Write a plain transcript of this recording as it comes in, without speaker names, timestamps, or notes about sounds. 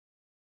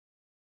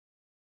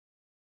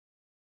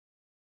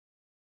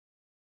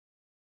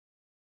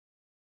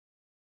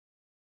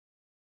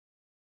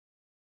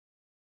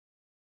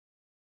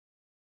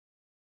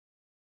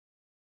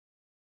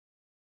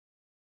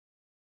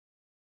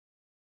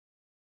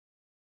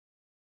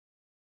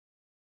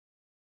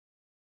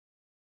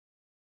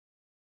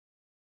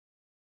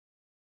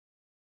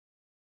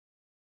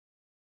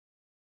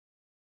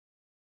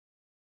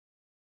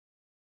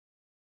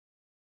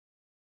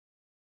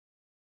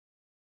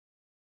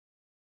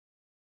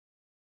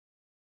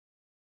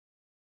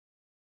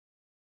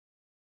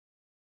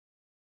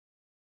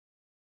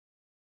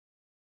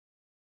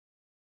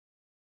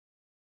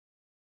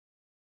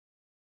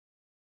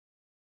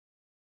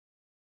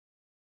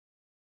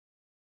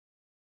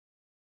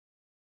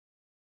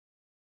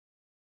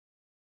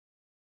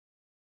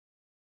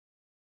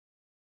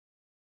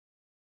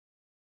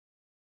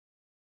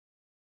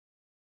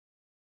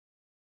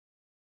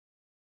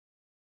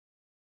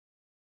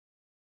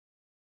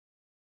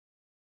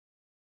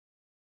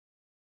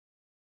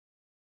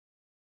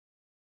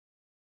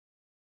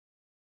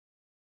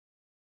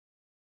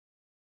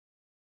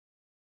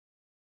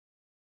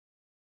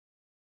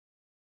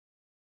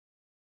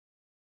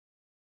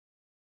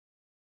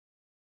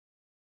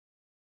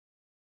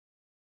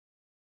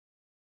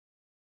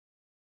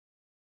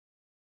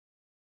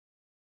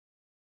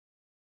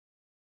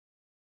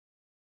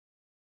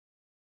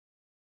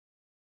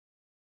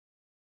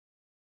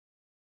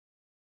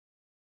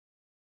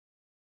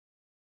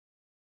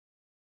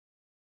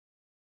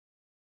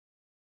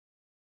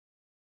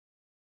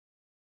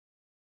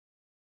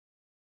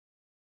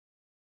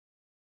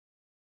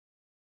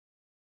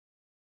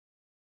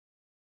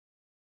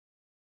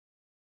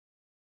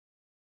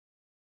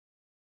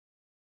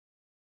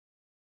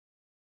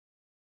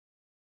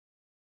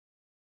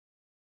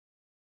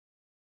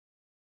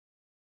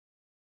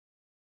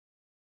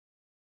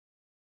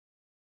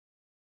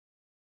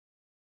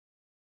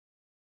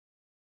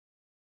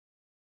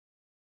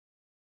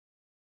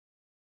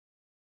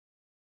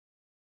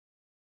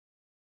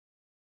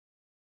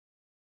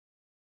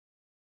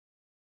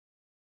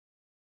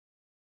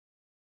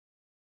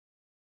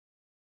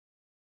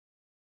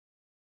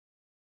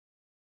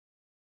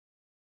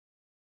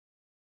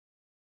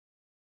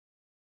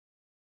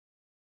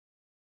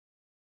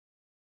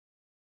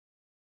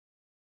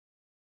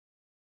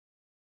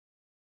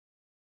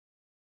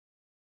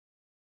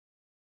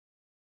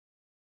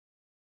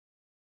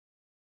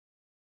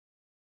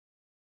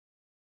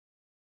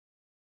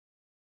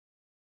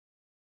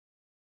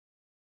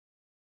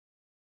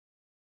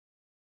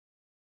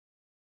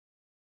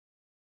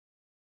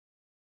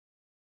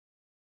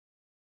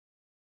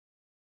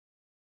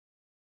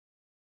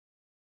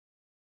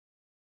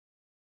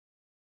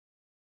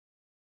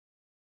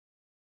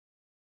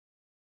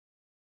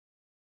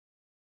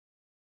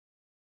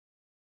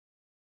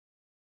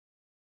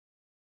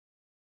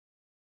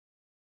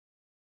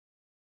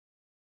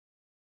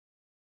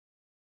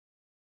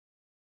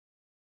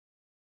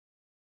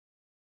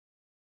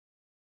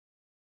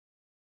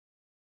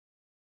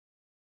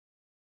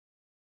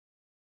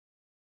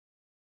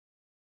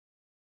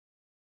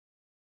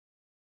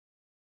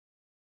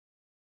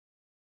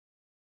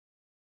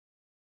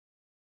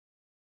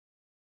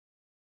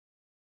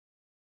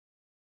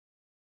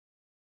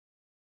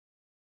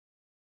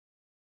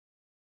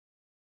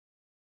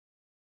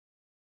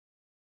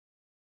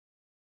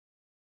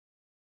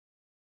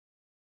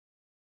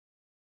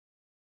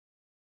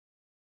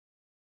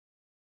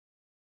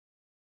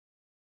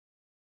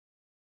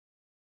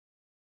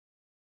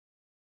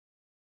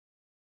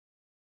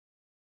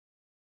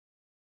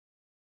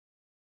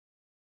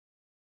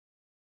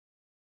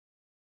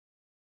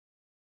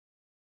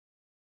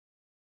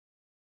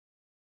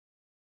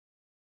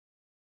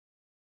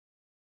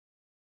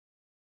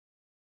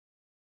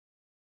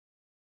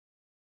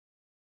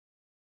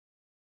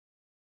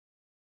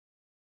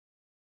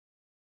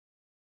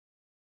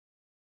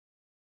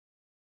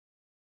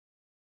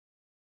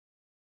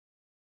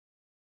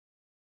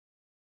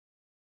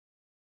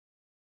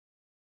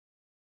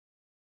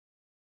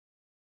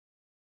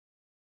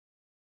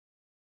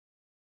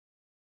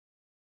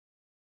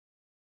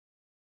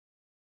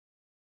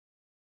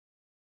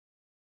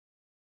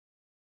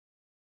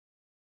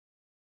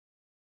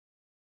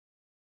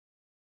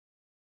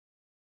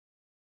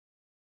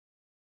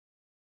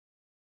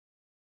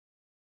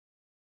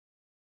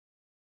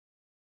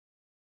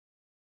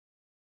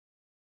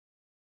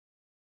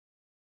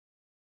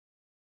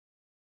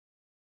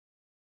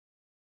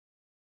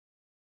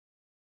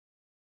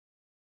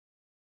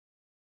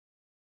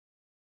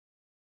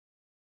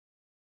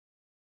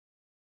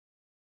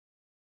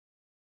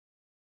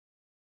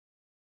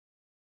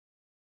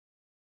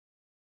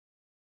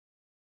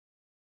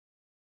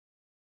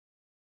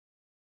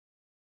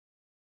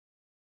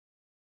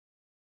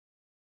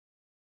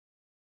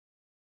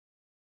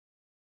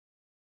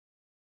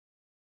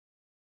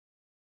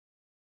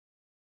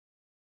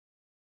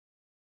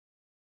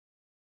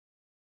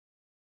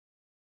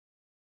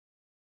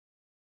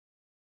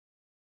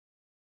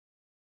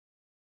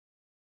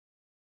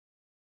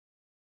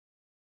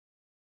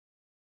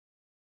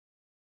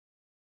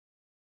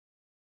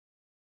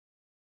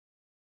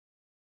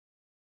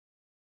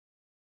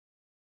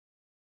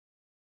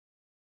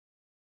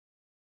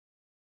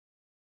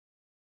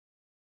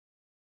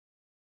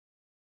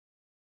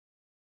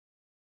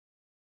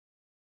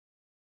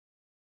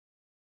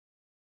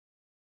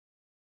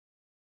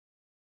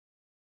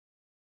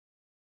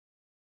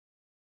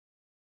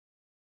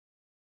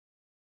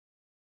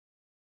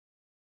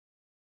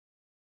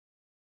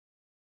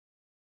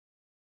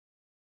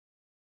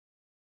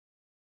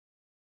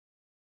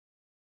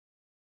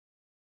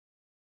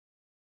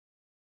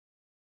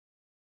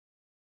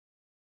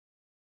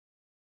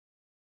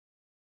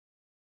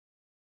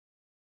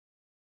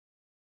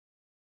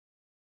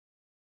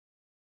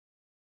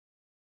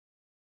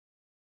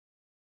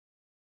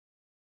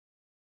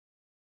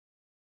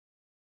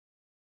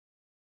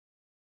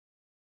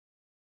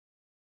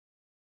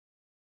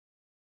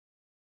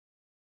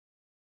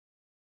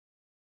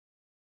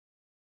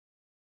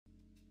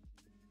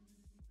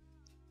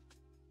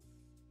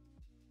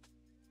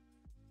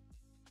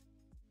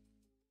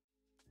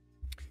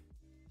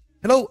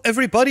Hello,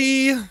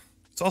 everybody!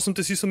 It's awesome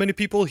to see so many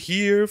people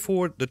here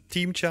for the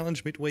Team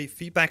Challenge Midway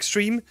feedback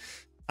stream.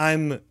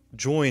 I'm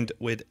joined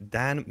with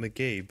Dan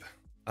McGabe,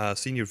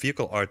 senior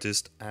vehicle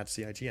artist at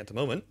CIG at the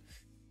moment.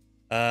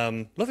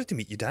 Lovely to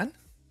meet you, Dan.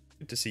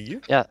 Good to see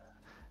you. Yeah,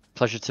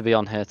 pleasure to be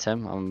on here,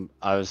 Tim.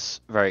 I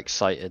was very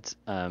excited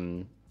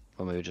when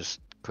we were just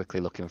quickly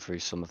looking through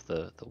some of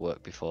the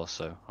work before,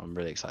 so I'm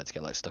really excited to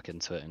get stuck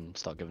into it and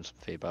start giving some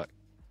feedback.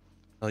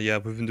 Oh yeah,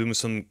 we've been doing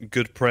some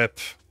good prep.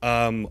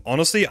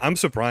 Honestly, I'm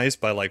surprised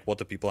by what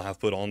the people have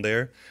put on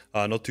there.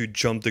 Not to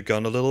jump the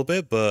gun a little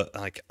bit, but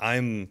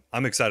I'm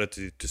excited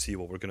to see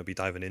what we're gonna be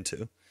diving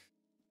into.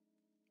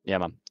 Yeah,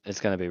 man, it's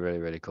gonna be really,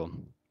 really cool.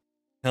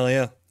 Hell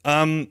yeah.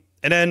 And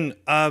then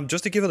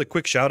just to give it a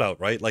quick shout out,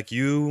 right? Like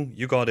you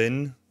got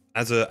in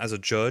as a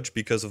judge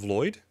because of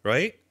Lloyd,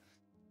 right?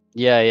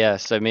 Yeah.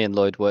 So me and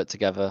Lloyd work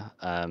together.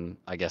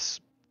 I guess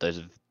those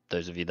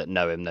of you that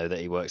know him know that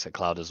he works at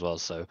Cloud as well.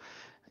 So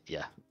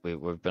yeah,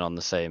 we've been on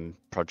the same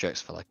projects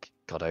for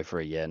God over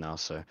a year now.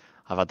 So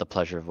I've had the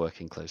pleasure of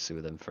working closely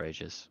with him for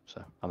ages.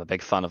 So I'm a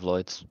big fan of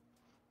Lloyd's.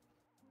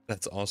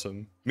 That's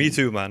awesome. Me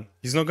too, man.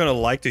 He's not gonna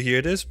like to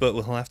hear this, but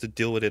we'll have to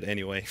deal with it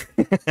anyway.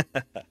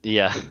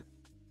 Yeah.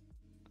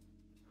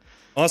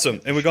 Awesome.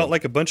 Yeah, And for we got sure.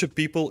 a bunch of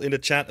people in the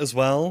chat as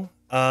well.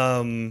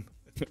 Ryan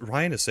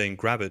is saying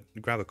grab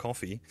a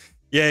coffee.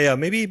 Yeah,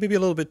 maybe a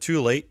little bit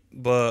too late,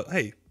 but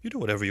hey, you do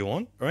whatever you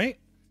want, right?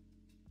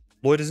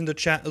 Lloyd is in the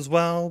chat as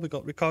well. We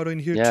got Ricardo in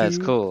here Yeah, it's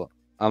too. cool.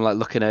 I'm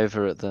looking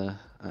over at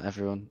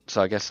everyone.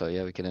 So I guess so.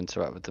 Yeah, we can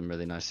interact with them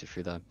really nicely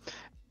through there.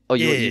 Oh,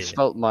 you Yeah.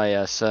 spelt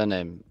my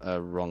surname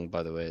wrong,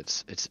 by the way.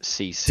 It's Did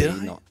CC,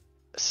 I? not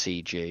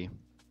CG.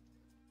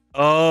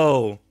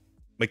 Oh,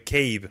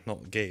 McCabe,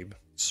 not Gabe.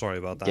 Sorry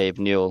about that. Gabe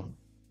Newell.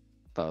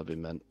 That would be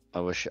meant. I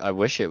wish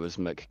it was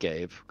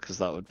McGabe because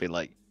that would be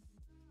like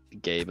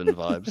Gabe and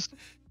vibes.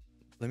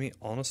 Let me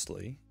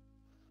honestly.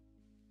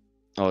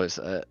 Oh, is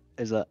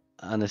that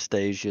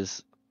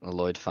Anastasia's a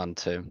Lloyd fan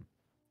too?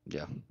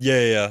 Yeah.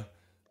 Yeah.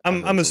 I'm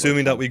Everyone's a Lloyd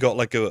assuming that fan. we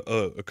got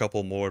a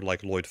couple more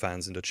Lloyd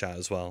fans in the chat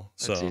as well.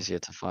 It's So. easier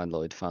to find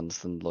Lloyd fans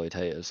than Lloyd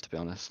haters, to be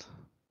honest.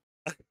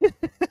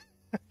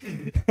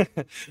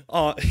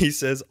 Oh, he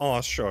says,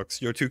 "Oh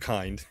shucks, you're too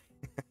kind."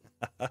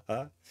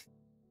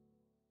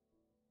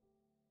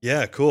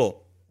 Yeah,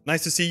 cool.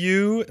 Nice to see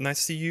you. Nice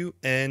to see you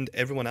and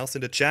everyone else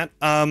in the chat.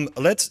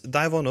 Let's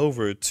dive on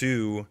over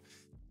to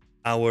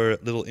our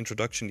little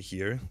introduction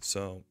here.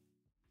 So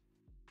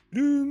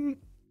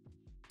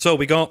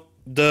we got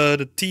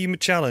the team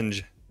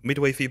challenge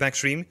midway feedback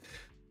stream.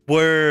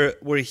 We're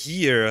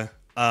here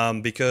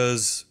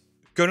because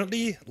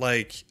currently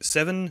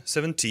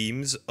seven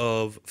teams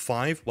of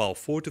five, well,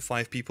 4 to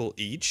 5 people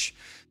each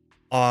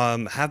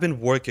have been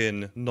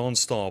working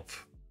non-stop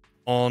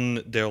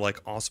on their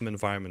awesome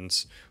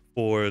environments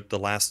for the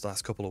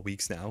last couple of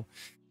weeks now.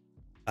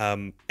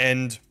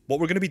 And what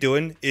we're going to be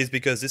doing is,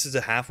 because this is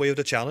the halfway of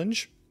the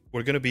challenge,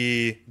 we're going to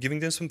be giving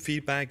them some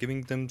feedback,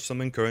 giving them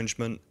some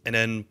encouragement, and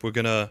then we're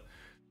going to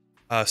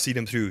see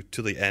them through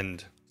to the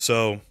end.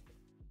 So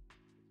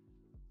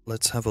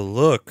let's have a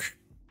look.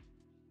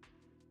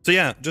 So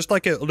yeah, just a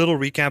little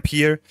recap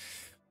here.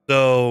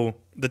 So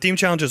the team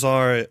challenges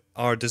are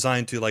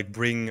designed to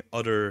bring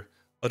other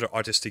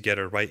artists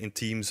together, right, in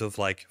teams of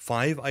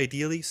 5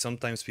 ideally.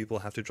 Sometimes people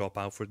have to drop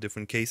out for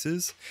different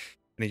cases,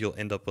 and then you'll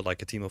end up with a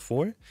team of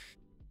 4.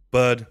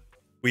 But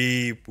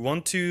we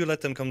want to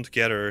let them come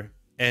together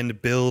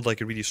and build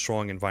a really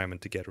strong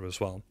environment together as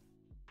well.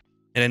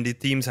 And then the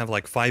teams have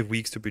 5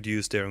 weeks to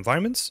produce their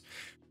environments,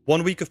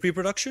 1 week of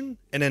pre-production,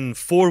 and then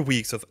 4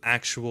 weeks of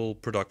actual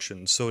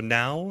production. So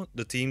now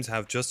the teams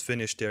have just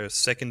finished their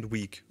 2nd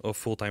week of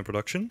full-time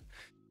production.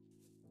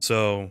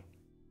 So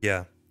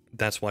yeah,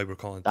 that's why we're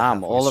calling it the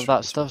Damn, halfway all of stream that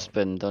as well. stuff's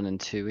been done in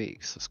 2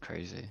 weeks. That's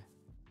crazy.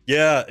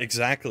 Yeah,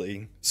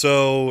 exactly.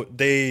 So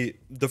the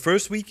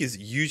first week is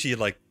usually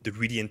the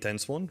really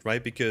intense one,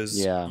 right? Because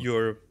Yeah,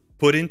 you're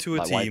put into a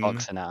like white team.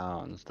 boxing it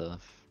out and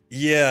stuff.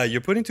 Yeah,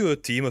 you're put into a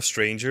team of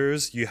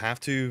strangers. You have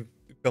to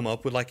come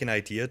up with an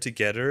idea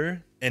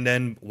together and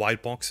then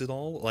white box it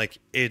all.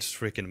 It's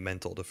freaking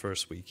mental the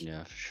first week.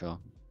 Yeah, for sure.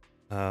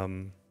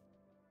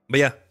 But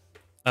yeah.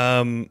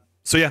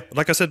 So yeah,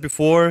 like I said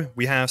before,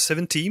 we have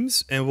 7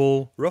 teams, and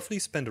we'll roughly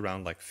spend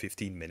around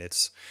 15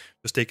 minutes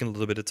just taking a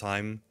little bit of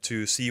time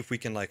to see if we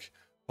can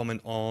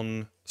comment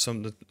on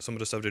some of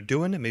the stuff they're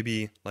doing, and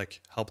maybe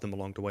help them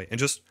along the way, and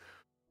just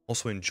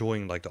also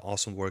enjoying the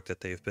awesome work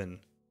that they've been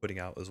putting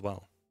out as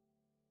well.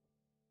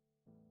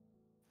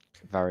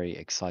 Very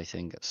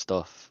exciting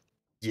stuff.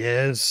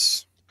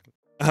 Yes.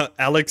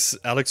 Alex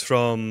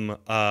from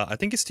I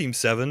think it's Team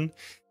 7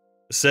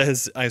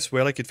 says, "I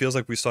swear it feels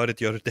like we started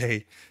the other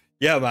day."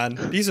 Yeah, man,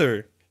 these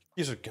are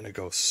gonna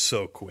go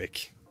so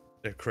quick.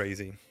 They're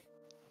crazy.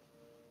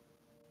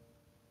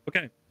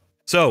 Okay,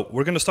 so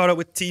we're gonna start out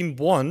with Team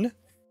 1.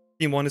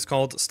 Team 1 is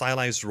called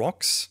Stylized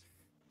Rocks.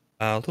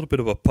 A little bit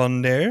of a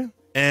pun there.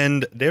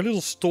 And their little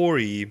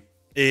story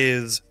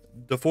is: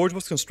 the forge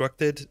was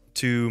constructed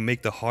to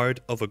make the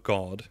heart of a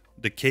god.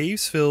 The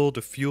caves fill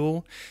the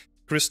fuel,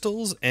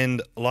 crystals,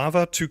 and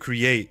lava to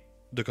create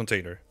the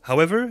container.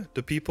 However,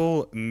 the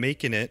people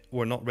making it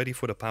were not ready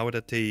for the power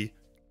that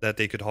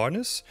they could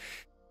harness,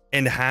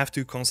 and have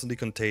to constantly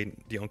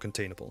contain the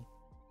uncontainable.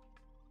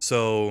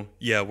 So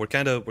yeah, we're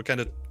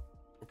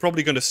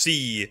probably gonna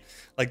see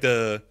like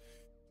the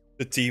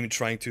team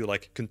trying to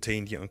like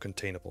contain the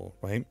uncontainable,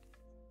 right?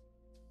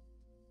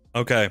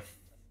 Okay,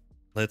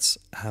 let's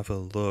have a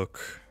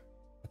look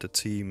at the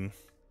team.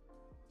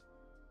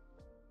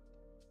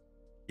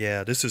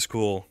 Yeah, this is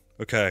cool.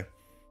 Okay.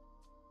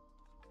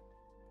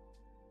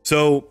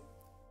 So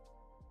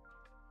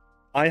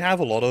I have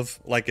a lot of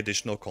like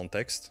additional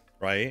context,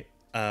 right?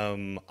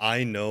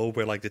 I know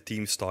where like the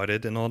team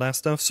started and all that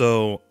stuff.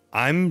 So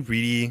I'm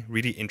really,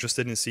 really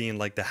interested in seeing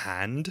like the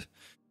hand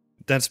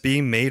that's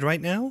being made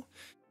right now.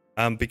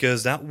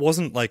 Because that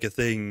wasn't like a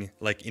thing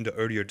like in the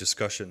earlier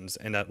discussions,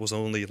 and that was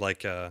only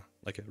like a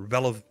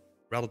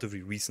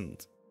relatively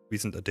recent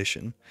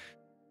addition.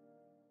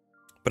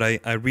 But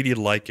I really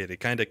like it. It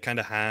kind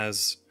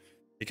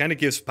of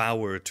gives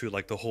power to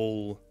like the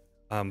whole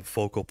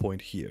focal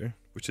point here,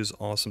 which is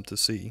awesome to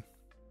see.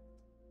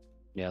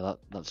 Yeah,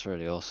 that's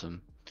really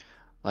awesome.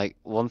 Like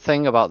one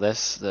thing about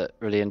this that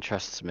really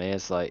interests me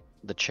is like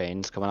the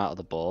chains coming out of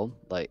the ball.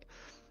 Like,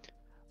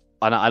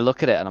 and I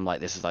look at it and I'm like,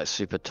 this is like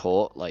super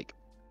taut. Like,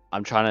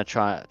 I'm trying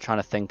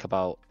to think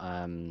about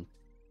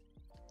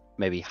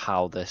maybe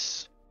how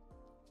this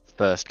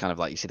first kind of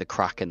like you see the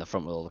crack in the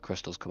front where all the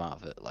crystals come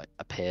out of it like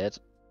appeared.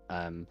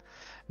 Um,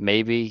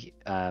 maybe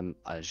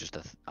it's just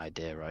an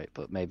idea, right?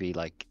 But maybe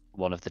like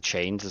one of the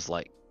chains is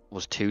like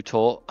was too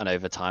taut, and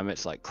over time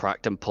it's like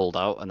cracked and pulled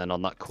out, and then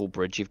on that cool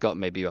bridge you've got,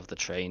 maybe you have the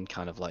train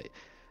kind of like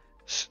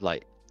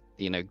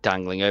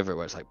dangling over it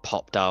where it's like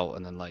popped out,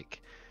 and then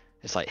like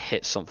it's like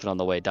hit something on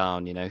the way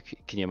down.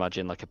 Can you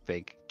imagine like a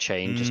big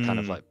chain just kind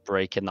of Mm, like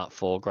breaking that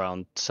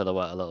foreground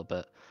silhouette a little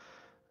bit?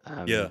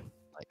 yeah,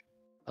 Like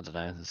I don't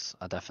know.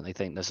 I definitely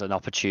think there's an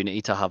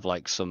opportunity to have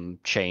like some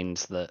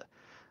chains that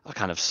are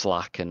kind of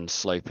slack and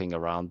sloping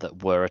around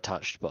that were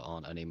attached but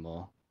aren't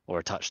anymore, or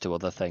attached to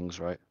other things,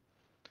 right?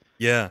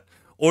 yeah.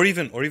 Or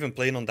even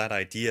playing on that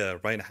idea,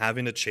 right?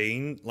 Having a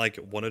chain, like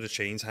one of the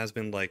chains has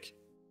been like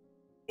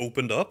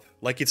opened up,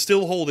 like it's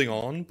still holding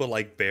on, but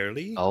like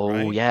barely, Oh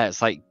right? yeah,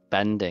 it's like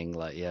bending,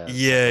 like yeah,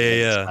 it's like Yeah, the yeah,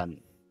 link's yeah.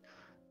 bent.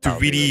 To That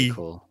would be really really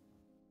cool.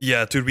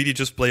 Yeah, to really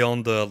just play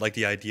on the like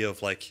the idea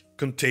of like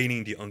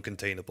containing the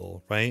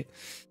uncontainable, right?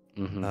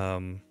 Hmm.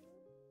 Um,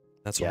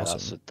 that's Yeah,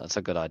 that's awesome.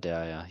 a good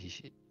idea. Yeah, you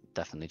should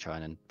definitely try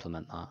and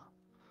implement that.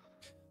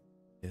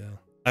 Yeah.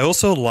 I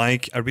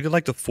really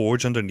like the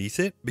forge underneath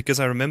it, because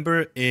I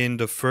remember in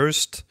the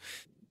first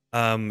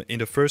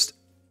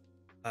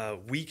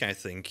week, I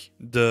think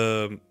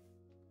the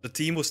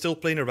team was still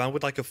playing around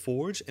with like a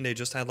forge, and they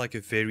just had like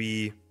a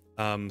very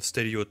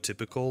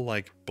stereotypical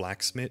like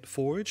blacksmith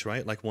forge,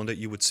 right? Like one that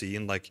you would see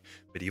in like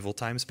medieval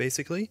times,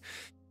 basically.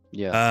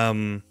 Yeah.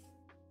 Um,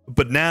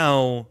 but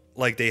now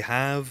like they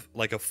have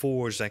like a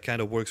forge that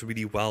kind of works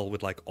really well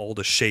with like all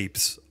the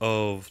shapes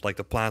of like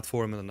the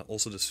platform and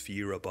also the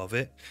sphere above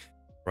it,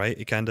 right?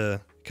 It kind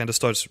of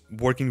starts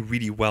working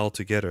really well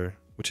together,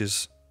 which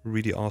is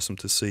really awesome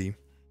to see.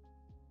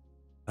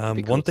 It'd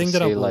be One cool to thing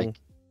that I see will, like.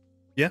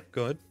 yeah,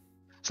 go ahead.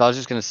 So I was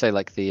just gonna say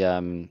like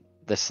the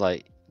this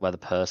like where the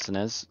person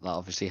is, that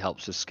obviously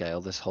helps with scale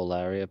this whole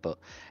area, but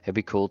it'd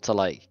be cool to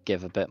like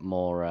give a bit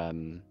more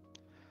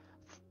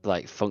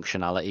like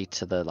functionality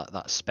to the like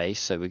that space.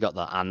 So we got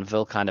the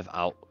anvil kind of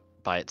out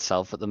by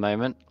itself at the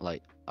moment.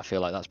 Like I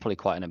feel like that's probably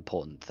quite an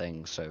important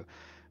thing. So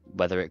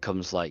whether it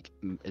comes like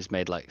is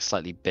made like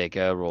slightly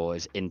bigger or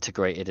is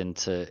integrated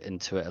into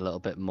it a little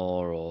bit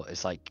more, or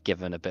is like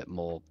given a bit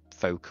more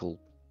focal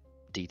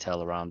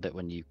detail around it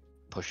when you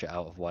push it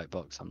out of white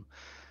box.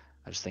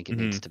 I just think it Hmm.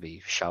 needs to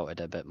be shouted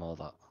a bit more,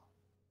 that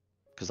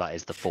because that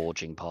is the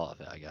forging part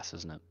of it, I guess,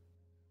 isn't it?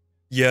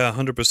 Yeah,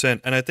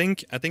 100%. And I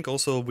think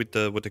also with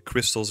the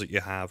crystals that you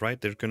have, right?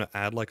 They're gonna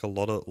add like a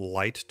lot of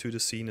light to the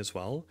scene as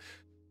well.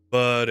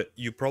 But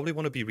you probably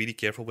want to be really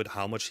careful with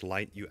how much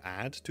light you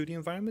add to the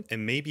environment,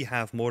 and maybe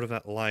have more of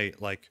that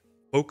light like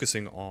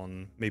focusing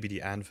on maybe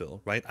the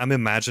anvil, right? I'm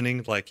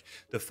imagining like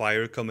the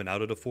fire coming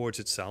out of the forge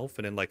itself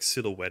and then like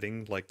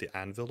silhouetting like the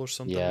anvil or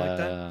something like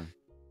that. Yeah,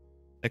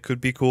 That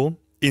could be cool.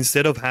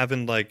 Instead of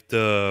having like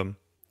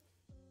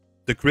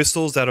the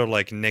crystals that are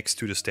like next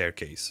to the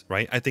staircase,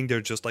 right? I think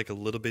they're just like a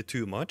little bit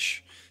too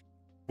much.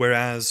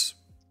 Whereas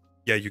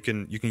yeah, you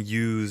can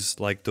use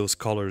like those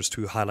colors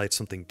to highlight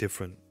something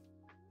different.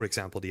 For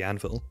example, the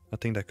anvil. I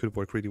think that could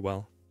work really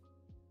well.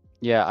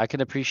 yeah, I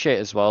can appreciate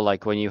as well,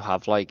 like when you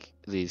have like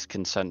these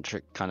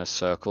concentric kind of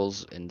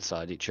circles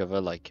inside each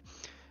other. Like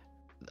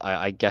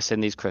I guess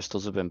in these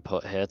crystals have been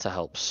put here to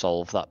help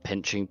solve that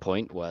pinching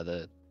point where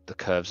the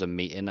curves are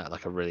meeting at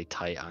like a really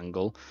tight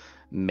angle.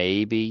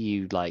 Maybe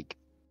you like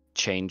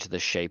change the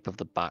shape of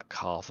the back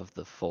half of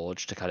the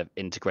forge to kind of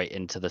integrate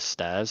into the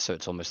stairs, so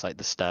it's almost like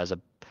the stairs are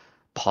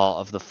part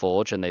of the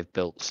forge, and they've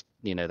built,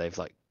 they've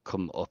like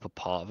come up a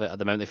part of it. At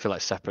the moment, they feel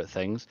like separate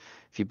things.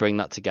 If you bring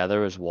that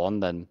together as one,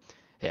 then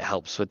it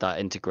helps with that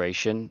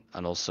integration,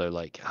 and also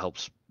like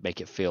helps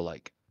make it feel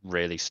like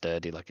really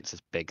sturdy, like it's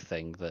this big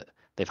thing that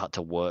they've had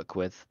to work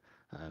with,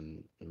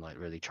 and like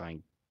really try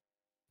and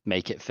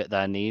make it fit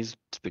their needs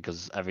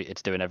because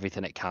it's doing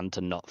everything it can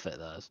to not fit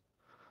theirs.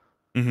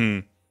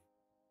 Mm-hmm.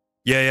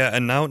 Yeah, yeah.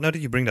 And now that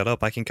you bring that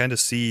up, I can kind of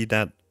see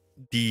that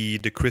the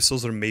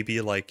crystals are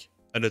maybe like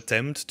an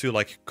attempt to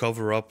like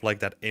cover up like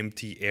that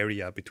empty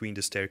area between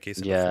the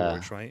staircase and the Yeah,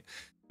 forge, right?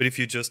 But if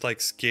you just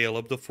like scale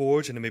up the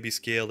forge and then maybe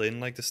scale in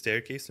like the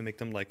staircase to make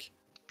them like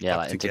yeah, tuck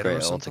like together integrate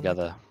or it all something like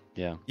that. together.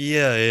 Yeah,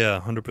 Yeah, yeah,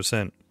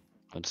 100%.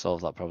 would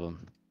solve that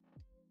problem.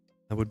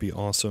 That would be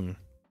awesome.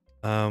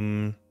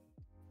 Um,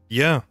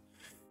 yeah,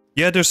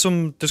 yeah. There's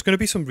going to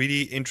be some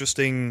really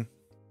interesting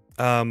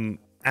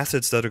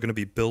assets that are going to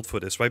be built for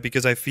this, right?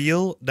 Because I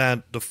feel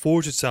that the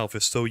forge itself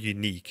is so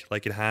unique,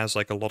 like it has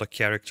like a lot of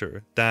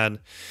character that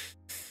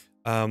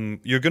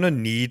you're going to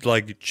need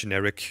like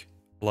generic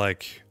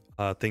like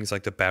things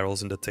like the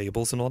barrels and the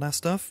tables and all that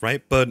stuff,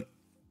 right? But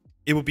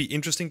it would be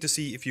interesting to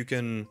see if you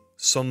can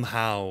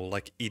somehow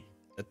like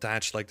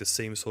attach like the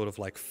same sort of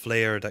like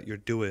flair that you're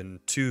doing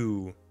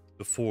to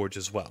the forge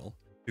as well,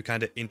 to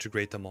kind of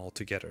integrate them all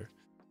together.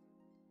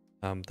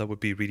 That would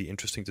be really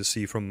interesting to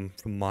see from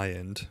my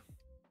end.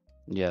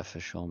 Yeah,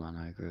 for sure, man.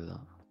 I agree with that.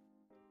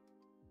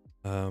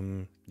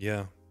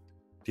 Yeah,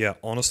 yeah.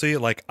 Honestly,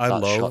 like I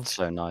That shot's love,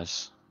 so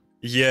nice.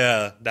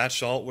 yeah, that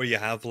shot where you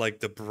have like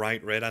the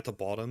bright red at the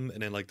bottom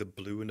and then like the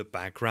blue in the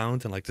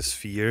background and like the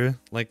sphere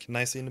like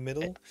nicely in the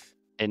middle.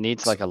 It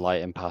needs like a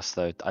lighting pass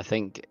though. I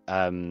think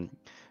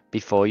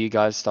before you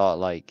guys start,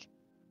 like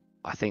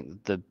I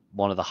think the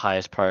one of the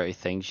highest priority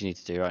things you need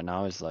to do right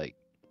now is like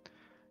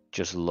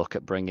just look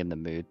at bringing the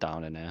mood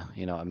down in here.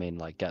 You know what I mean?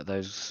 Like get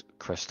those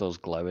crystals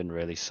glowing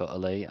really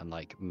subtly and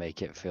like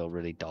make it feel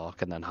really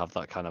dark, and then have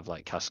that kind of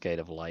like cascade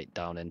of light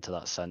down into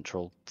that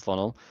central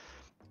funnel,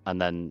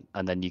 and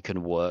then you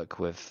can work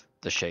with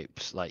the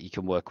shapes. Like you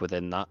can work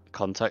within that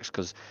context,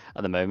 because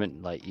at the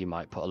moment, like you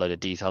might put a load of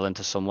detail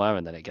into somewhere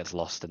and then it gets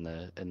lost in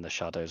the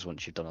shadows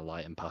once you've done a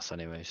light and pass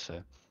anyway.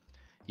 So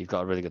you've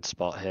got a really good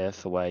spot here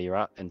for where you're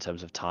at in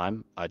terms of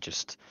time. I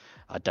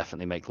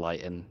definitely make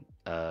lighting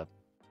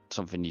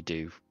something you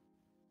do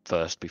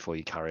first before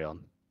you carry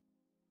on.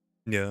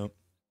 Yeah,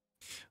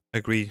 I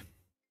agree.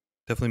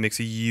 Definitely makes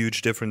a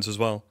huge difference as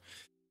well.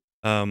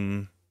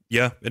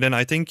 Yeah, and then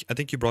I think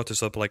you brought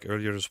this up like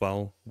earlier as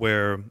well,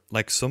 where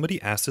like some of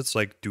the assets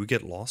like do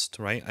get lost,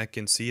 right? I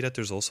can see that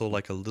there's also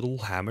like a little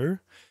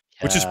hammer,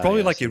 which is Yeah,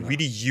 probably yeah, I've like a seen that.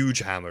 really huge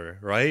hammer,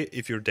 right?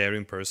 If you're there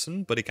in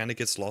person, but it kind of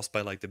gets lost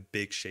by like the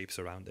big shapes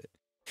around it.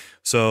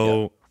 Yeah,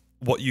 So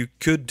what you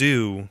could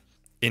do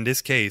in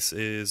this case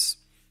is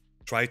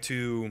try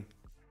to,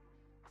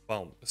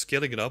 well,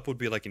 scaling it up would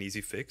be like an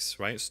easy fix,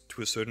 right?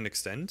 To a certain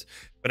extent.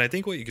 But I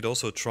think what you could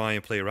also try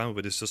and play around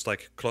with is just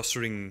like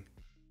clustering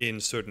in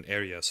certain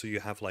areas. So you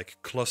have like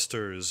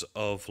clusters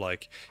of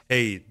like,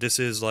 hey, this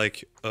is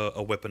like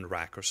a weapon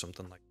rack or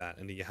something like that.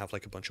 And then you have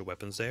like a bunch of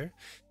weapons there.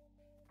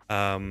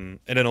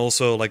 And then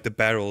also like the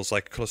barrels,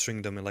 like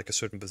clustering them in like a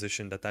certain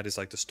position that is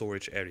like the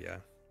storage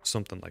area,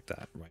 something like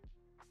that, right?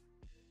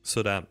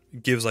 So that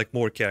gives like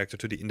more character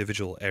to the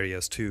individual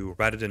areas too,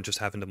 rather than just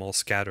having them all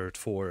scattered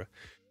for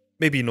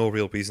maybe no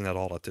real reason at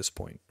all at this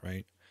point,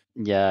 right?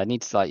 yeah. It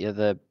needs like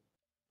you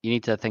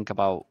need to think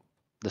about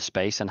the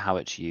space and how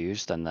it's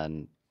used, and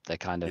then the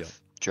kind Yeah,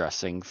 of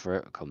dressing for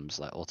it comes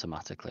like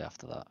automatically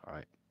after that,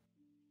 right?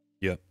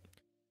 yeah,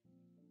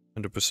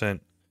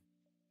 100%.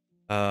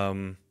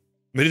 Um,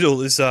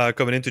 Middle is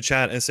coming into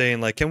chat and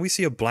saying like, can we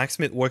see a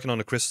blacksmith working on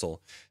a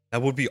crystal?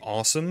 That would be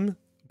awesome,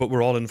 but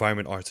we're all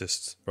environment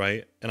artists,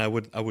 right? And I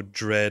would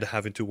dread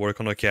having to work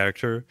on a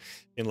character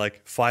in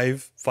like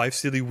five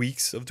silly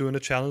weeks of doing a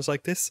challenge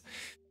like this.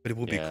 But it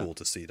would be Yeah. cool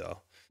to see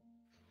though.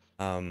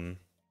 Um,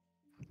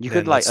 You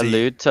could then let's like see.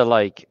 allude to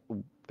like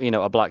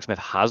a blacksmith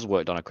has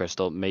worked on a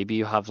crystal. Maybe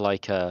you have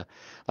like a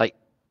like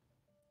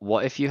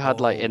what if you had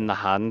like in Oh, the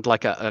hand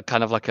like a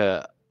kind of like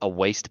a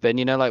waste bin,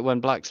 like when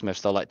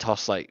blacksmiths they'll like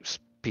toss like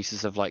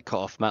pieces of like cut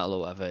off metal or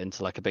whatever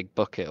into like a big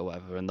bucket or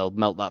whatever, and they'll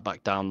melt that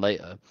back down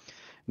later.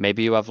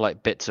 Maybe you have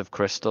like bits of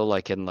crystal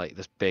like in like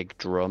this big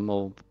drum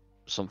or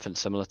something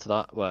similar to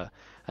that, where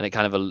and it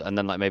kind of and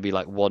then like maybe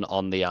like one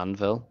on the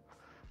anvil.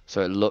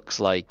 So it looks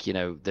like,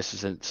 this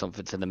isn't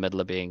something's in the middle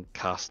of being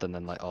cast, and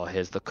then like, oh,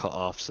 here's the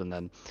cut-offs, and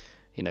then,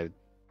 you know,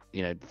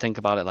 think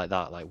about it like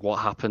that. Like, what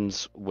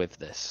happens with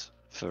this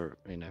for,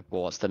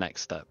 what's the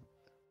next step?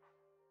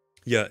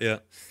 yeah, yeah.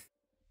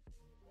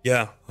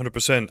 Yeah,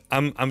 100%.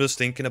 I'm just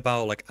thinking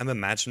about like I'm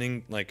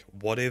imagining like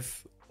what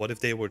if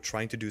they were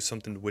trying to do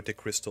something with the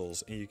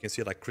crystals and you can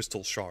see like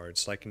crystal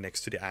shards like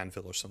next to the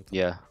anvil or something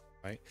like Yeah, that,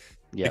 right?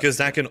 yeah, Because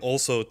that can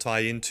also tie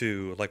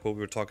into like what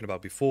we were talking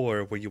about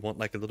before where you want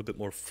like a little bit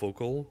more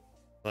focal,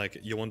 like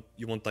you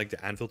want like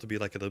the anvil to be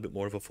like a little bit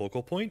more of a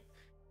focal point.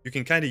 You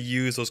can kind of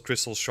use those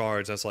crystal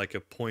shards as like a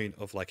point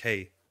of like,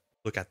 hey,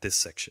 look at this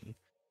section.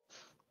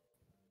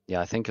 yeah.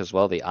 I think as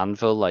well the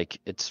anvil, like,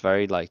 it's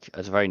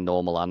a very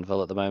normal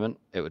anvil at the moment.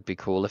 It would be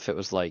cool if it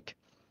was like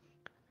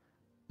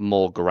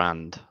more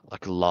grand,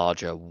 like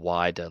larger,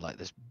 wider, like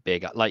this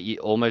big, like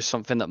almost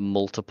something that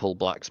multiple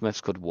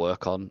blacksmiths could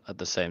work on at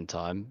the same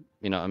time.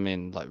 You know what I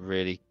mean? Like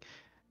really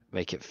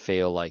make it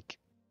feel like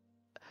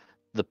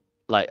the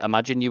like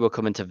imagine you were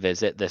coming to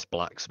visit this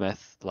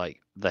blacksmith,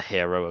 like the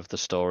hero of the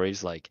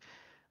stories. Like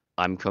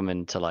I'm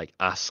coming to like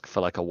ask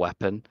for like a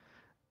weapon,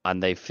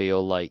 and they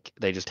feel like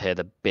they just hear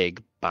the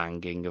big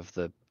banging of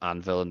the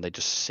anvil, and they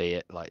just see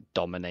it like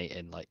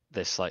dominating like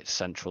this like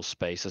central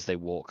space as they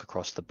walk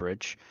across the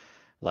bridge.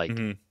 Like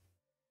Hmm.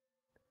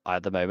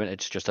 at the moment,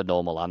 it's just a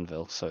normal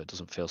anvil, so it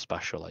doesn't feel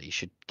special. Like you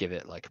should give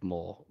it like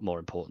more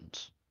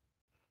importance.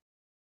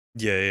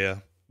 Yeah,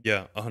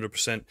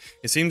 100%.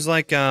 It seems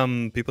like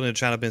people in the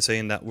chat have been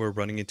saying that we're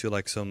running into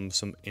like some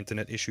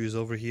internet issues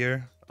over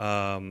here.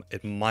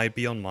 It might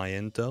be on my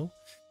end though,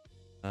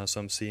 so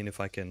I'm seeing if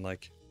I can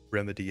like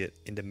remedy it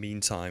in the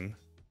meantime.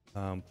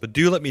 But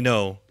do let me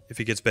know if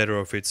it gets better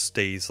or if it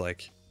stays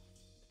like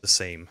the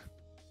same.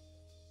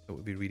 That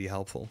would be really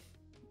helpful.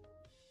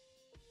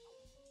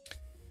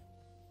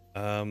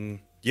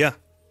 Yeah.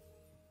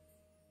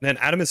 Then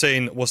Adam is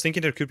saying, was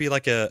thinking there could be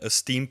like a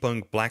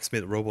steampunk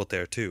blacksmith robot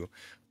there too.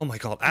 Oh my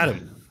god,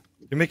 Adam,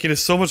 you're making it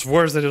so much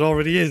worse than it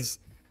already is.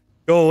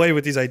 Go away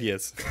with these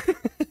ideas.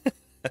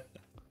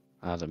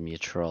 Adam, you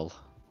troll.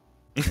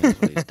 He knows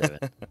what he's doing.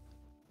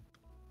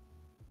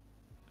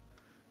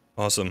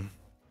 Awesome.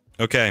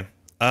 Okay.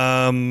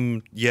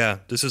 Yeah,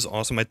 this is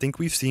awesome. I think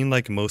we've seen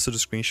like most of the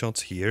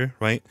screenshots here,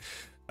 right?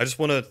 I just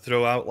want to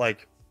throw out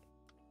like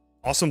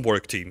awesome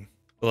work, team.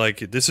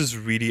 Like this is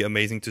really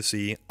amazing to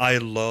see. I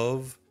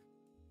love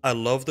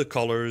the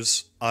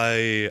colors.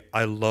 I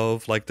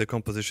love like the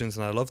compositions,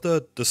 and I love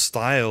the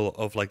style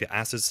of like the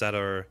assets that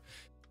are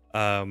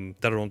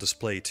on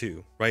display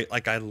too, right?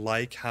 Like I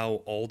like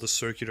how all the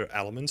circular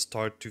elements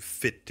start to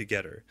fit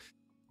together.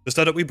 The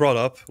stuff that we brought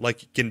up,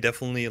 like, can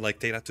definitely like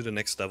take that to the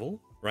next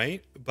level,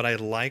 right? But I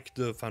like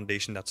the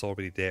foundation that's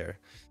already there.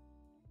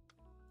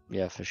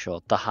 Yeah, for sure.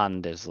 The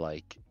hand is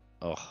like,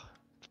 oh,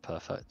 it's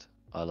perfect.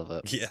 I love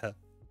it. Yeah,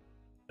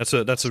 that's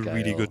a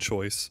really good Scale.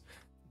 choice.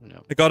 Yeah.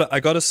 I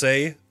gotta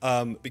say,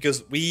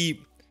 because I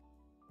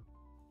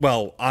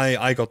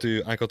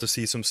got to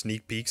see some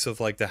sneak peeks of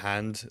like the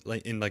hand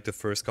like in like the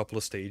first couple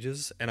of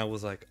stages, and I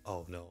was like,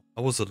 oh no,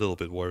 I was a little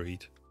bit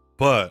worried,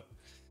 but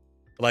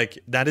like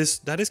that is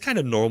kind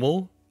of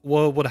normal.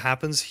 What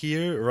happens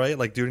here, right?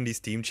 Like during these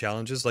team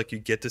challenges, like you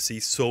get to see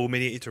so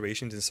many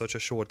iterations in such a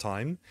short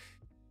time.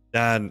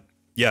 And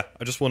yeah,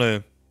 I just want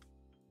to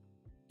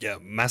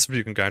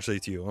massively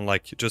congratulate you on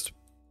like just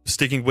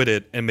sticking with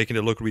it and making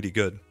it look really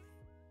good.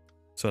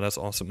 So that's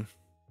awesome.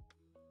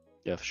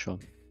 Yeah, for sure.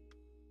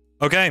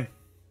 Okay,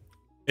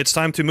 it's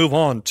time to move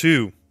on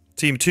to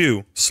Team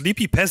 2,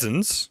 Sleepy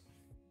Peasants.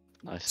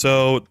 Nice.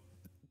 So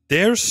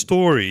their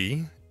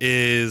story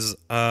is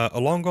a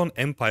long gone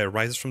empire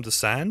rises from the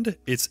sand.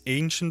 Its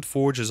ancient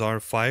forges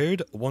are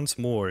fired once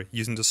more,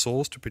 using the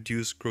souls to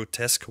produce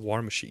grotesque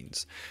war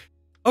machines.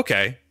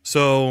 Okay,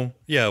 so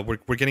yeah,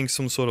 we're getting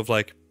some sort of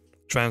like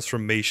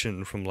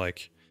transformation from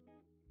like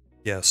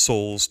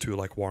souls to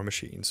like war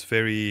machines.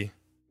 Very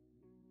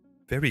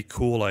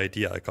cool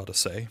idea, I gotta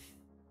say.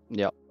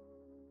 Yep.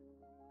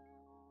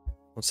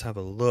 Let's have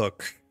a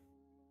look.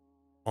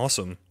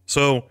 Awesome.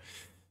 So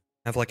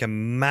I have like a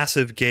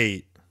massive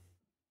gate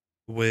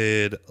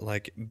with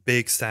like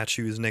big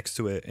statues next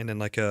to it, and then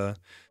like a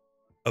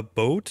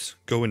boat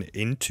going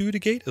into the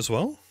gate as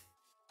well.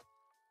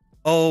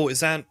 Oh, is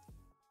that?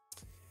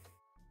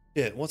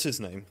 Yeah, what's his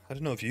name? I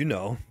don't know if you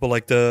know, but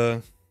like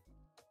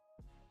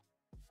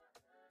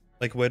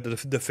where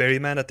the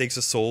ferryman that takes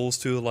the souls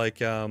to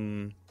like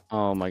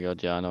Oh my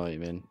god, yeah, I know what you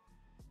mean.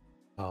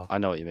 Oh. I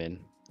know what you mean.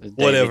 It's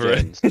Davy Whatever.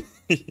 Jones.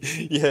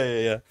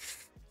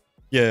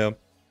 Yeah.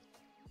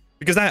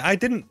 Because I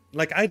didn't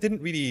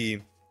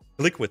really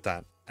click with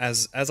that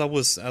as I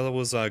was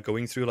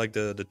going through like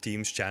the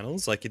team's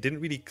channels. Like it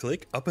didn't really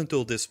click up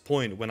until this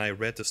point when I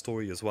read the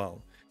story as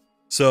well.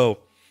 So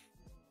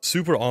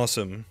super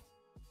awesome.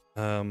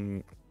 I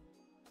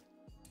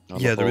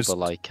Yeah, love there all is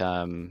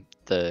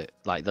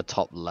the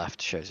top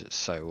left shows it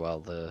so well.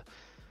 The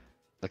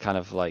kind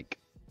of like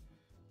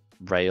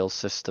rail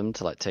system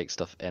to like take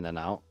stuff in and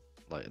out,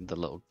 like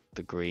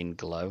the green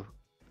glow.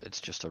 It's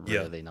just a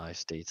really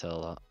nice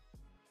detail. That.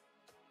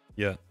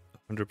 Yeah,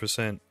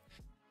 100%.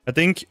 I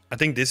think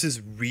this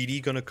is really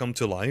gonna come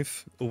to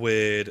life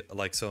with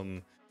like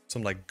some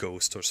like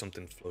ghost or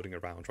something floating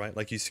around, right?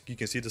 Like you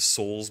can see the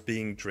souls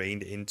being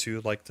drained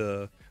into like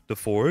the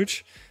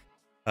forge.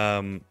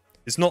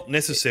 It's not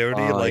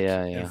necessarily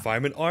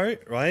environment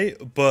art, right?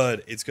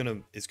 But it's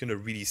gonna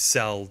really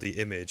sell the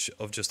image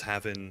of just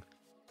having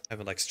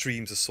like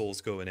streams of souls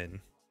going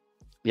in.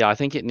 Yeah, I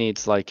think it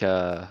needs like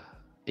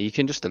you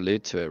can just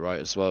allude to it, right,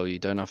 as well. You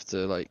don't have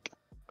to like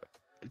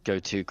go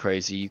too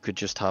crazy. You could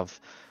just have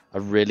a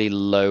really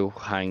low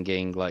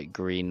hanging like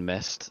green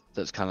mist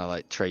that's kind of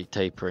like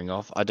tapering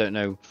off. I don't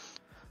know.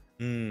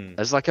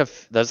 There's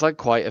like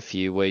quite a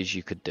few ways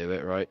you could do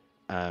it, right?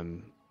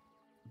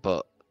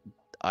 But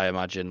I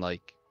imagine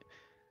like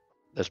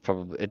there's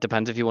probably, it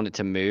depends if you want it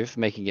to move.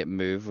 Making it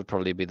move would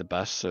probably be the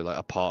best. So like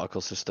a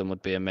particle system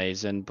would be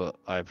amazing, but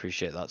I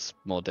appreciate that's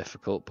more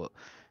difficult. But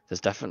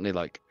there's definitely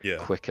like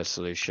quicker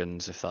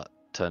solutions if that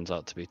turns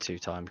out to be too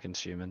time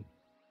consuming.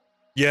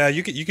 Yeah,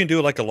 you can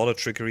do like a lot of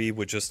trickery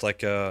with just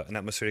like an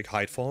atmospheric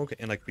height fog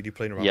and like really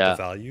playing around with Yeah. the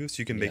values.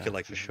 You can make it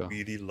like for sure.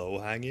 really low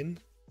hanging.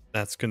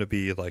 That's gonna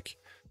be like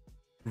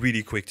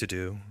really quick to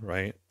do,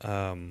 right?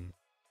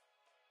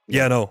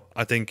 Yeah, no,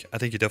 I think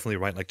you're definitely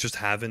right. Like just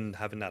having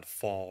that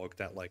fog,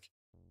 that like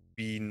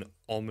being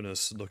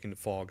ominous looking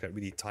fog that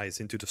really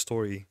ties into the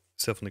story,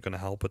 is definitely gonna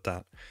help with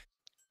that.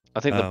 I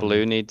think the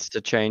blue needs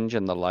to change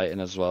and the lighting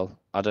as well.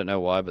 I don't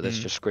know why, but this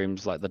Mm. just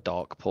screams like the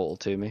Dark Portal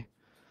to me.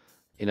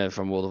 You know,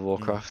 from World of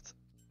Warcraft.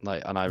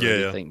 Like, and I Yeah,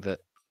 really yeah. think that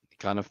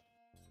kind of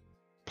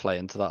play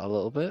into that a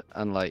little bit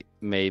and like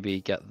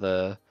maybe get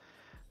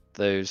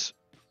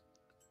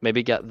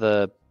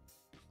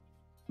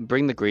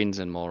bring the greens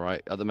in more,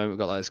 right? At the moment we've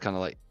got like this kind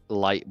of like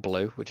light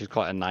blue, which is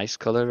quite a nice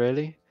color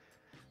really.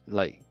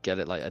 Like get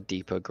it like a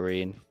deeper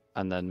green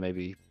and then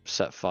maybe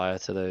set fire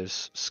to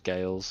those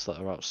scales that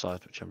are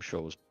outside, which I'm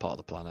sure was part of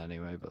the plan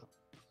anyway, but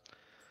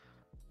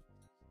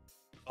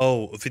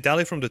Oh,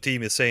 Vitali from the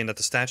team is saying that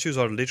the statues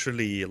are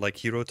literally like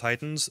hero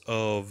titans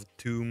of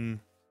Tomb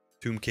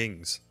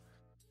Kings.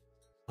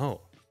 Oh,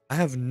 I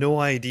have no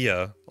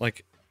idea.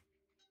 Like,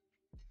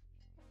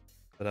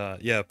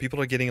 but yeah,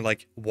 people are getting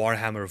like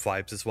Warhammer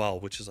vibes as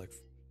well, which is like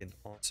fucking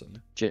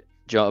awesome. do you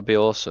know what'd be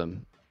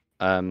awesome?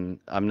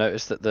 I've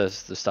noticed that the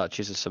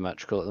statues are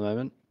symmetrical at the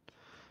moment.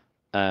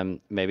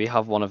 Maybe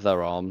have one of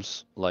their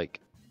arms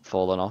like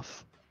fallen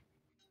off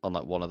on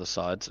like one of the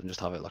sides and just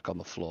have it like on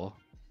the floor,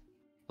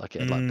 like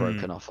it had like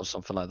broken off or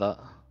something like that.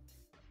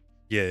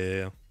 Yeah, yeah,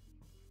 yeah.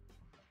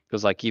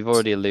 Because like you've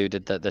already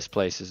alluded that this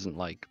place isn't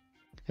like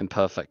in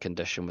perfect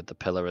condition with the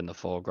pillar in the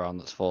foreground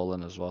that's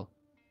fallen as well.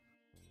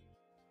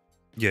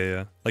 Yeah,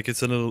 yeah. Like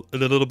it's a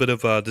little bit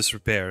of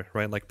disrepair,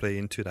 right? Like play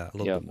into that a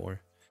little bit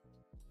more.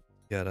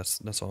 Yeah,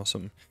 that's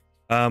awesome.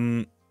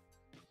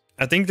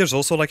 I think there's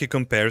also like a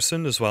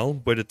comparison as well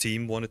where the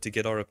team wanted to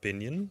get our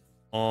opinion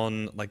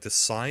on like the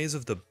size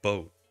of the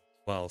boat.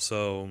 Well,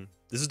 so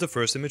this is the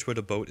first image where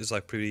the boat is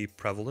like pretty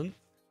prevalent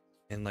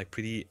and like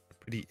pretty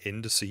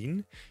in the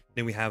scene.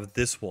 Then we have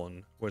this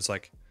one where it's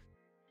like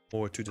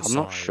more to the side.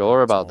 I'm not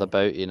sure about the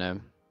boat, you know.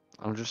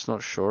 I'm just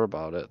not sure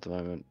about it at the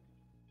moment.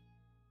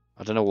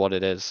 I don't know what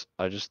it is.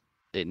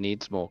 It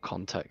needs more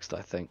context,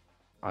 I think.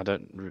 I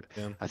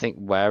think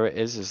where it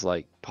is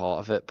like part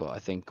of it, but I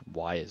think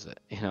why is it?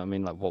 You know what I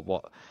mean? Like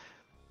what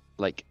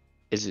like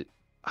is it,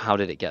 how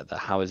did it get there?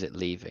 How is it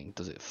leaving?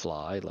 Does it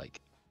fly?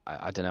 Like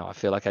I don't know. I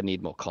feel like I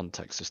need more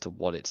context as to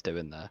what it's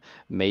doing there.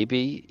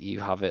 Maybe you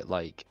have it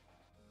like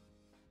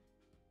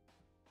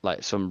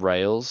some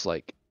rails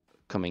like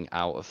coming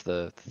out of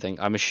the thing.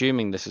 I'm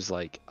assuming this is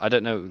like, I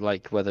don't know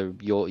like whether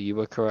you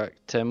were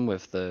correct, Tim,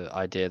 with the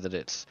idea that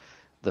it's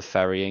the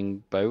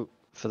ferrying boat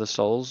for the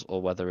souls,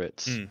 or whether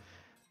it's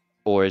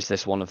or is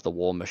this one of the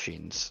war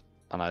machines?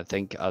 And I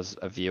think as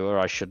a viewer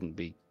I shouldn't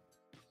be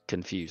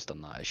confused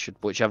on that. It should,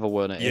 whichever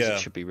one it is, it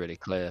should be really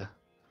clear.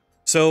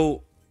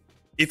 So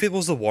if it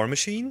was the war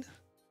machine,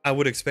 I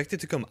would expect it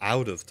to come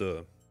out of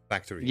the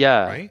factory.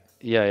 Yeah, right?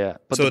 Yeah.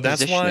 But so the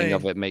that's positioning why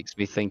of it makes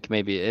me think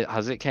maybe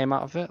it came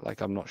out of it. Like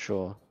I'm not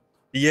sure.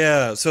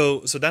 Yeah, so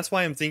that's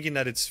why I'm thinking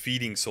that it's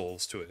feeding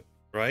souls to it,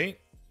 right?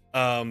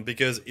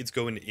 Because it's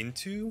going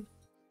into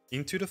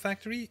the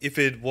factory. If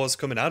it was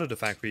coming out of the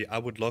factory, I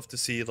would love to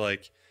see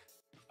like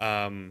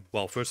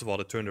well, first of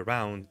all, it turned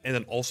around, and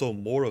then also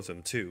more of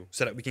them too,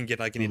 so that we can get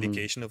like an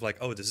indication of like,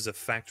 oh, this is a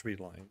factory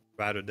line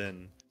rather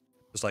than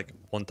just like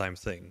one-time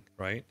thing,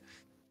 right?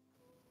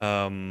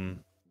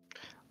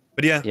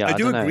 But yeah, I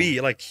do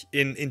agree. Like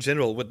in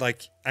general, with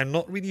like, I'm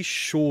not really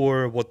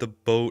sure what the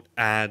boat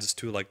adds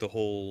to like the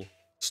whole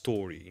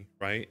story,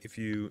 right? If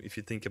you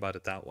think about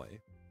it that way.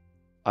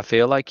 I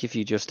feel like if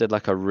you just did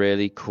like a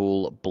really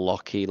cool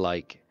blocky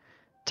like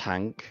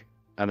tank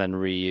and then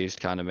reused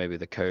kind of maybe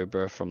the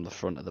Cobra from the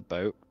front of the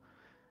boat,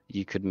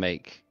 you could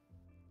make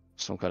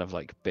some kind of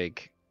like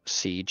big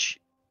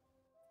siege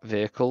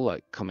vehicle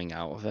like coming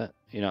out of it.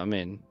 You know what I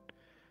mean?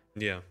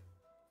 Yeah.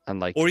 And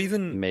like, or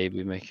even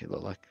maybe make it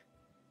look like,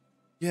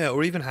 yeah,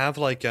 or even have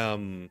like a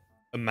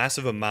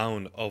massive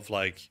amount of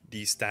like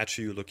these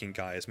statue looking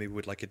guys, maybe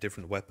with like a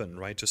different weapon,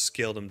 right? Just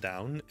scale them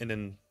down and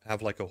then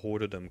have like a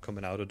horde of them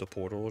coming out of the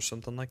portal or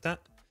something like that.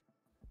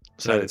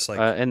 So it's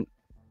like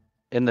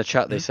in the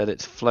chat they said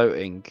it's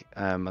floating,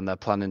 and they're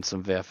planning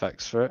some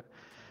VFX for it.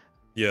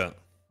 Yeah.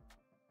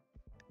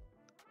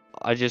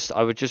 I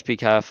would just be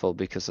careful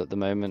because at the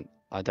moment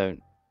I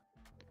don't.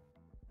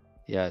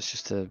 Yeah, it's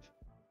just a.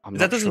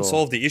 That doesn't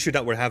solve the issue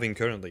that we're having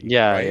currently.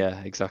 Yeah, right?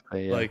 yeah,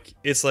 exactly. Yeah. Like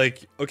it's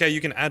like, okay,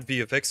 you can add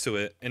VFX to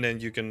it, and then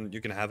you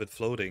can have it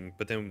floating,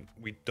 but then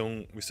we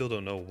still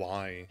don't know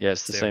why. Yeah,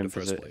 it's the same in the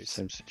first place.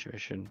 Same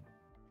situation.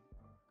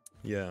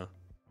 Yeah.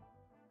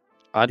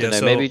 I don't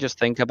know. Maybe just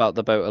think about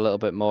the boat a little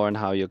bit more and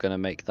how you're going to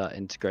make that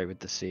integrate with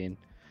the scene.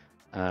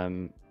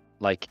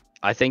 Like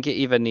I think it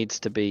either needs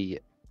to be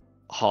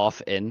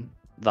half in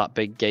that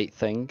big gate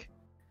thing,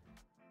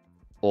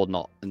 or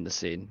not in the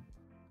scene.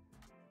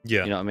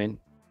 Yeah. You know what I mean?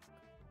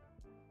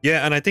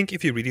 Yeah, and I think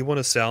if you really want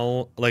to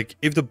sell, like,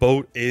 if the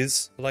boat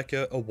is like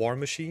a war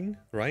machine,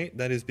 right,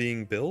 that is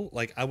being built,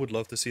 like, I would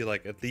love to see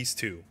like at least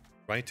two,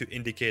 right, to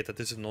indicate that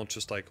this is not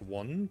just like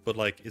one, but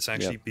like it's Yep.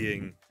 actually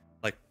being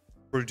like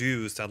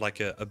produced at like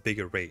a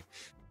bigger rate.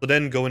 So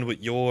then going with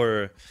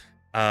your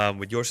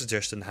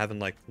suggestion, having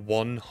like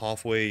one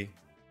halfway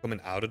coming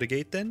out of the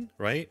gate, then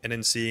right, and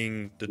then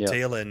seeing the Yep.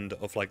 tail end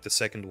of like the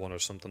second one or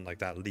something like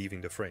that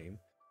leaving the frame.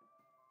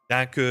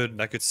 That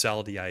could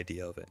sell the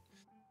idea of it.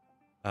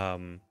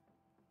 Um,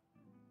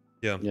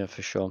 yeah. Yeah,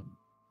 for sure.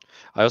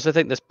 I also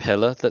think this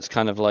pillar that's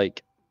kind of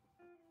like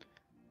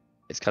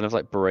it's kind of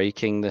like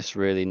breaking this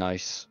really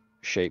nice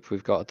shape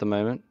we've got at the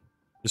moment.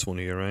 This one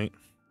here, right?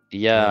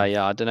 Yeah, Yeah.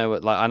 yeah. I don't know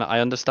what like I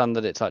understand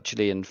that it's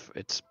actually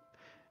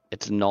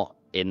it's not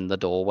in the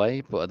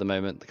doorway, but at the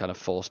moment the kind of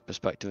forced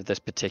perspective of this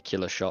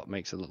particular shot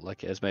makes it look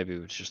like it is. Maybe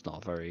it's just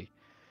not a very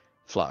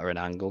flattering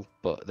angle,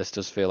 but this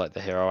does feel like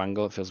the hero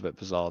angle. It feels a bit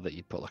bizarre that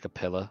you'd put like a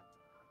pillar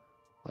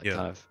like Yeah.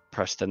 kind of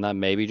pressed in there.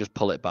 Maybe just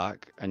pull it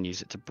back and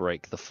use it to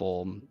break the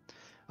form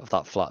of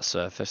that flat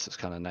surface that's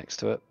kind of next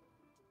to it.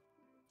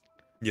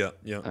 Yeah,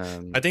 yeah. I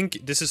Um,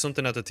 think this is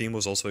something that the team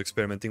was also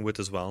experimenting with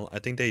as well. I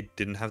think they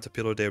didn't have the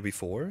pillar there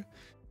before,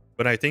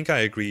 but I think I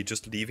agree.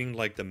 Just leaving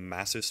like the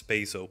massive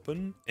space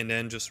open and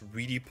then just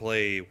really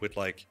play with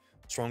like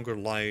stronger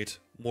light,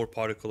 more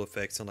particle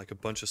effects, and like a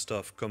bunch of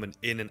stuff coming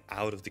in and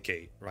out of the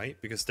gate, right?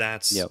 Because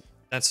yep.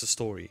 that's the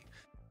story.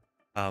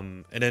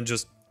 And then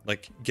just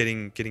like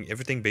getting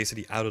everything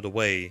basically out of the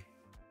way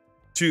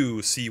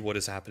to see what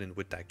is happening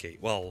with that gate.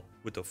 Well,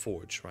 with the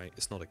forge, right?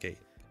 It's not a gate.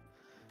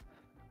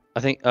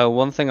 I think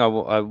one thing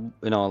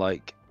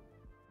like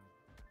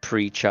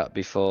pre-chat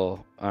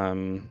before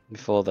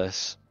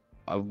this,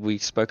 we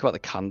spoke about the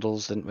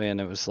candles, didn't we?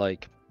 And it was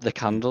like the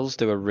candles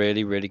do a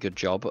really really good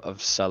job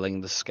of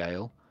selling the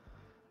scale.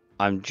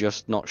 I'm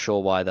just not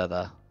sure why they're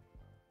there.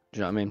 Do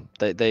you know what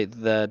I mean?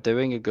 They're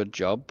doing a good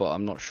job, but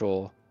I'm not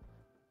sure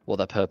what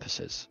their purpose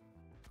is.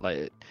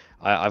 Like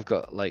I've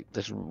got like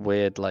this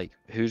weird like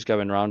who's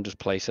going around just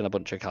placing a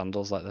bunch of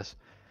candles like this?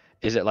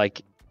 Is it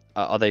like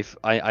are they?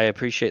 I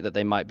appreciate that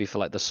they might be for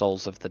like the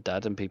souls of the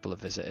dead and people are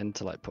visiting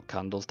to like put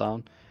candles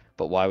down,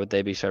 but why would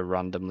they be so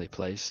randomly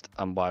placed?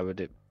 And why would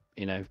it,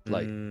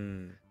 like,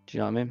 Mm. do you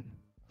know what I mean?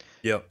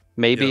 Yep.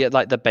 Maybe Yep. at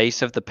like the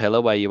base of the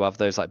pillar where you have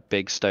those like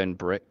big stone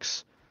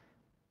bricks,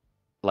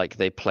 like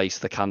they place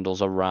the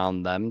candles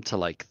around them to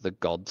like the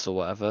gods or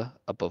whatever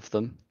above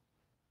them.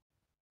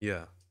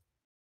 Yeah.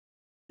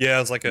 Yeah,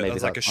 Maybe it's like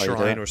that's a how you do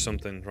shrine it. or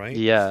something, right?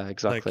 Yeah, Like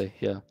exactly.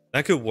 Yeah.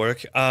 that could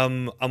work.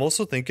 I'm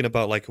also thinking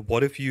about like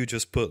what if you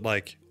just put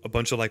like a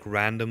bunch of like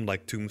random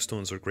like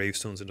tombstones or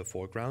gravestones in the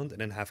foreground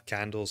and then have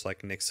candles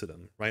like next to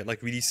them, right?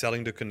 Like really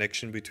selling the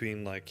connection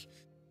between like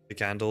the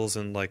candles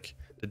and like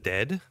the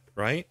dead,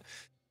 right?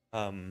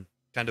 Kind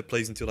of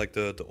plays into like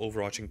the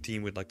overarching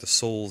theme with like the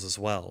souls as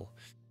well.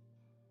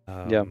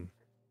 Yeah.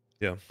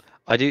 Yeah.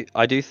 I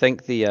do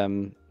think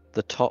the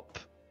top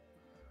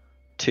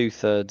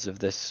 2/3 of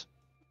this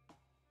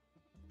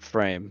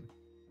frame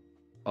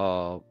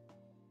are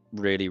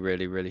really,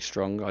 really, really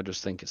strong. I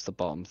just think it's the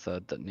bottom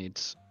third that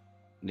needs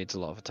a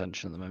lot of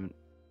attention at the moment.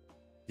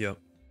 Yeah.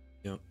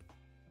 Yeah.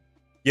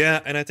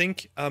 Yeah, and I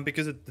think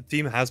because the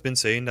team has been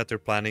saying that they're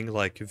planning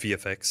like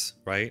VFX,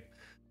 right?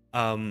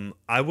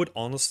 I would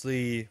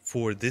honestly,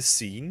 for this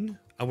scene,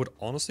 I would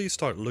honestly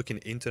start looking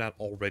into that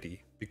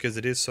already because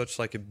it is such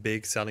like a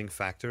big selling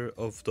factor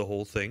of the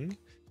whole thing.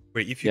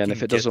 Where if you Yeah, and if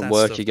can it get doesn't that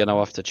work, you're stuff gonna done,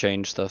 have to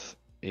change stuff.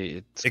 Don't want to leave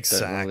it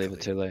exactly,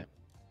 too late.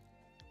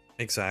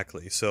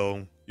 exactly.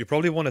 So you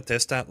probably want to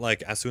test that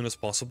like as soon as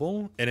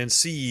possible, and then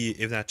see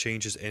if that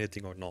changes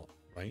anything or not,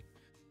 right?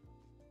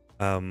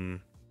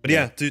 But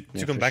Yeah, yeah, to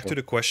yeah, come for back to sure.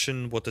 the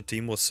question, what the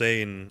team was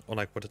saying, or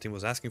like what the team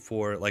was asking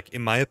for, like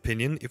in my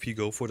opinion, if you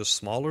go for the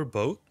smaller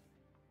boat,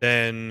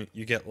 then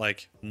you get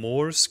like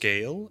more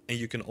scale, and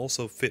you can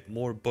also fit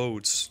more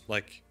boats,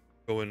 like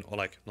going or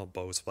like not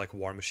boats, but like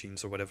war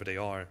machines or whatever they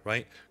are,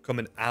 right?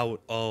 Coming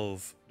out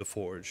of the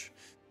forge,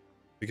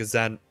 because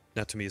that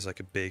to me is like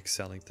a big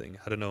selling thing.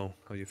 I don't know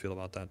how you feel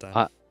about that, Dan.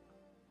 I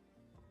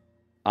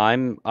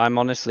I'm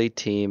honestly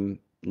team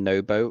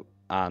no boat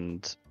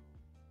and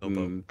No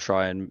boat.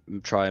 try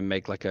and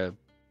make like a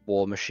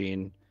war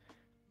machine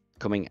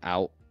coming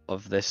out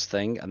of this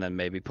thing, and then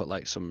maybe put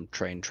like some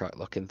train track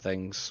looking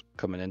things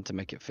coming in to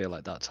make it feel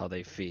like that's how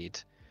they feed,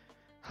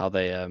 how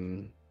they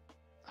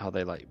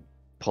like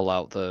pull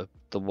out the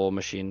war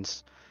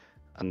machines,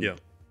 and Yeah.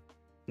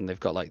 they've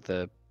got like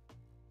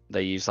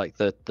they use like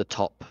the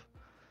top.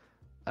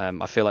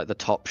 I feel like the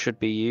top should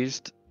be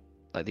used,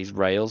 like these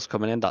rails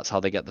coming in. That's how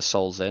they get the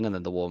souls in, and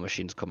then the war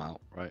machines come out,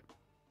 right?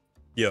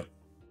 Yeah.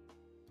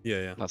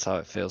 Yeah. Yeah. That's how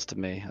it feels to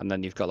me. And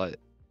then you've got like,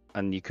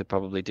 and you could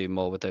probably do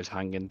more with those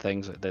hanging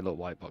things. They look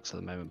white box at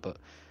the moment, but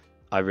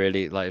I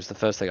really like. It's the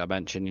first thing I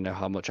mentioned. You know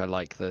how much I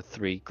like the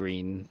three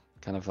green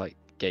kind of like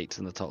gates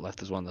in the top left.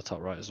 There's one in the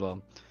top right as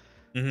well.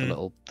 Mm-hmm.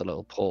 The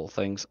little portal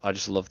things. I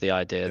just love the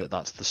idea Yeah. that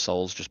that's the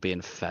souls just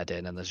being fed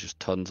in, and there's just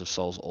tons of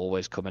souls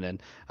always coming in,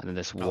 and then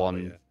this Oh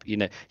one,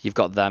 yeah. you've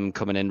got them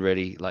coming in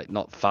really like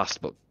not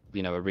fast, but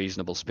you know, a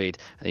reasonable speed,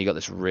 and you got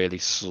this really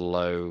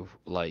slow,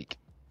 like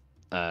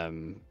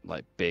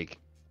big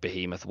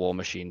behemoth war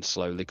machine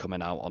slowly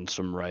coming out on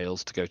some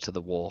rails to go to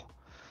the war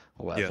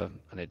or Yeah. whatever,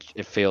 and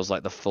it feels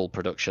like the full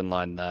production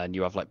line there, and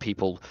you have like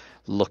people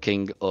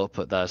looking up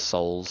at their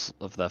souls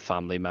of their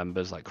family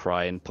members, like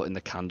crying, putting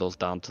the candles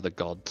down to the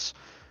gods,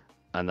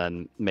 and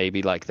then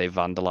maybe like they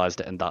vandalized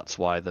it, and that's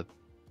why the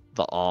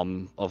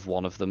arm of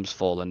one of them's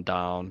fallen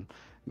down.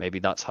 Maybe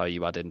that's how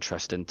you add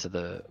interest into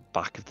the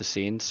back of the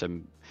scene. So,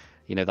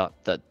 you know,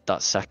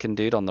 that second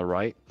dude on the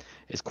right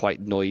is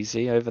quite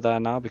noisy over there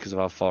now because of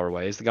how far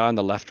away he is. The guy on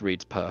the left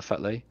reads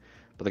perfectly,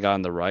 but the guy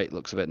on the right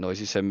looks a bit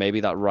noisy. So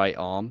maybe that right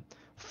arm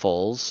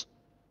falls,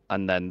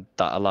 and then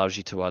that allows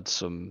you to add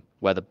some,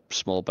 where the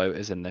small boat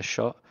is in this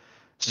shot,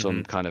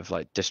 some kind of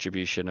like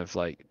distribution of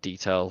like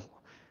detail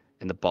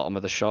in the bottom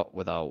of the shot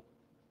without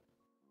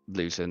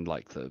losing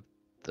like the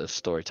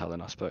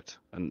storytelling aspect,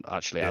 and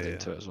actually adding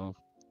to it as well.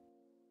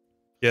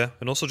 Yeah,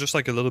 and also just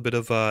like a little bit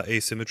of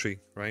asymmetry,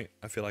 right?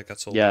 I feel like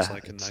that's always Yeah,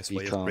 like a nice you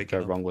way of can't breaking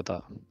go up. wrong with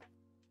that.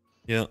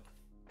 Yeah.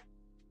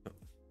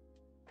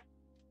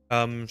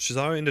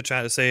 Shazara in the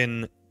chat is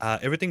saying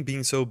everything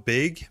being so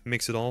big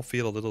makes it all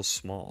feel a little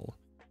small.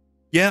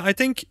 Yeah, I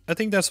think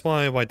that's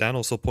why Dan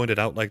also pointed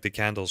out like the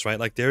candles, right?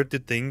 Like they're the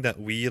thing that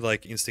we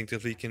like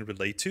instinctively can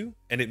relate to,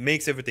 and it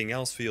makes everything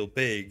else feel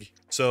big.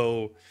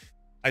 So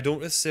I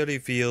don't necessarily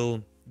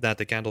feel that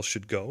the candles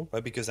should go,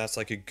 right? Because that's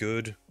like a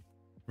good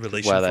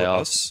relation Where they for are.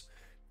 us.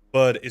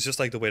 But it's just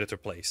like the way that they're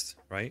placed,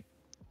 right?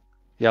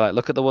 Yeah, like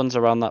look at the ones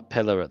around that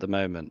pillar at the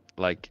moment.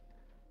 Like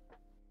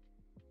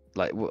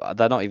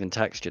they're not even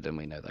textured, and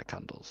we know they're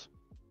candles.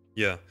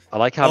 Yeah. I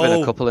like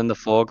having a couple in the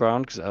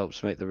foreground because it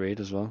helps make the read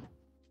as well.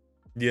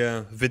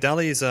 Yeah,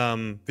 Vidali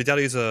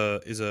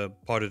is a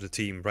part of the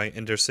team, right?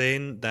 And they're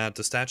saying that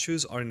the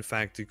statues are in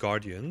fact the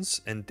guardians,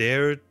 and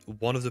they're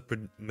one of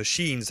the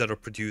machines that are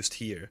produced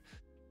here.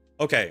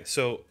 Okay,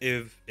 so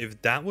if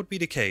that would be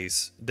the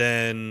case,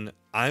 then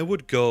I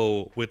would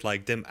go with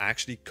like them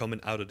actually coming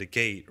out of the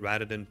gate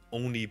rather than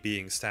only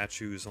being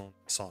statues on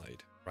the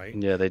side, right?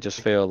 Yeah, they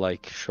just feel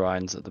like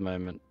shrines at the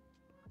moment.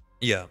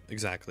 Yeah,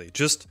 exactly.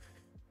 Just,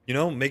 you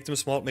know, make them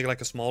small, make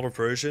like a smaller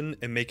version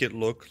and make it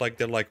look like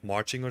they're like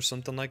marching or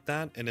something like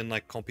that, and then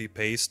like copy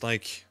paste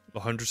like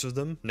hundreds of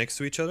them next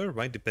to each other,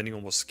 right? Depending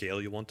on what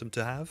scale you want them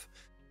to have.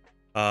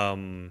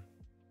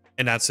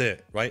 And that's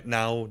it, right?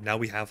 Now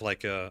we have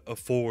like a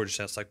forge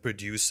that's like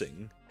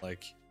producing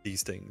like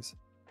these things.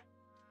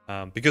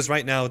 Because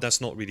right now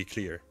that's not really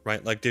clear,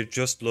 right? Like they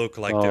just look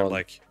like they're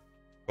like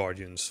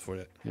guardians for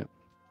it. Yep.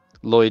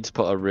 Lloyd's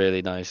put a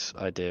really nice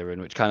idea in,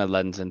 which kind of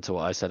lends into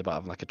what I said about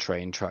having like a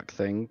train track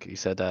thing. He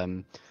said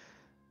the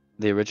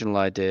original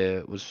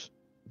idea was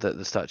that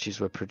the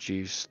statues were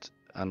produced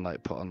and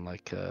like put on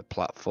like a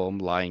platform,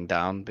 lying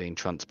down, being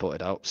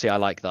transported out. See, I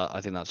like that.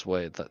 I think that's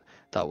weird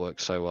that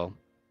works so well.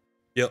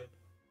 Yep.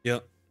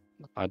 Yep.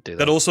 I'd do that.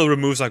 That also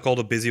removes like all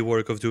the busy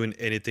work of doing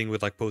anything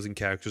with like posing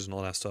characters and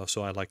all that stuff.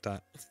 So I like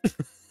that.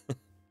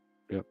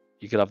 Yep.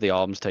 You could have the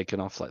arms taken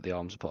off, like the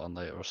arms put on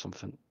later or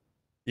something.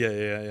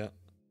 Yeah.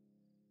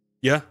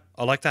 Yeah,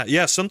 I like that.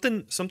 Yeah,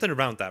 something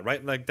around that,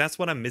 right? Like that's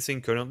what I'm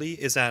missing currently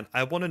is that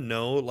I want to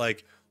know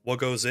like what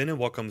goes in and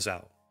what comes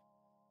out.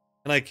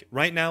 And like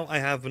right now I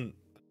have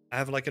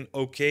like an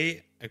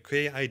okay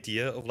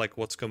idea of like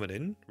what's coming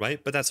in,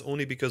 right? But that's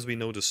only because we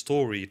know the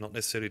story, not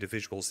necessarily the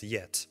visuals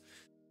yet.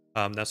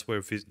 That's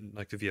where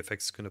like the VFX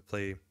is going to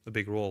play a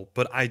big role.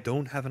 But I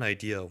don't have an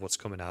idea of what's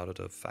coming out of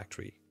the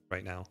factory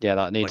right now.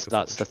 Yeah, forge.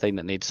 that's the thing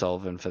that needs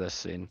solving for this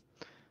scene.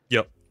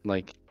 Yep.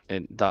 Like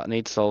that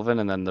needs solving,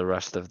 and then the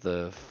rest of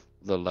the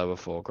lower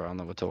foreground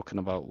that we're talking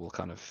about will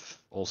kind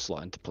of all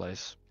slot into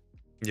place.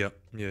 Yeah.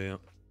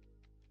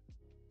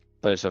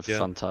 But it's a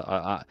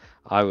fantastic.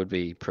 I would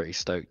be pretty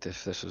stoked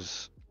if this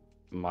was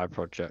my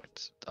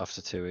project after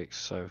 2 weeks.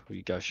 So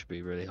you guys should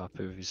be really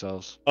happy with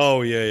yourselves.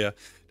 Oh yeah.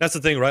 That's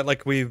the thing, right?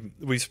 Like we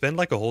spend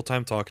like a whole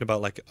time talking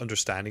about like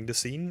understanding the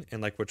scene and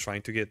like we're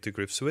trying to get to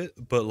grips with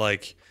it. But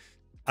like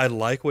I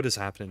like what is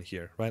happening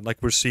here, right? Like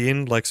we're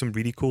seeing like some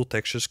really cool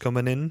textures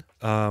coming in.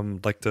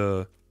 Like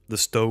the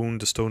stone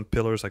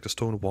pillars, like the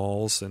stone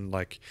walls, and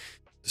like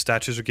the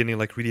statues are getting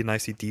like really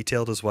nicely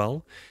detailed as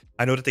well.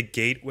 I know that the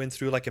gate went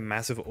through like a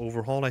massive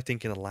overhaul, I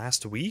think in the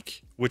last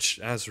week, which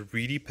has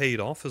really paid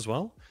off as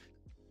well.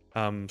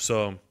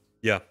 So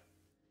yeah,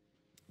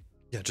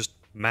 just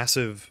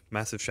massive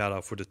shout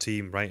out for the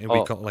team, right? And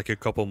we got like a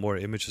couple more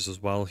images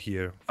as well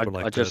here for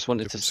like I just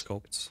wanted to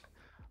sculpts.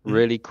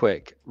 Really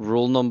quick,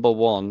 rule number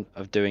 1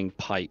 of doing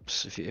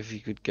pipes. If you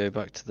could go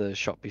back to the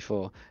shot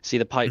before, see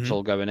the pipes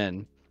all going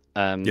in.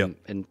 And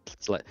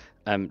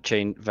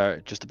change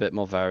just a bit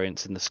more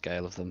variance in the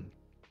scale of them,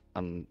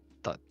 and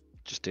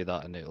just do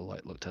that, and it'll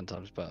like look 10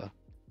 times better.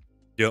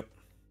 Yep.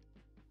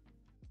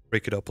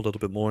 Break it up a little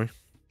bit more.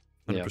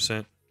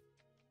 100%.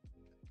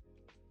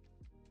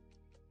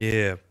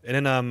 Yeah.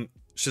 And then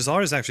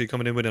Shazar is actually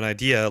coming in with an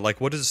idea, like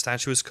what is the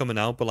statue is coming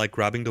out, but like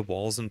grabbing the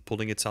walls and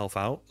pulling itself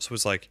out. So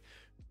it's like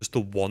just the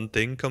one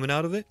thing coming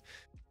out of it.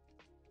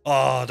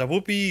 Oh,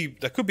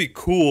 that could be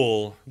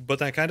cool, but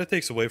that kind of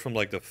takes away from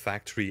like the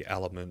factory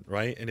element,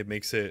 right? And it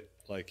makes it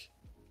like,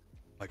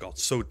 my God,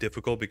 so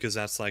difficult because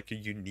that's like a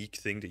unique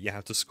thing that you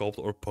have to sculpt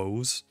or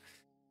pose.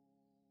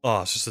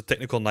 Oh, it's just a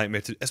technical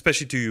nightmare to,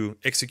 especially to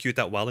execute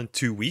that well in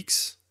 2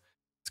 weeks.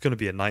 It's gonna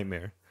be a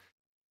nightmare.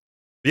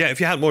 But yeah, if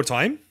you had more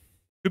time,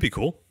 it'd be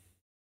cool.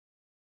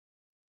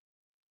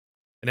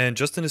 And then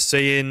Justin is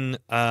saying,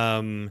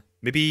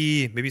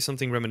 maybe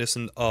something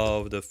reminiscent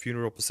of the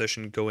funeral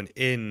procession going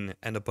in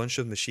and a bunch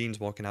of machines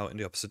walking out in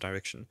the opposite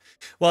direction.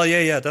 Well,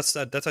 yeah, that's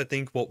I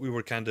think what we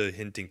were kind of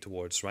hinting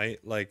towards, right?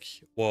 Like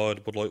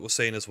what Lloyd was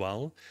saying as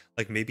well.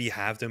 Like maybe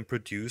have them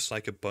produce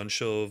like a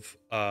bunch of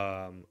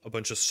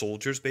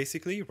soldiers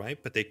basically, right?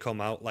 But they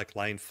come out like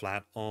lying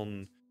flat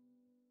on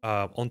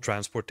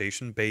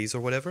transportation bays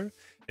or whatever,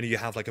 and you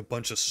have like a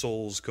bunch of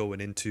souls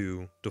going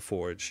into the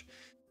forge.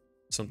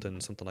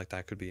 Something like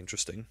that could be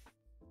interesting.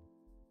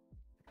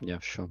 Yeah,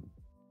 sure.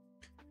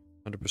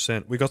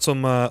 100%. We got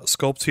some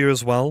sculpts here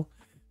as well.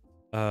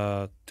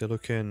 They're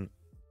looking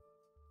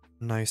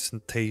nice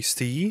and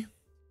tasty.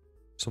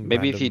 Some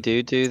Maybe if you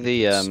do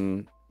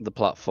trinkets. the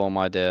platform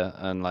idea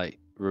and like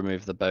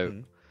remove the boat,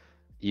 Mm.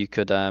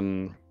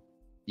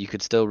 you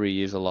could still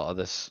reuse a lot of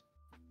this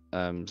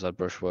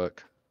ZBrush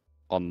work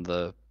on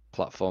the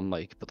platform.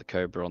 Like you could put the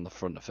Cobra on the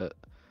front of it,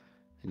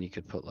 and you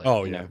could put like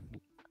Oh you yeah, know, you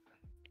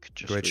could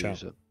just great shout.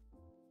 reuse it.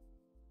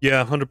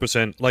 Yeah,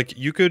 100%. Like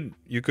you could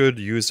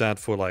use that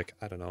for like,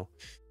 I don't know,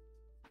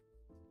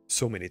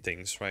 so many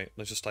things, right?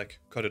 Let's just like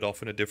cut it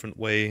off in a different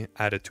way,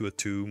 add it to a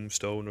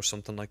tombstone or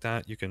something like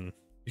that. You can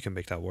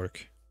make that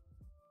work.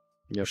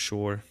 Yep. For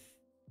sure.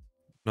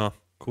 No,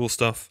 cool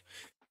stuff.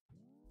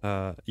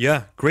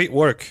 Yeah, great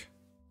work.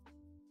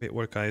 Great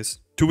work, guys.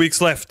 2 weeks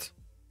left.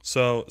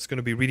 So it's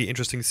gonna be really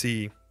interesting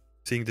to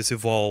seeing this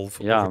evolve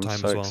Yeah, over I'm time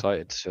so as well.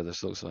 excited to see what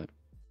this looks like.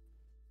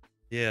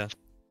 Yeah.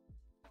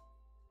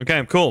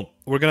 Okay, cool.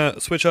 We're gonna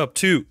switch up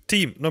to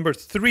team number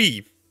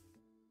 3.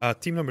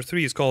 Team number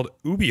 3 is called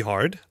Ubi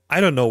Hard. I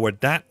don't know where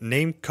that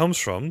name comes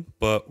from,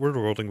 but we're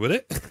rolling with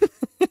it.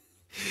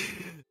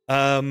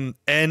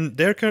 And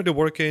they're currently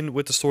working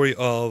with the story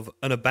of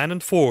an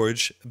abandoned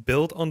forge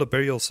built on the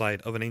burial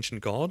site of an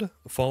ancient god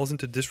falls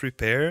into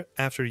disrepair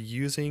after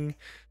using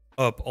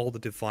up all the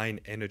divine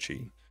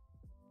energy.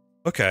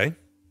 Okay,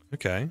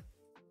 okay.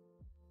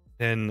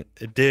 And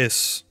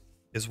this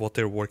is what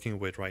they're working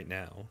with right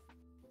now.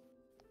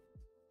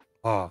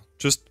 Ah,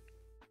 just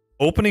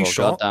opening Well,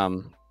 shot,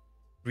 goddamn.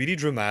 really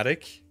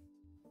dramatic,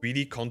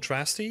 really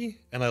contrasty,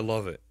 and I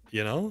love it.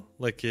 You know,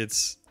 like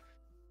it's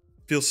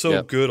feels so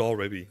Yep. good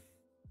already.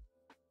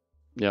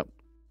 Yep.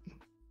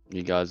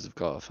 You guys have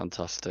got a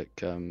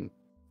fantastic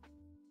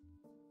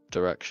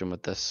direction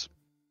with this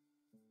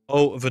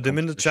Oh, Vadim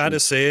in the chat composition.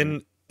 is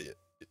saying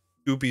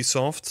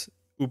Ubisoft,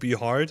 Ubi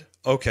hard.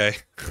 Okay.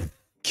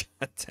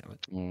 God damn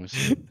it.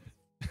 Honestly.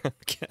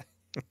 Okay.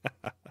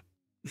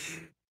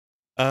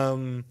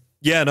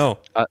 Yeah, no.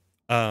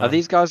 Are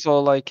these guys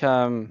all like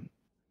are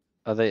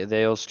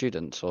they all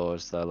students, or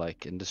is there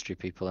like industry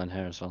people in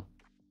here as well?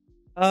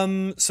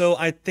 So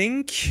I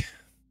think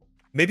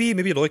maybe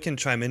Lloyd can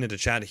chime in the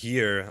chat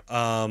here.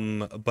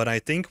 But I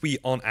think we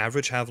on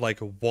average have like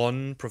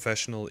one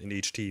professional in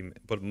each team,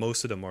 but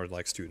most of them are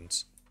like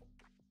students.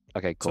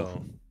 Okay, cool.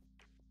 So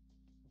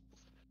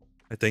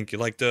I think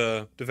like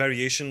the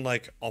variation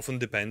like often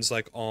depends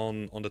like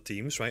on the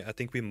teams, right? I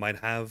think we might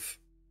have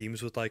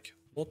teams with like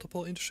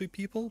multiple industry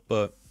people,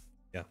 but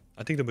yeah,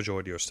 I think the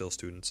majority are still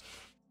students.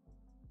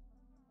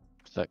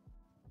 Sick.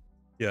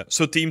 Yeah,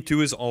 so team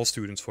 2 is all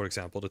students, for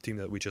example, the team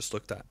that we just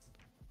looked at.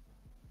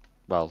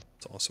 Well,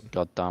 It's awesome.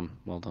 goddamn,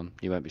 well done.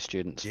 You won't be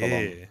students for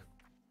long. Yeah.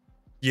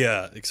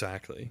 Yeah,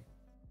 exactly.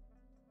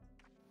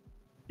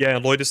 Yeah,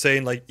 and Lloyd is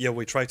saying like, yeah,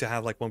 we try to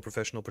have like one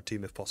professional per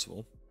team if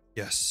possible.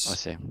 Yes. I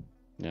see.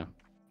 Yeah.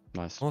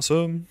 Nice.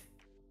 Awesome.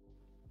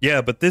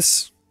 Yeah, but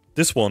this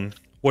one,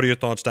 what are your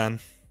thoughts, Dan?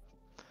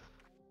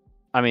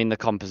 I mean, the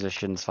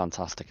composition's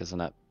fantastic,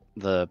 isn't it?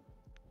 The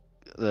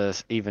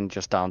even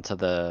just down to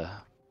the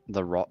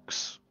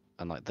rocks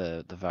and like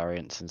the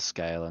variance in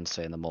scale and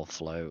seeing them all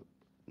float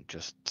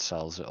just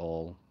sells it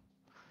all.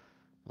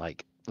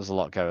 Like there's a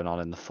lot going on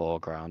in the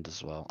foreground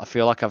as well. I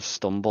feel like I've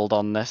stumbled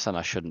on this and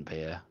I shouldn't be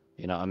here.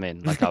 You know what I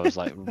mean? Like I was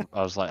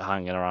like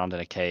hanging around in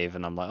a cave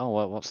and I'm like,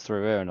 oh, what's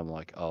through here? And I'm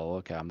like, oh,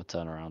 okay, I'm gonna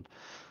turn around.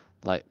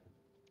 Like,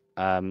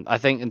 I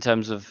think in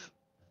terms of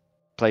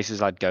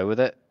places I'd go with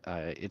it,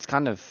 it's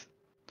kind of,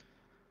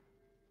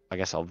 I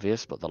guess,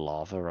 obvious, but the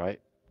lava, right?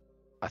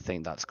 I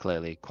think that's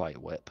clearly quite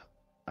whip.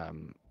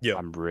 Yeah.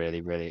 I'm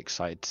really, really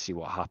excited to see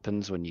what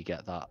happens when you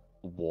get that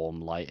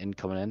warm lighting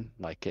coming in.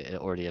 Like it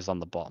already is on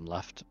the bottom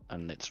left,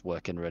 and it's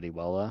working really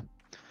well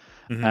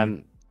there.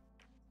 Mm-hmm.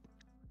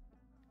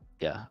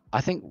 Yeah. I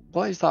think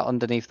what is that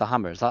underneath the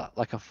hammer? Is that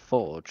like a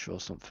forge or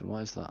something?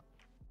 What is that?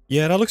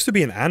 Yeah, that looks to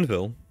be an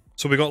anvil.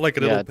 So we got like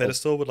a Yeah, little it does.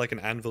 pedestal with like an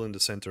anvil in the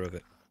center of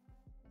it.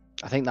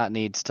 I think that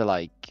needs to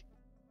like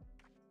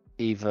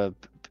either.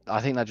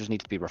 I think that just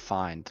needs to be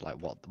refined. Like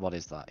what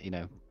is that? You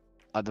know,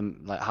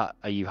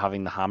 are you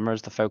having the hammer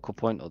as the focal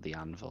point or the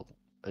anvil?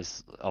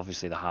 is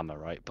obviously the hammer,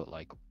 right? But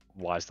like,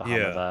 why is the hammer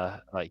Yeah.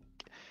 there? Like,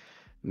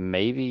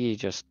 maybe you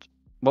just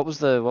what was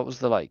the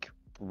like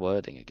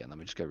wording again? Let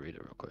me just go read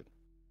it real quick.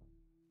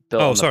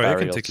 Built Oh, on the sorry, I can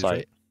burial take you through it.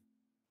 site.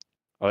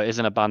 Oh, it is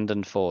an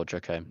abandoned forge.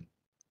 Okay,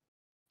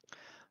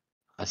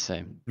 I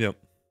see. Yep.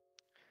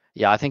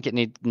 Yeah, I think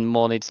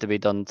more needs to be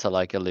done to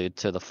like allude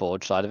to the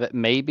forge side of it.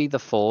 Maybe the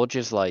forge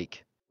is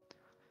like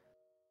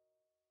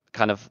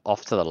kind of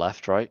off to the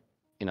left, right?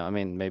 You know what I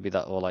mean? Maybe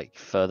that, or like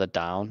further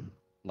down,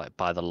 like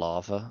by the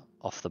lava,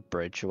 off the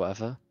bridge or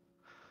whatever.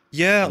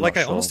 Yeah, I'm like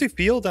not I sure. honestly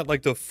feel that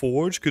like the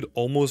forge could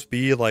almost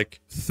be like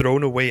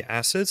thrown away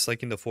assets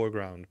like in the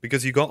foreground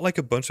because you got like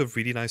a bunch of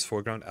really nice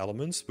foreground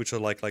elements which are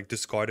like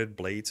discarded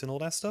blades and all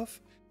that stuff.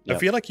 I Yep.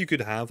 feel like you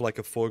could have like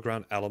a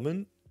foreground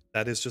element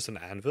that is just an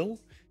anvil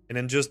and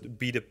then just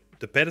be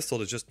the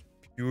pedestal is just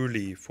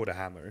purely for the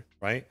hammer,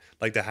 right?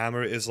 Like the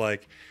hammer is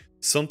like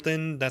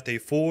something that they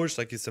forged,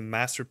 like it's a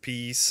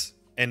masterpiece,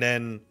 and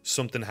then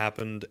something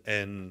happened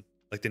and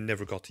like they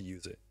never got to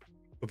use it.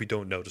 But we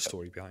don't know the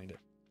story behind it.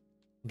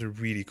 They're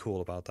really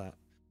cool about that.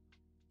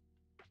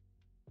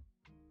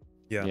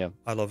 Yeah, Yeah.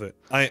 I love it.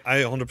 I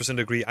 100%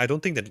 agree. I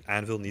don't think that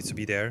anvil needs to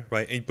be there,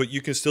 right? But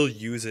you can still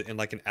use it in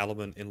like an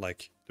element in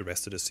like the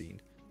rest of the scene,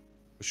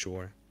 for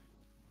sure.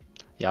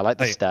 Yeah, I like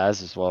the I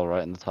stairs as well,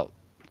 right in the top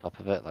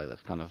of it. Like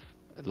that's kind of,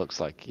 it looks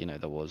like,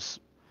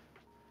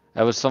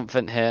 there was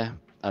something here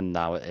and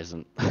now it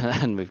isn't.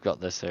 And we've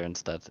got this here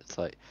instead. It's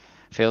like,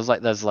 feels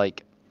like there's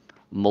like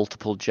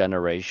multiple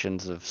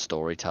generations of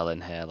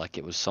storytelling here. Like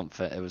it was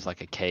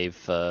like a cave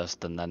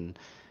first, and then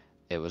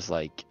it was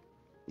like,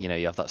 you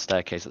have that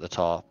staircase at the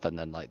top, and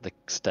then like the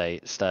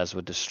stairs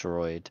were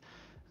destroyed,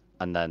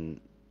 and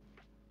then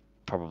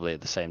probably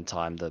at the same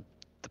time the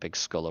big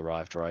skull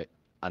arrived, right?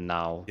 And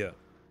now yeah.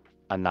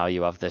 and now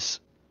you have this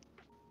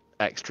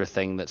extra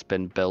thing that's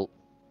been built,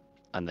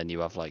 and then you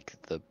have like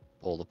the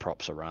all the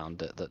props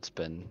around it that's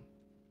been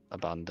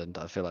abandoned.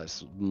 I feel like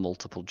it's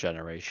multiple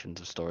generations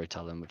of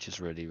storytelling, which is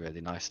really, really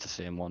nice to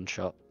see in one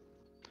shot.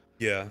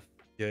 Yeah.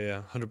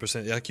 Yeah,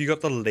 100%. Like you got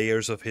the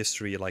layers of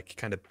history like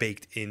kind of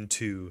baked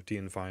into the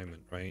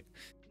environment, right?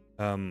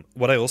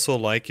 What I also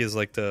like is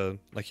like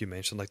like you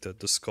mentioned, like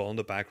the skull in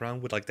the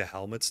background with like the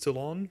helmet still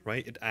on,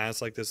 right? It adds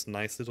like this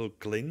nice little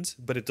glint,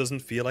 but it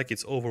doesn't feel like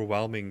it's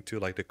overwhelming to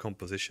like the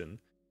composition.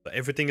 But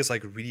everything is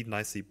like really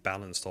nicely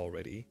balanced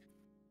already,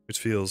 which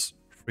feels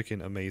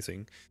freaking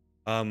amazing.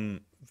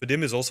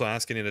 Vadim is also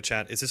asking in the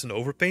chat, is this an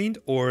overpaint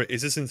or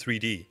is this in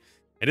 3D?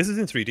 And this is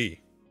in 3D.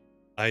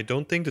 I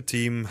don't think the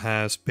team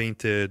has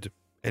painted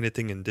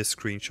anything in this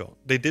screenshot.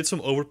 They did some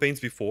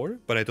overpaints before,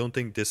 but I don't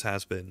think this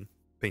has been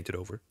painted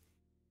over,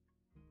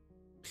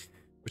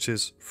 which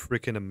is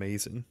freaking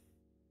amazing.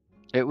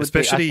 It would be,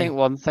 I Especially, think,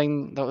 one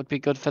thing that would be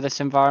good for this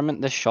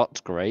environment. This shot's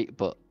great,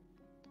 but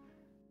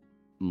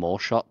more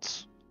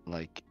shots,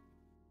 like,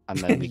 and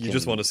then we you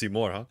just want can. to see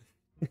more, huh?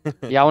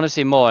 Yeah, I want to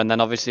see more, and then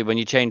obviously when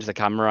you change the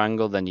camera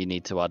angle, then you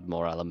need to add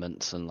more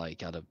elements and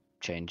like add to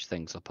change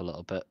things up a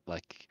little bit.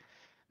 Like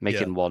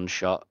Yeah, making one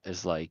shot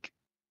is like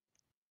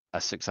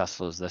as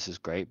successful as this is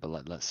great, but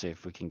like let's see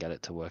if we can get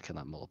it to work in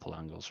like multiple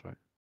angles, right?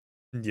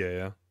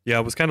 yeah. I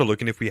was kind of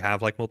looking if we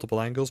have like multiple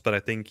angles, but I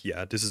think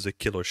yeah, this is a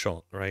killer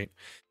shot, right?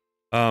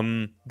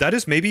 That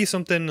is maybe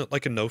something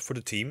like a note for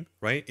the team,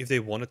 right? If they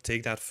want to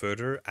take that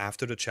further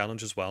after the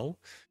challenge as well,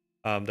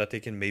 that they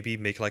can maybe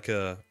make like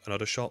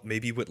another shot,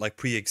 maybe with like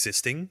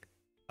pre-existing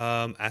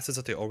assets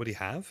that they already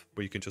have,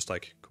 where you can just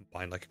like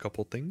combine like a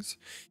couple things.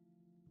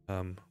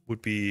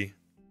 Would be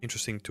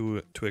interesting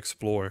to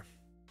explore.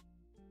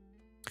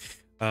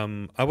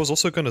 I was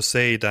also gonna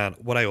say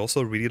that what I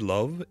also really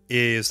love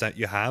is that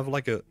you have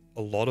like a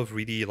lot of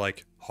really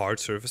like hard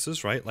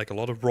surfaces, right? Like a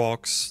lot of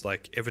rocks,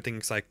 like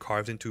everything's like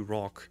carved into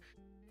rock.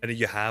 And then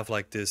you have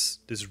like this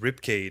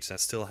rib cage that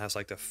still has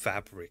like the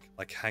fabric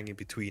like hanging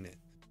between it.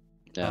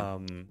 Yeah.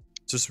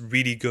 Just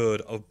really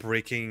good of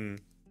breaking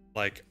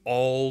like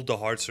all the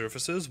hard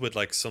surfaces with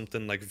like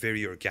something like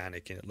very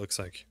organic and it looks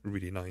like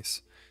really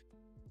nice.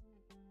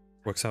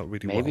 Works out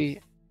really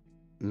well.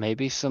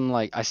 Maybe some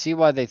like, I see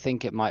why they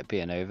think it might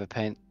be an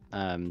overpaint,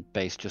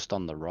 based just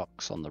on the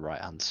rocks on the right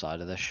hand side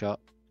of this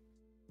shot.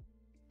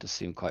 Does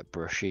seem quite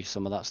brushy,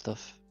 some of that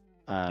stuff.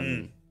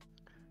 Mm,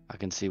 I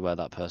can see where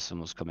that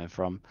person was coming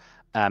from.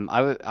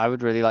 I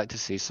would really like to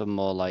see some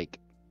more like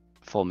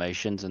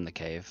formations in the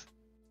cave.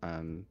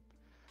 Um,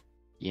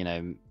 you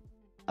know,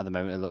 at the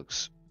moment it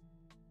looks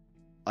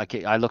like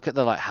I look at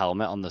the like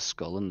helmet on the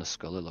skull, and the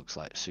skull it looks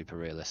like super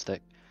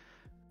realistic.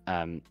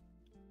 Um,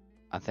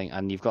 I think,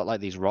 and you've got like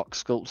these rock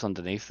sculpts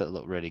underneath that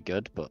look really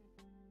good, but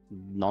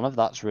none of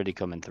that's really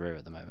coming through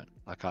at the moment.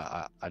 Like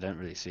I don't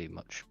really see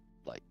much.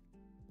 Like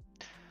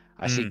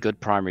I see mm, good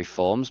primary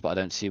forms, but I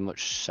don't see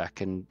much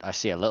second. I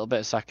see a little bit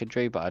of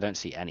secondary, but I don't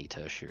see any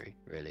tertiary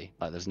really.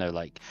 Like there's no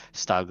like yeah.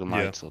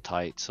 stalagmites or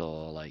tights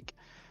or like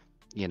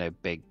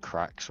big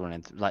cracks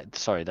running. Like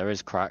sorry, there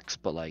is cracks,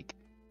 but like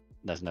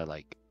there's no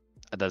like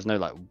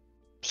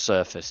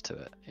surface to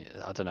it.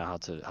 I don't know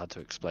how to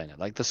explain it.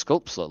 Like the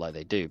sculpts look like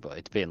they do, but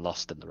it's being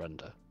lost in the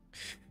render.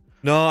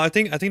 No, I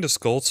think the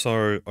sculpts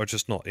are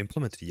just not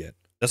implemented yet.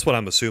 That's what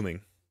I'm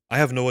assuming. I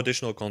have no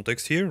additional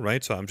context here,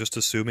 right? So I'm just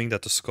assuming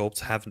that the sculpts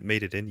haven't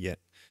made it in yet.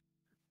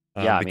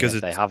 Yeah, I mean, Because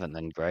if they it, haven't,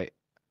 then great.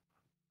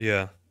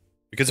 yeah,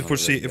 because They look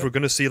really if we're good.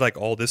 gonna see like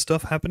all this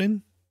stuff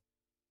happening,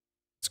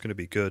 it's gonna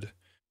be good.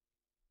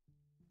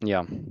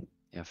 Yeah,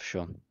 yeah, for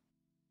sure.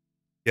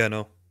 Yeah,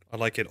 no, I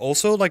like it.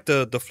 Also, like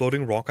the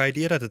floating rock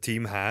idea that the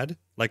team had,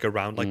 like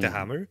around like the Mm.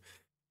 hammer,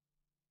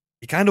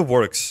 it kind of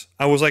works.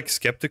 I was like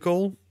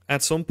skeptical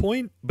at some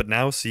point, but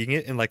now seeing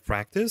it in like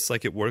practice,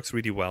 like it works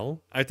really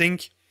well. I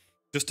think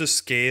just the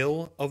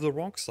scale of the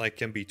rocks like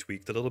can be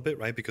tweaked a little bit,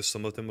 right? Because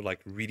some of them are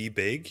like really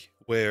big,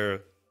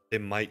 where they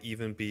might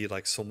even be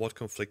like somewhat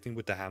conflicting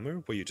with the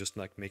hammer, where you just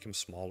like make them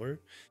smaller.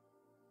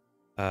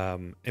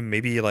 And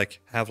maybe like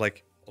have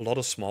like a lot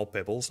of small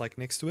pebbles like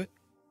next to it.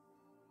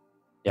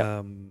 Yeah.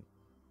 Um,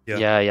 yeah.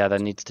 Yeah, yeah, there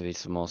needs to be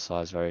some more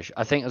size variation.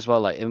 I think as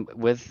well, like and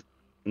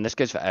this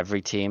goes for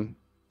every team.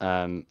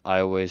 I'm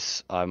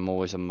always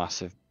a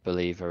massive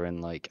believer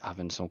in like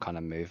having some kind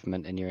of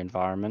movement in your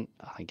environment.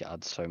 I think it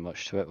adds so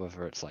much to it,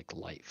 whether it's like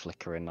light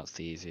flickering, that's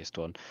the easiest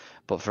one.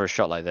 But for a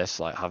shot like this,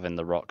 like having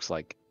the rocks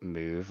like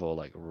move or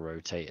like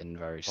rotating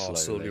very Oh, slowly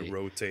slowly.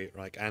 rotate,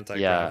 like Yeah,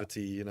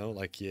 anti-gravity,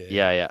 like yeah.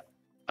 yeah, yeah.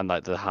 And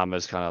like the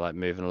hammer's kind of like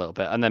moving a little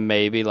bit, and then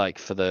maybe like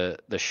for the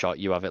shot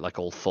you have it like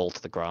all fall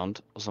to the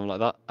ground or something like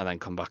that, and then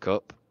come back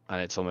up,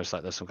 and it's almost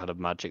like there's some kind of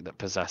magic that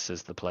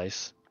possesses the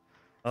place.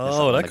 It's like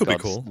Oh, that could be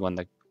cool. when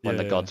the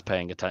Yeah, god's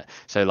paying attention.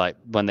 So like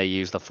when they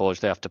use the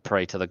forge, they have to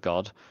pray to the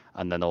god,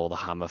 and then all the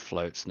hammer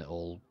floats and it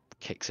all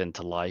kicks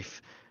into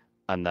life,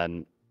 and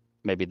then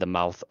maybe the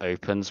mouth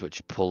opens,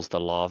 which pulls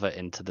the lava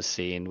into the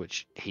scene,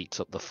 which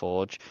heats up the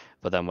forge.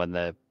 But then when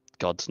the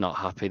god's not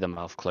happy, the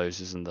mouth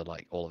closes and the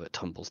like all of it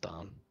tumbles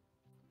down.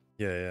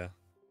 yeah.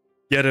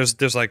 Yeah,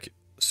 there's like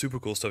super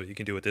cool stuff you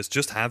can do with this.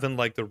 Just having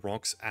like the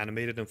rocks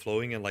animated and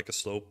flowing and like a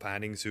slow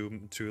panning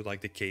zoom to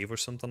like the cave or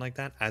something like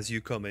that as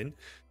you come in.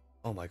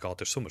 Oh my god,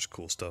 there's so much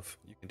cool stuff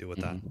you can do with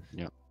that.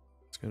 Yeah.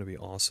 It's gonna be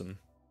awesome.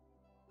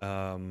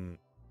 Um,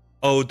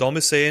 oh, Dom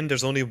is saying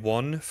there's only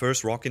one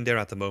first rock in there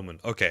at the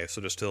moment. Okay,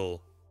 so there's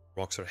still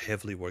rocks are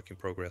heavily work in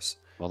progress.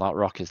 Well, that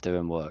rock is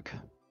doing work.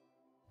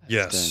 It's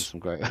doing Yes. some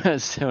great.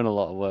 It's doing a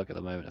lot of work at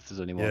the moment. If there's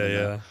only one Yeah, in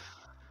there, yeah.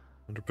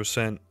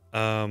 100%.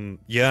 I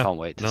Yeah. can't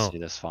wait to No. see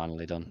this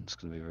finally done. It's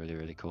gonna be really,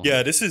 really cool.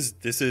 Yeah, this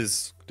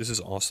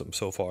is awesome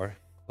so far.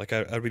 Like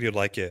I really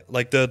like it.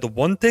 Like the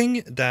one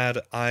thing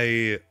that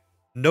I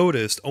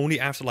noticed only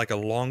after like a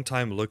long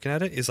time looking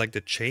at it is like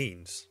the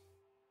chains.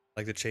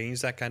 Like the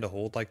chains that kind of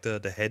hold like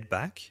the head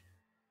back.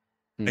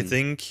 I Hmm.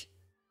 think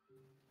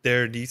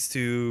there needs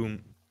to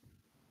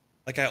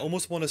like I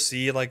almost want to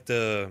see like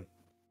the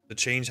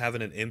change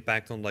having an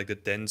impact on like the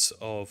dents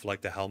of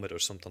like the helmet or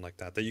something like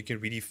that, that you can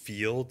really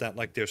feel that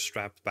like they're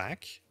strapped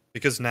back,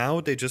 because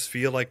now they just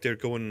feel like they're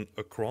going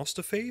across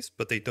the face,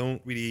 but they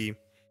don't really,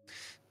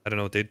 I don't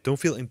know, they don't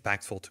feel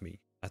impactful to me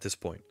at this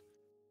point.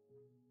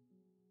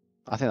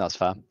 I think that's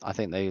fair. I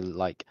think they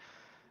like,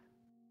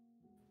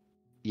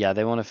 yeah,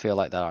 they want to feel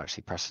like they're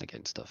actually pressing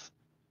against stuff.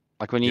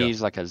 Like when you Yeah.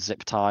 use like a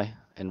zip tie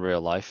in real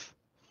life,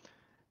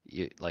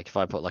 you like if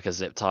I put like a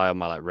zip tie on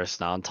my like wrist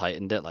now and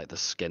tightened it, like the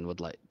skin would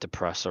like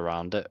depress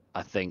around it.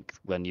 I think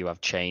when you have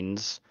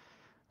chains,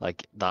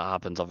 like that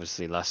happens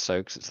obviously less so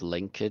because it's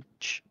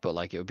linkage, but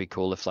like it would be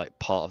cool if like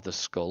part of the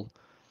skull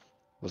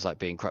was like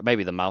being cracked.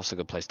 Maybe the mouth's a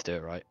good place to do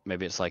it, right?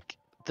 Maybe it's like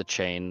the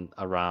chain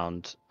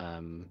around. I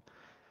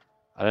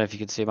don't know if you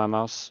can see my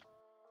mouse.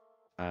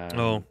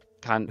 Oh,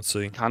 Kind let's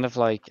see. kind of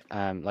like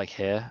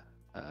here.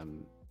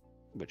 Um,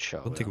 which I shot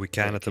are don't we think on? we Oh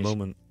can yeah, at the 'cause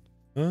moment.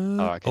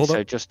 oh okay. Hold So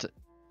up. just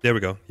There we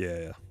go. Yeah,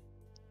 yeah.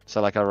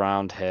 so like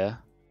around here,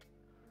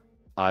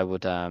 I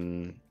would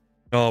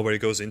Oh, where it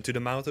goes into the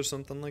mouth or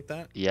something like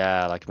that.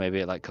 yeah, like maybe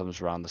it like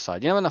comes around the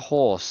side. You know when a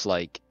horse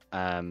like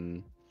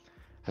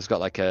has got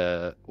like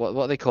a what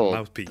are they A called? The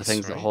mouthpiece,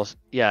 things that right? horse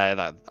yeah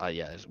that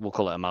yeah we'll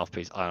call it a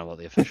mouthpiece. I don't know what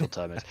the official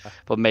term is,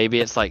 but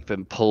maybe it's like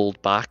been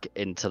pulled back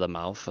into the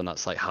mouth and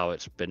that's like how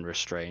it's been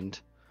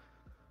restrained.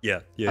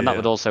 Yeah, yeah, And that yeah.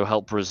 would also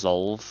help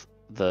resolve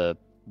the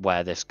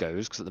where this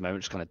goes because at the moment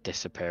it's kind of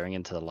disappearing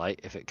into the light.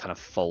 If it kind of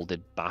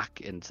folded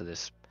back into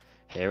this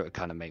here, it would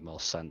kind of make more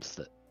sense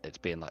that it's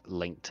being like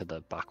linked to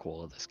the back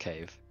wall of this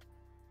cave.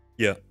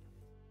 Yeah,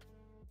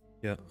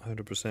 yeah,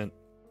 100%.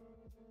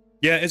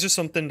 Yeah, it's just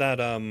something that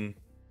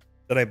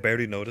I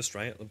barely noticed,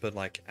 right? But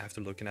like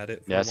after looking at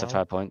it for Yeah, a it's a while.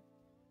 fair point.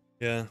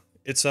 Yeah.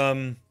 It's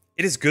it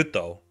is good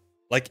though.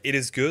 Like it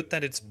is good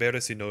that it's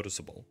barely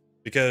noticeable.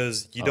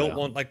 Because you Oh don't yeah.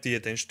 want like the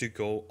attention to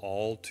go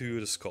all to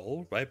the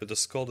skull, right? But the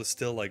skull is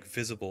still like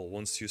visible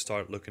once you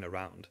start looking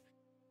around.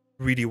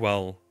 Really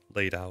well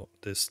laid out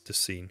this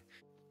scene.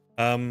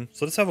 So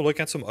let's have a look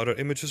at some other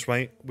images,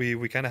 right?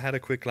 We kind of had a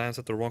quick glance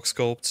at the rock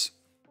sculpts.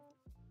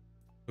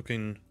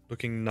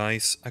 Looking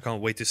nice. I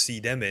can't wait to see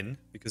them in,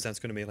 because that's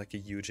gonna make like a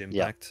huge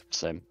Yeah, impact.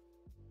 same.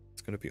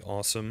 It's gonna be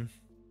awesome.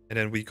 And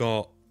then we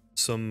got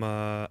some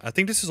I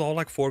think this is all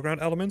like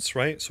foreground elements,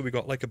 right? So we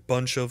got like a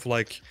bunch of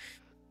like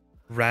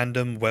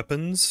random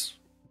weapons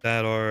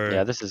that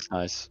Yeah, are this is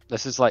nice.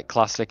 This is like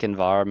classic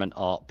environment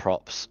art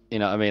props. You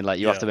know what I mean? Like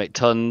you have yeah, to make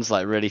tons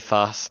like really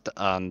fast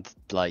and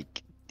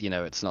like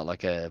it's not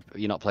like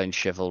you're not playing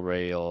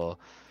Chivalry or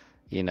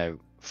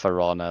For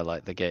Honor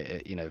like the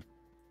game.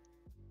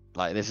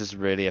 Like this is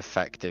really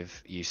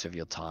effective use of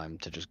your time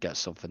to just get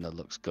something that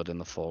looks good in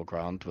the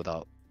foreground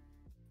without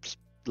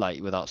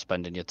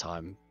spending your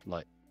time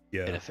like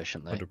yeah,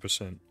 inefficiently.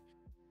 100%.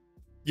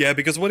 Yeah,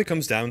 because what it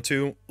comes down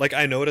to, like,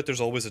 I know that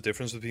there's always a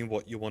difference between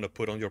what you want to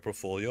put on your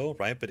portfolio,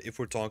 right? But if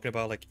we're talking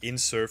about like in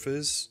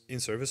service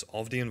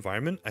of the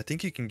environment, I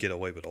think you can get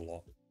away with a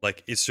lot.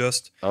 Like, it's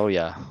just Oh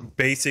yeah.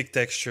 basic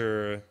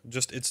texture,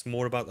 just it's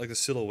more about like the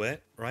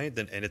silhouette, right,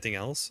 than anything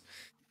else.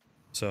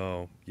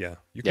 So yeah,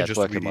 you Yeah, can it's just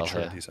working really well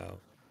try here. these out.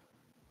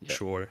 Yeah.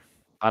 Sure.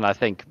 And I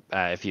think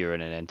if you were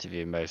in an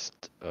interview,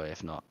 most, or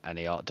if not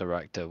any art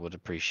director, would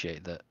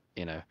appreciate that.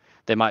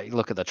 They might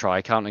look at the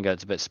try count and go,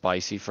 it's a bit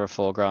spicy for a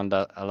foreground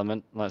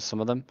element, like some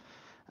of them.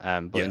 But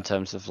in Yeah,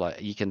 terms of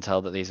like, you can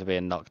tell that these are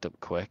being knocked up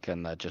quick,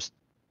 and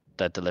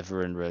they're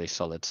delivering really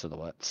solid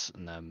silhouettes,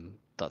 and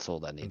that's all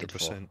they're needed for,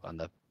 100%. and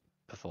they're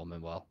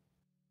performing well.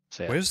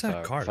 So yeah, Where's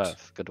that card?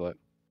 good work.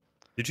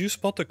 Did you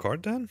spot the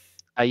card, Dan?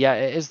 Yeah,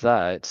 it is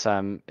there. It's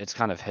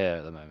kind of here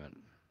at the moment.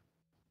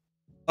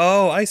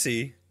 Oh, I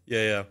see.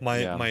 Yeah, yeah.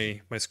 My Yeah.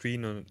 my my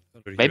screen under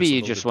here Maybe is a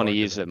you little just bit want to darker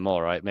use than. it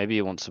more, right? Maybe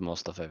you want some more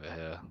stuff over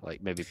here,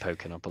 like maybe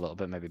poking up a little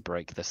bit, maybe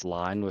break this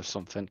line with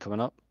something coming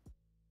up.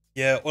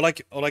 Yeah, or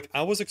like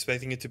I was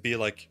expecting it to be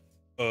like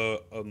a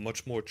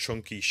much more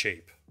chunky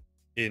shape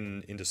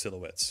in the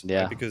silhouettes, right?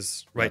 Yeah,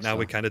 Because right that's now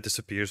fair. it kind of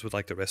disappears with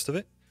like the rest of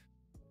it.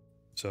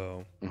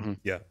 So Hmm.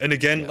 yeah, and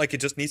again, Yeah. like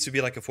it just needs to be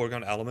like a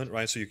foreground element,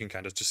 right? So you can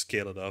kind of just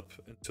scale it up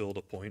until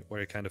the point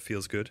where it kind of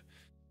feels good.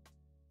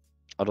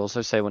 I'd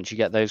also say once you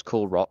get those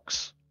cool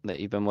rocks that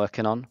you've been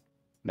working on,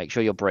 make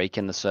sure you're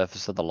breaking the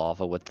surface of the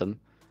lava with them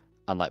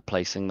and like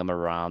placing them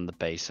around the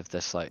base of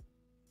this like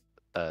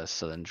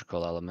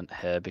cylindrical element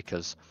here,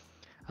 because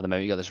at the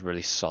moment you got this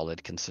really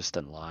solid,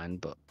 consistent line,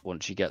 but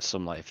once you get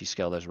some like if you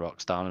scale those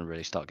rocks down and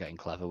really start getting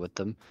clever with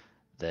them,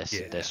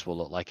 Yeah, this will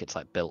look like it's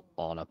like built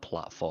on a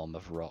platform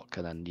of rock,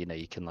 and then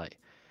you can like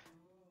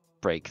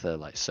break the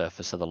like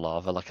surface of the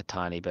lava like a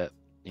tiny bit.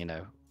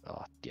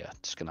 Oh yeah,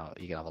 you're gonna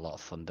have a lot of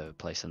fun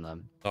placing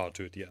them. oh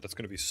dude, yeah, that's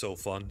gonna be so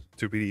fun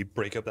to really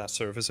break up that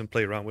surface and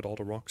play around with all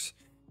the rocks.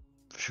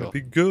 For That'd sure.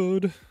 be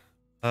good.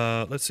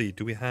 Let's see.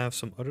 Do we have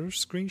some other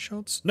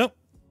screenshots? No.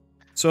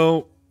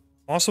 So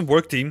awesome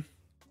work, team.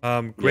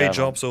 Great Yeah,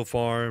 job man. so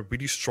far.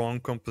 Really strong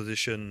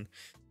composition.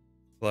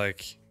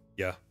 Like,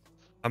 yeah,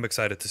 I'm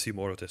excited to see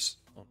more of this.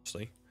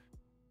 Honestly.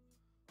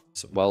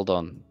 So Well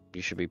done.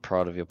 You should be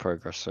proud of your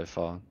progress so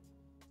far.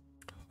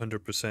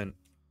 100%.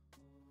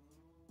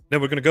 Then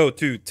we're gonna go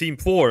to Team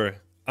 4.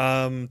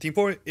 Team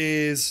 4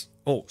 is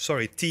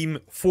Team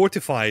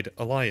Fortified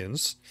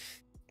Alliance.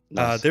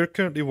 Nice. They're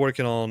currently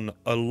working on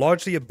a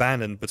largely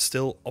abandoned but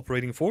still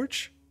operating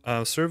forge.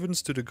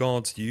 Servants to the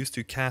gods used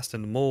to cast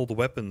and mold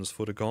weapons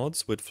for the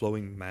gods with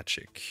flowing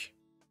magic.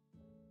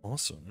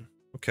 Awesome.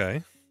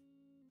 Okay.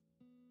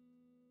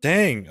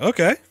 Dang.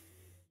 Okay.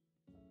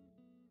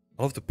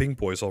 I love the pink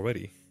boys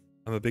already.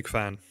 I'm a big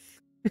fan.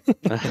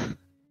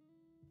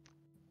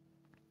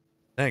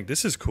 Dang,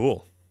 this is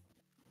cool.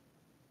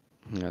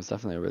 Yeah, it's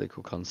definitely a really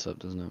cool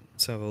concept, isn't it?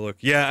 Let's have a look.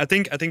 Yeah, I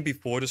think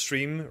before the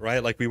stream,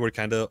 right? Like we were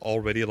kind of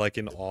already like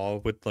in awe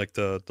with like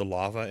the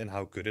lava and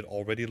how good it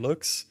already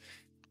looks,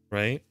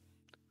 right?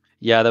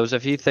 Yeah, there was a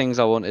few things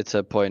I wanted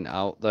to point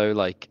out though.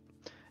 Like,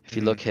 if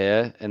you Mm-hmm. look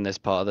here in this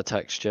part of the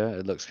texture,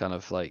 it looks kind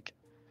of like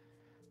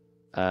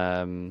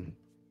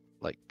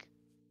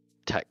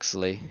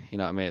texely. You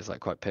know what I mean? It's like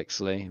quite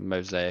pixely,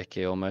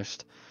 mosaicy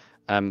almost.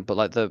 But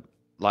like the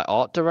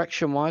art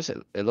direction wise,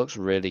 it looks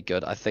really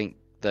good. I think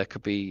there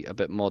could be a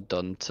bit more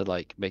done to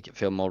like make it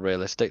feel more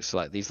realistic. So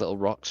like these little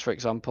rocks, for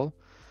example,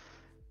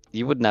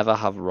 you would never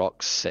have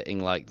rocks sitting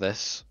like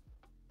this.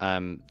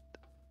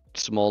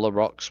 Smaller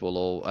rocks will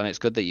all, and it's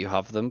good that you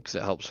have them because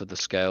it helps with the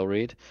scale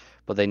read,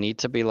 but they need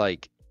to be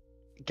like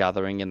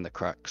gathering in the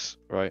cracks,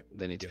 right?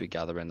 They need to Yeah. be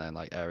gathering in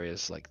like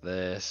areas like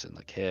this and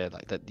like here,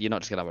 like that. You're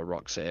not just gonna have a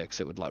rock sit here because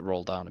it would like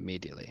roll down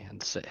immediately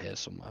and sit here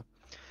somewhere.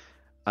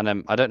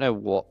 And I don't know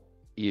what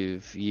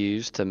you've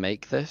used to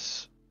make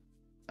this,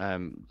 at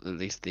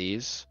least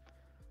these.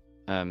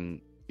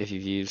 If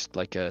you've used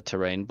like a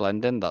terrain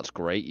blending, that's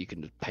great. You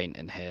can just paint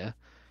in here.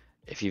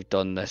 If you've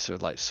done this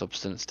with like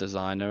Substance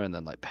Designer and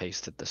then like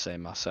pasted the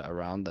same asset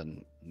around,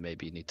 then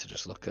maybe you need to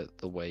just look at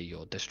the way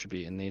you're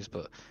distributing these.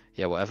 But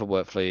yeah, whatever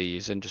workflow you're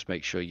using, just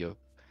make sure like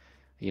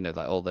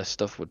all this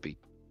stuff would be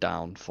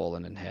down,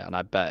 falling in here. And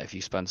I bet if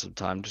you spend some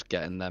time just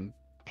getting them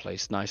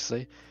placed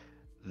nicely,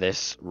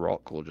 this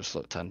rock will just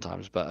look 10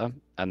 times better.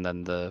 And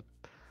then the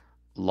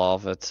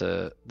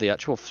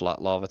actual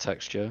flat lava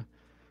texture,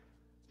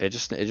 it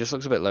just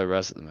looks a bit low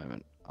res at the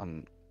moment.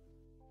 And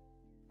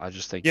I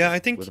just think Yeah,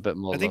 with a bit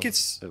more I think love,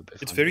 it would be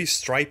it's fine. very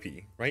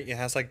stripy, right? It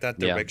has like that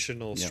Yeah,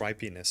 directional yeah,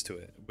 stripiness to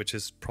it, which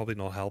is probably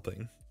not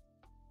helping.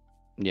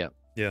 yeah,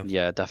 Yeah.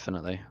 yeah,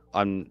 definitely.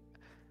 I'm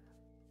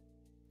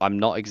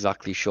not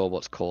exactly sure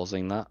what's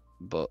causing that,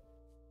 but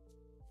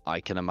I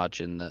can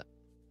imagine that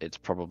it's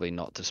probably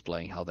not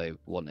displaying how they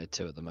wanted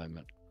to at the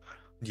moment.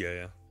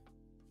 Yeah.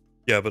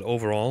 But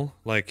overall,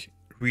 like,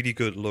 really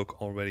good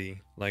look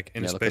already. Like,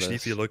 and Yeah, look at especially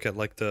if you this. look at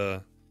like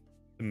the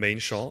main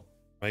shot,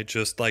 right?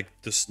 Just like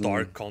the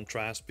stark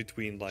contrast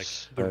between like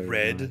the So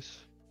red nice.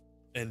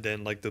 and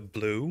then like the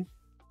blue.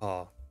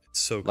 Oh, it's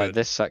so Like good.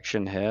 this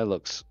section here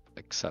looks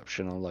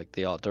exceptional. Like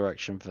the art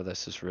direction for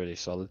this is really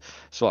solid.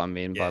 That's what I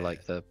mean by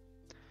Yeah,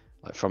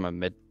 like from a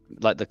mid,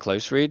 like the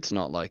close read's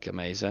not like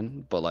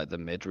amazing, but like the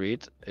mid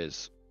read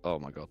is, oh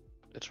my god,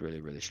 it's really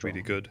really it's really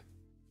strong. good.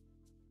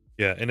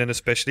 Yeah, and then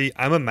especially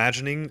I'm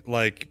imagining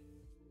like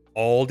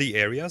all the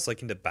areas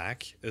like in the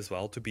back as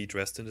well to be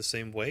dressed in the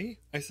same way,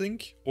 I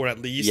think, or at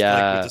least like with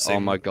Yeah. the Oh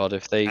my same god,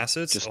 if they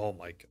assets. just Oh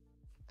my god.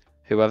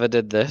 whoever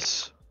did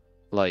this,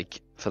 like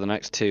for the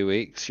next 2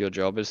 weeks, your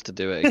job is to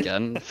do it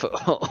again for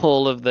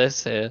all of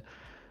this here.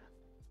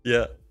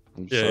 Yeah.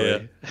 I'm Yeah.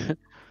 sorry.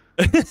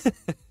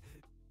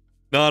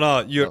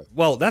 No, you're Oh,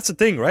 well, that's the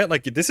thing, right?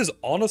 Like this is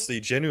honestly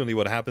genuinely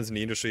what happens in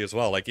the industry as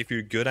well. Like if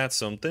you're good at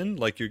something,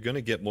 like you're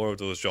gonna get more of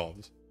those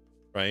jobs,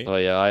 right? oh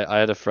yeah, I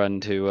had a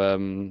friend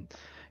who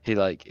he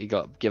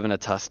got given a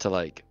task to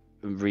like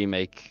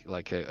remake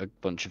like a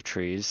bunch of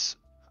trees,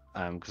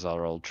 because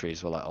our old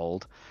trees were like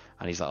old,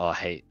 and he's like,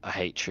 oh I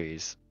hate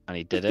trees, and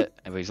he did it,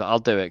 and he's like, I'll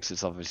do it because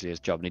it's obviously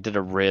his job, and he did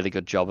a really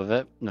good job of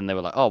it, and then they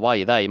were like, oh, while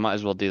you're there you might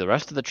as well do the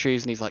rest of the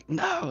trees, and he's like,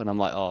 no, and I'm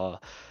like, oh,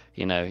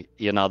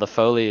 you're now the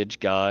foliage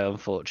guy,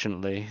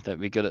 unfortunately.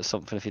 Don't be good at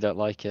something if you don't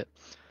like it.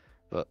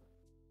 But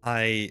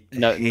I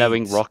no,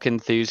 knowing hate rock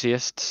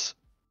enthusiasts,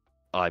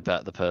 I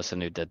bet the person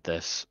who did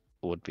this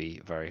would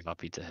be very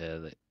happy to hear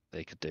that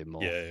they could do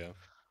more. yeah.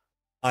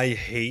 I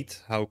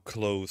hate how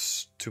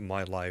close to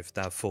my life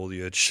that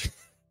foliage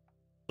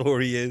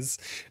story is.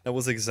 That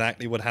was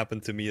exactly what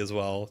happened to me as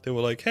well. They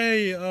were like,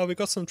 "Hey, we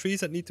got some trees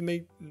that need to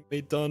make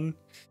made done,"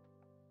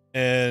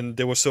 and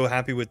they were so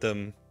happy with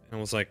them. And I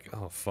was like,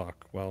 "Oh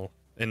fuck, well."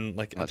 And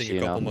like I That's think a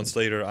couple know, months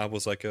later, I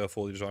was like a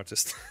foliage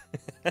artist.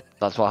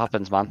 that's what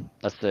happens, man.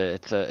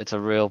 It's a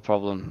real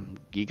problem.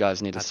 You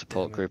guys need a God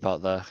support damn it. group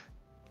out there.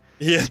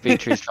 Yeah.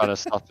 Speedtree's trying to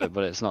stop it,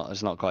 but it's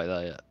not quite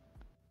there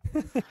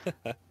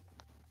yet.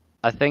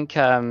 I think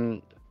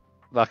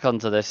back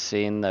onto this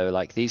scene though,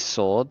 like these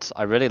swords,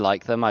 I really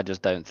like them. I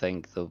just don't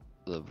think the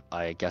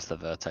I guess the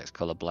vertex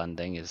color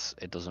blending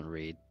it doesn't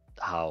read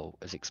how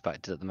is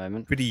expected at the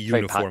moment. Pretty It's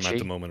very uniform at the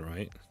patchy. moment,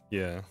 right?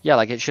 Yeah. Yeah,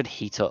 like it should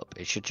heat up.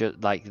 It should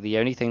just like the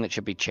only thing that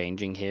should be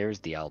changing here is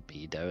the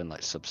albedo and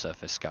like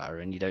subsurface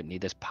scattering. You don't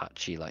need this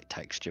patchy like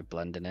texture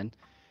blending in.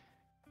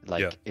 Yeah.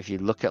 Like if you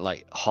look at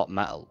like hot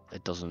metal,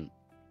 it doesn't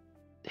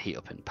heat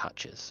up in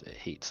patches. It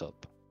heats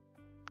up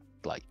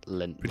like Pretty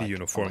like on like a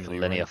uniformly,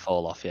 linear right?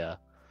 fall off. Yeah.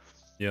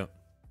 Yeah.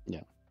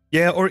 Yeah.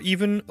 Yeah, or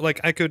even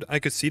like I could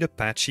see the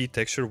patchy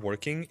texture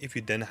working if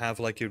you then have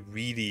like a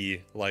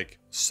really like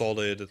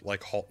solid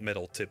like hot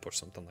metal tip or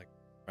something like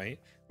right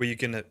where you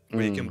can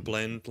Mm.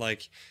 blend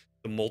like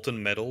the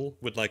molten metal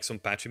with like some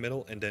patchy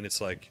metal and then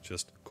it's like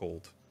just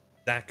cold.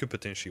 That could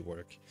potentially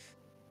work.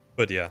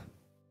 But yeah,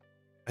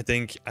 I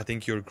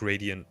think your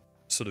gradient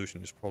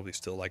solution is probably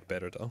still like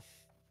better though.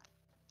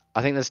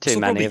 I think there's too Also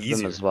many probably of them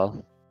easier. as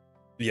well.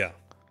 Yeah.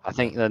 I Yeah.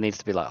 think there needs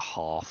to be like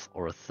half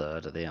or a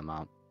third of the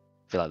amount.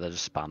 I feel like they're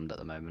just spammed at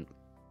the moment,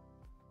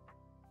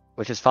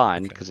 which is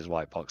fine Okay. because it's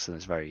white box and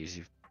it's very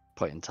easy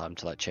point in time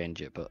to like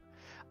change it. But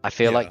I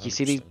feel Yeah, like you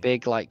see these 100%.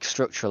 big like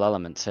structural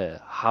elements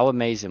here. How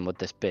amazing would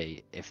this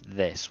be if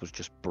this was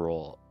just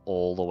brought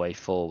all the way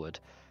forward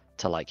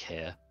to like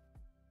here,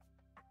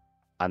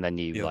 and then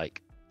you Yep.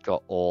 like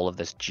got all of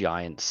this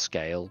giant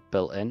scale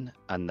built in,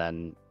 and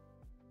then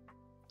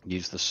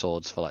use the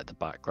swords for like the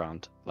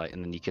background, like,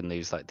 and then you can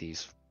use like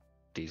these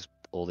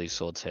all these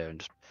swords here and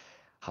just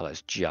have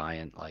this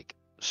giant like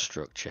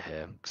structure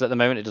here. Because at the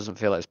moment it doesn't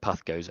feel like this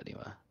path goes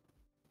anywhere.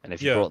 And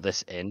if you Yeah. brought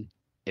this in,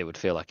 it would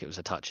feel like it was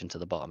attaching to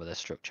the bottom of this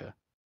structure.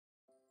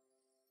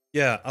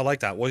 Yeah, I like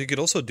that. What you could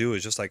also do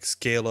is just like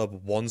scale up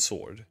one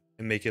sword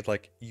and make it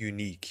like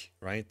unique,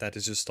 right? That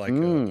is just like a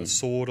Mm.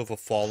 sword of a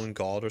fallen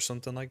god or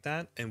something like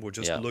that, and we're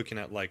just Yeah. looking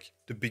at like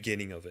the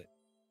beginning of it.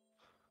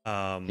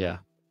 Yeah.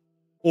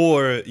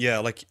 Or yeah,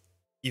 like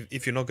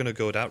if you're not gonna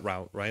go that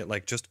route, right?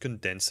 Like just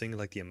condensing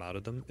like the amount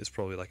of them is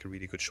probably like a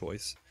really good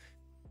choice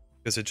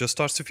because it just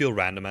starts to feel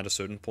random at a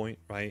certain point,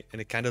 right?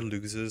 And it kind of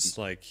loses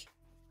like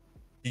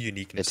the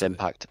uniqueness Its of it.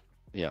 impact.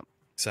 Yeah.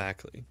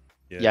 Exactly.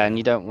 Yeah, Yeah, and yeah.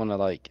 you don't want to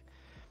like.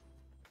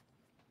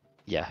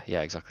 Yeah,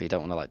 exactly. You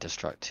don't want to like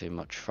distract too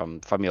much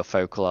from your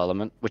focal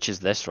element, which is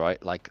this,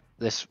 right? Like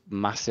this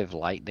massive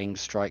lightning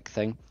strike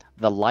thing.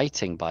 The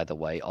lighting, by the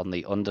way, on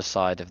the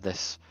underside of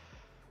this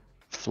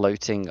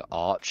floating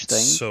arch It's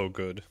thing, so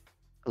good.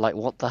 like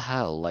what the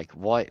hell? Like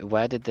why?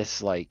 Where did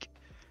this like?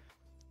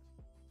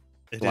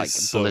 It is like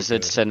so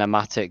Blizzard good.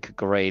 cinematic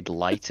grade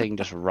lighting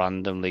just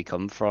randomly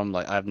come from.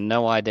 Like I have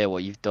no idea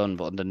what you've done,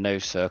 but under no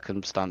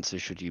circumstances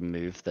should you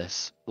move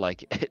this.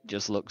 Like it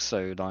just looks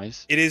so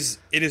nice. It is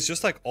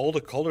just like all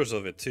the colors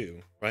of it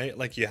too, right?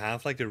 Like you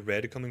have like the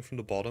red coming from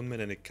the bottom and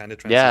then it kind of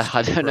Yeah, transitions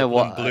I to the don't know purple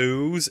what and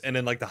blues and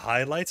then like the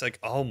highlights, like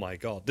oh my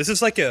god. This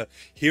is like a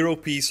hero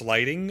piece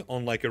lighting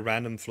on like a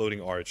random floating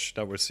arch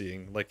that we're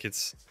seeing. Like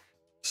it's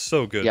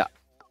so good. yeah,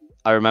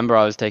 I remember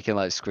I was taking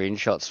like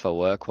screenshots for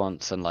work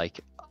once, and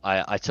like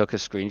I took a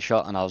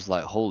screenshot and I was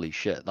like, holy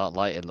shit, that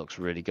lighting looks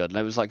really good. And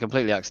it was like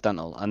completely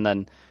accidental. And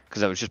then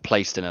because it was just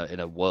placed in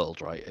a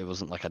world, right? It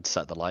wasn't like I'd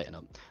set the lighting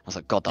up. I was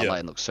like, God, that Yeah.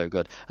 lighting looks so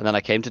good. And then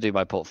I came to do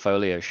my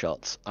portfolio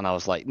shots, and I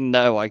was like,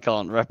 no, I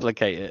can't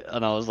replicate it.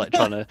 And I was like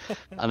trying to,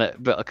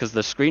 but because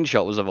the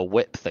screenshot was of a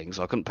whip thing,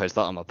 so I couldn't post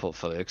that on my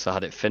portfolio because I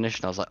had it finished.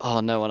 And I was like,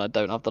 oh no, and I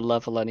don't have the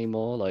level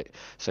anymore. Like,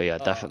 so yeah,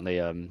 Uh, definitely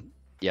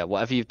yeah,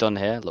 whatever you've done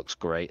here looks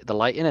great. The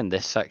lighting in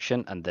this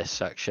section and this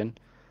section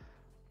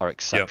are yeah.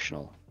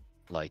 exceptional.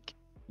 Like,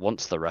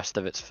 once the rest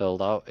of it's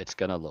filled out, it's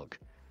gonna look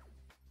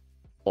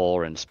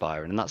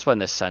awe-inspiring. And that's when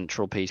this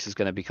central piece is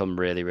gonna become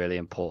really, really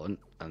important,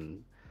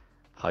 and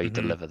how you Hmm.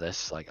 deliver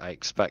this. Like, I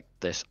expect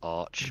this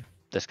arch,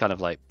 this kind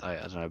of like, I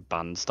don't know,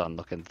 bandstand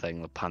looking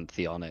thing, the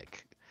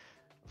pantheonic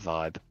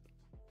vibe,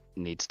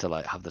 needs to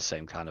like have the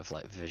same kind of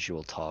like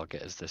visual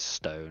target as this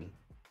stone in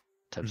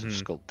terms of Hmm.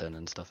 sculpting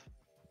and stuff.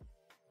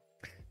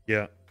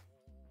 Yeah.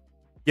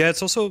 Yeah,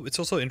 it's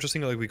also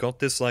interesting like we got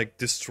this like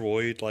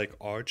destroyed like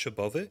arch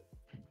above it.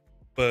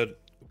 But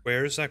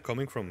where is that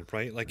coming from,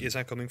 right? Like is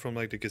that coming from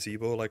like the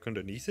gazebo like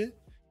underneath it?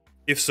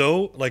 If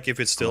so, like if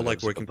it's Oh still my god, like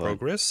that's a work good in point.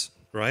 progress,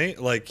 right?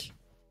 Like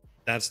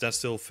that's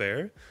still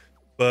fair.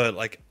 But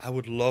like I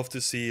would love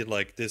to see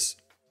like this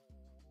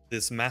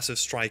massive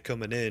strike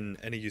coming in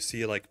and then you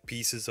see like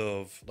pieces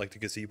of like the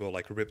gazebo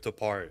like ripped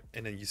apart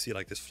and then you see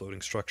like this floating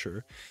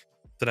structure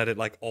so that it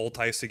like all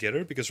ties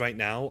together because right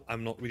now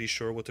I'm not really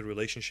sure what the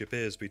relationship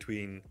is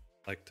between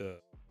like the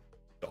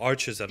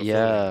arches that are floating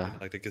Yeah.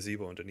 and like the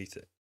gazebo underneath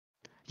it.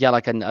 Yeah,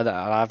 like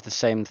I have the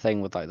same thing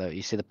with like the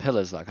you see the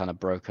pillars that are kind of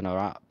broken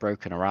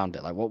around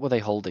it. Like, what were they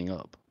holding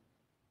up?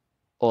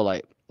 Or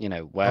like, you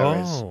know, where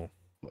is, Oh,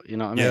 you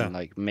know what I yeah. mean?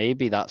 Like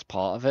maybe that's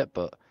part of it,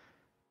 but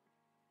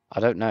I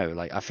don't know.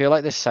 Like I feel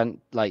like this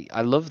sent like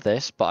I love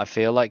this, but I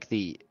feel like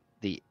the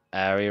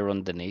area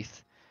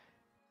underneath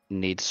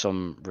needs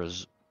some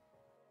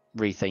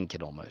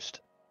rethinking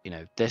almost. You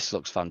know, this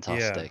looks Yeah.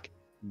 fantastic.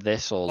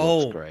 This all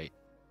looks Oh, great.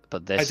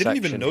 But I this didn't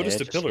even section notice here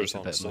the just pillars, needs a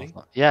bit more honestly.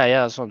 thought. Yeah,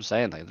 yeah, that's what I'm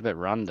saying. Like it's a bit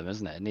random,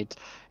 isn't it? It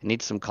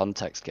needs some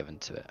context given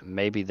to it.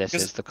 Maybe this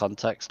Because is the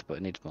context, but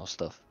it needs more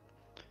stuff.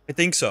 I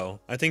think so.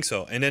 I think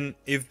so. And then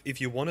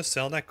if you want to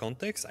sell that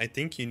context, I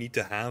think you need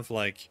to have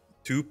like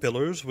two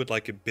pillars with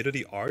like a bit of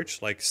the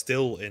arch like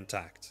still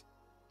intact.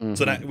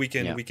 So that we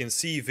can Yeah. we can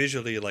see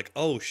visually like,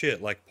 oh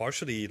shit, like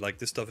partially like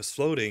this stuff is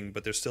floating,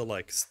 but there's still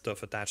like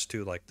stuff attached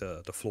to like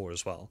the floor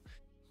as well.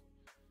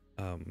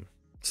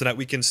 So that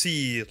we can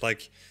see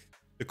like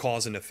the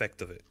cause and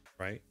effect of it,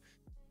 right?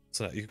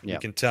 So that we Yeah.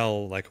 can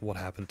tell like what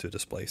happened to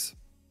this place.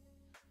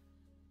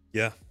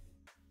 Yeah.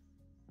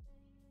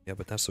 Yeah,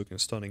 but that's looking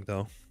stunning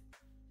though.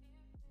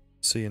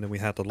 See, and then we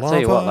had the I tell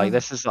you what, like lava.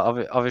 this is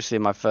obviously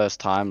my first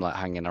time like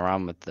hanging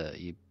around with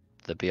the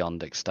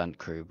Beyond Extent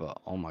crew, but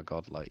oh my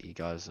god, like you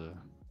guys are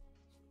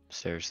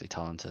seriously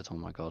talented. Oh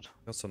my god.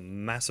 Got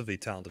some massively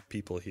talented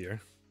people here.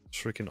 It's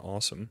freaking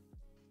awesome.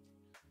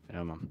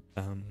 Yeah, man.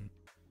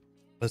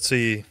 Let's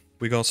see.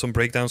 We got some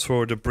breakdowns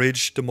for the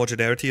bridge, the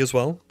modularity as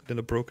well, then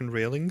the broken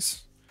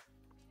railings.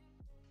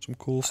 Some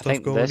cool I stuff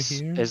think going this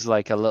here. is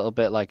like a little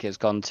bit like it's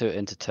gone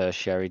into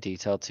tertiary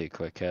detail too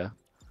quick here.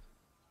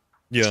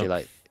 Yeah. See,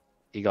 like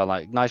you got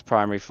like nice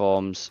primary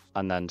forms,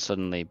 and then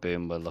suddenly,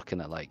 boom, we're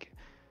looking at like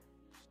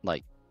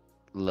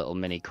little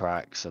mini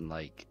cracks and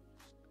like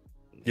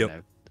you Yep.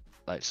 know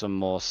like some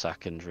more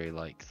secondary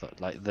like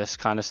this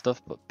kind of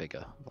stuff, but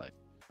bigger. Like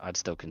I'd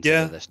still consider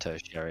Yeah. this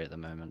tertiary at the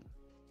moment.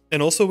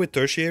 And also with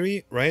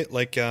tertiary, right?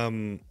 Like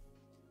it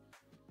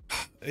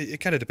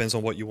kind of depends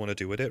on what you want to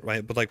do with it,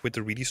 right? But like with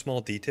the really small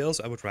details,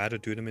 I would rather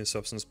do them in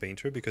Substance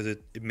Painter because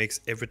it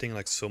makes everything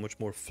like so much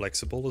more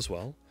flexible as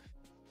well.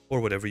 Or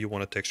whatever you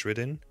want to texture it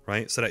in,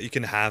 right? So that you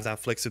can have that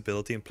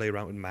flexibility and play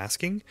around with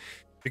masking.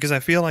 Because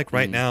I feel like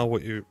right now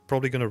what you're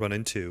probably going to run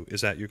into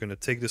is that you're going to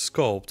take the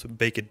sculpt,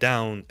 bake it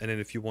down, and then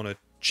if you want to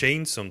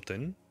change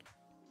something,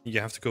 you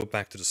have to go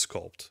back to the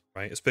sculpt,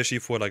 right? Especially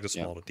for like the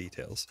Yeah. smaller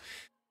details.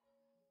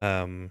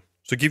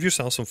 So give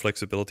yourself some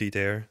flexibility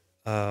there.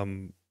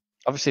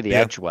 Obviously the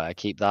Yeah, edge wear,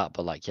 keep that,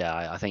 but like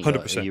yeah, I think are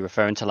 100%. you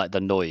referring to like the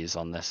noise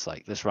on this?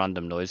 Like this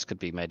random noise could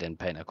be made in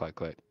Painter quite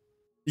quick.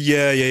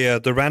 Yeah.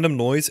 The random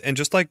noise and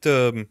just like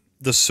the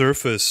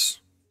surface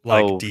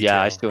like Oh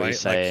yeah, I detail, see what you're right?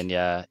 saying. Like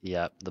Yeah,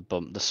 yeah,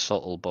 the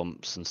subtle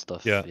bumps and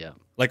stuff. yeah. Yeah.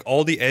 Like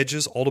all the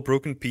edges, all the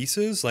broken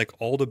pieces, like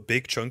all the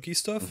big chunky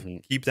stuff, Hmm.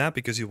 keep that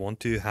because you want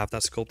to have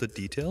that sculpted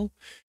detail.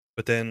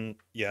 But then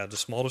yeah, the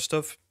smaller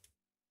stuff,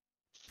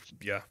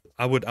 yeah.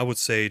 I would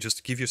say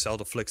just give yourself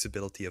the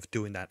flexibility of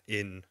doing that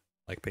in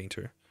like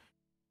Painter.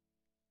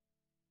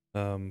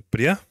 But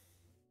yeah.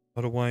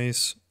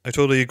 Otherwise, I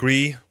totally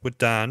agree with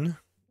Dan.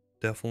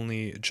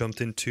 Definitely jumped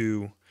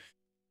into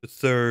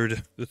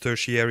the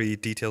tertiary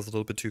details a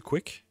little bit too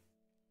quick.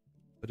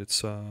 But it's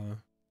It gotta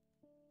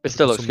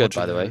still put looks some good,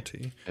 by the way.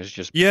 modularity. It's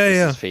just Yeah, this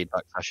yeah, is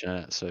feedback session in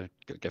it, so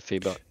get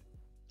feedback.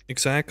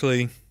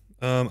 exactly.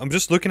 I'm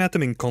just looking at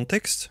them in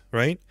context,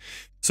 right?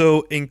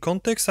 So in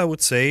context, I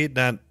would say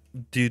that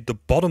the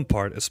bottom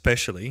part,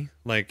 especially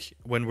like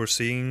when we're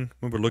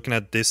looking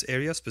at this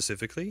area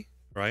specifically,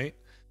 right?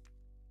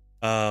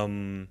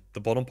 The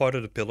bottom part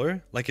of the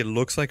pillar, like it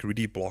looks like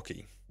really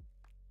blocky,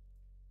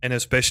 and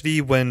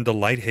especially when the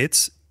light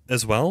hits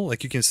as well,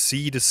 like you can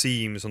see the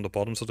seams on the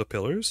bottoms of the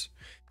pillars,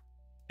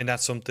 and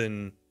that's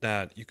something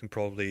that you can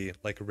probably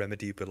like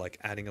remedy by like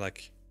adding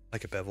like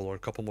a bevel or a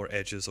couple more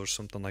edges or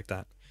something like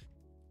that.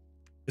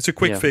 It's a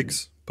quick Yeah.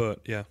 fix,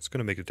 but yeah, it's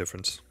gonna make a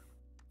difference.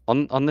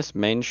 On this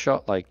main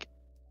shot, like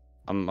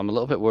I'm a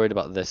little bit worried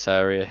about this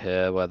area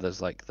here where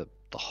there's like the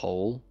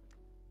hole.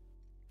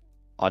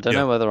 I don't Yeah,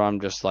 know whether I'm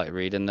just like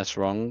reading this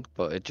wrong,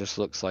 but it just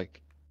looks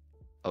like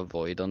a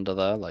void under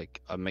there.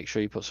 Like, make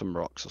sure you put some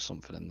rocks or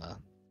something in there.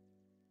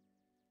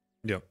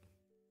 yeah,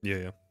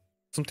 yeah.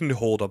 Something to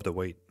hold up the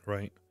weight,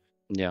 right?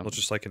 Yeah. Not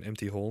just like an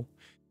empty hole,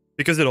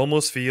 because it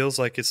almost feels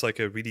like it's like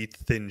a really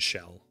thin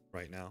shell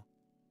right now.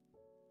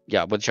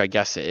 Yeah, which I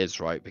guess it is,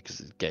 right? Because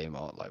it's game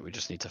art. Like, we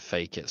just need to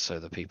fake it so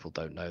that people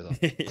don't know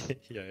that.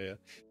 Yeah.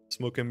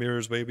 Smoke and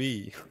mirrors,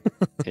 baby.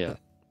 Yeah.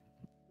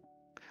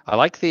 I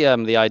like the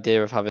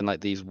idea of having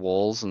like these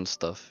walls and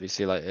stuff. You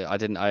see, like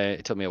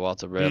it took me a while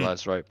to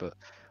realize, right? But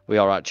we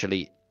are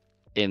actually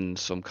in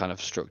some kind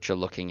of structure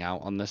looking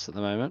out on this at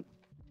the moment.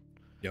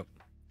 Yep.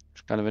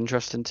 It's kind of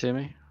interesting to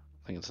me.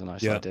 I think it's a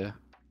nice Yeah. idea.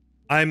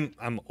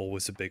 I'm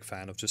always a big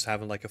fan of just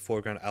having like a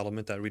foreground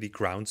element that really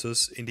grounds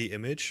us in the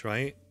image,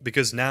 right?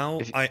 Because now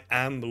If I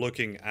am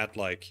looking at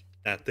like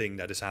that thing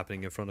that is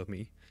happening in front of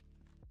me.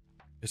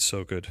 It's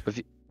so good.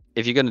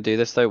 if you're gonna do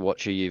this though,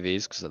 watch your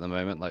UVs because at the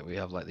moment, like we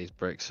have like these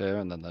bricks here,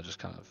 and then they're just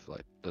kind of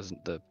like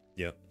they're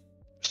Yeah.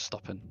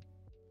 stopping.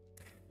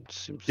 It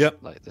seems Yep.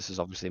 like this is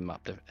obviously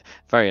mapped.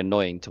 Very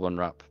annoying to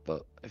unwrap,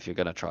 but if you're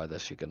gonna try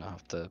this, you're gonna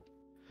have to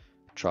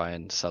try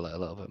and sell it a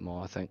little bit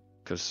more, I think,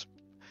 because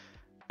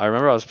I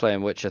remember I was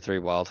playing Witcher 3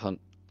 Wild Hunt,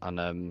 and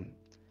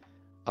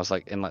I was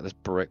like in like this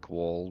brick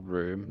wall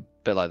room,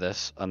 bit like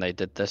this, and they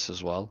did this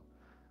as well,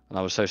 and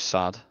I was so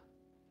sad.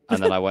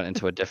 And then I went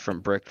into a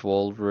different brick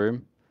wall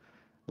room,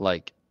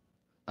 like,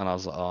 and I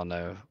was like, oh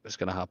no, it's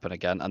gonna happen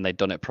again. And they'd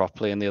done it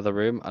properly in the other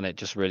room, and it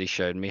just really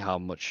showed me how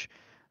much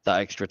that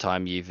extra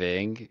time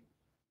UVing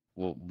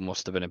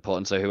must have been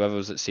important. So whoever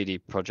was at CD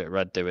Projekt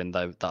Red doing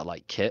that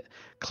like kit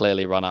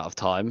clearly ran out of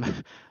time,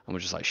 and we're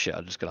just like, shit,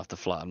 I'm just gonna have to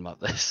flatten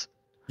map this.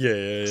 Yeah.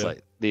 It's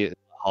like the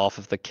half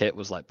of the kit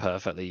was like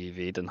perfectly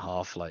UV'd and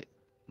half like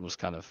was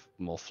kind of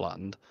more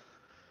flattened.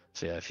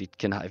 So yeah,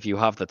 if you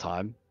have the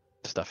time,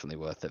 it's definitely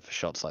worth it for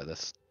shots like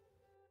this.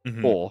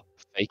 Mm-hmm. Or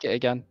fake it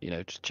again,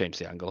 just change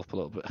the angle up a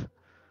little bit.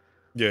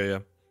 Yeah.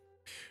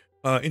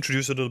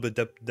 Introduce a little bit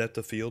depth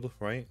of field,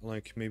 right?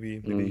 Like maybe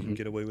you can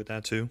get away with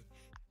that too.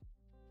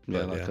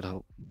 Yeah, But that yeah. could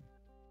help.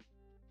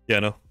 Yeah,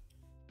 no.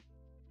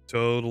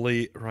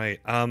 Totally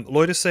right.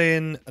 Lloyd is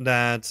saying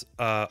that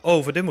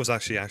Vadim was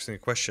actually asking a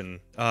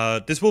question.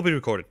 This will be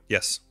recorded,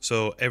 yes.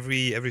 So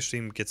every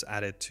stream gets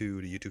added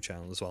to the YouTube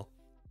channel as well.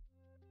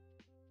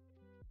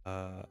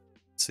 Let's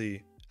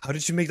see. How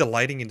did you make the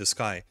lighting in the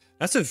sky?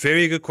 That's a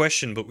very good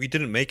question, but we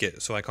didn't make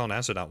it, so I can't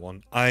answer that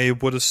one. I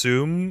would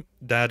assume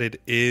that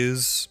it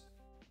is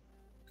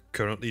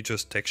currently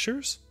just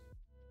textures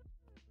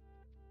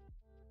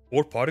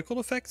or particle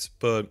effects,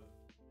 but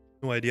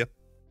no idea.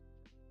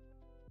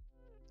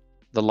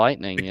 The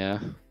lightning, yeah.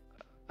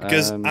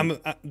 Because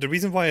the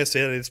reason why I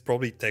say that it's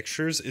probably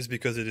textures is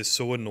because it is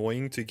so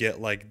annoying to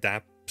get like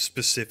that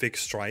specific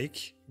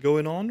strike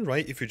going on,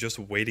 right? If you're just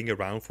waiting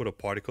around for the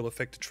particle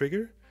effect to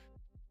trigger.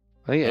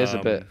 I think it is a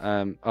bit.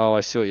 Oh,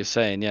 I see what you're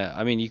saying. Yeah,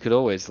 I mean, you could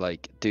always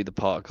like do the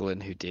particle in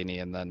Houdini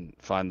and then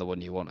find the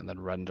one you want and then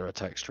render a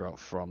texture out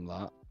from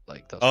that.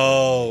 Like that's one of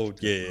the ways Oh,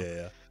 to do it.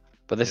 yeah.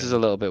 But this is Yeah. a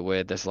little bit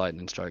weird. This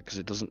lightning strike because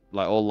it doesn't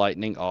like all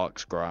lightning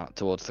arcs ground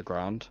towards the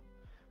ground.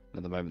 And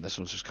at the moment, this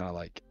one's just kind of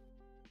like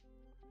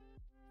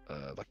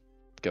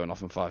going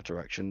off in 5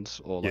 directions,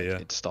 or like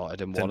it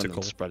started in 1 and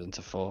then spread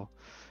into 4.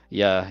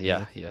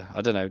 Yeah.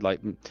 I don't know.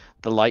 Like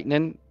the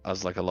lightning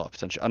has like a lot of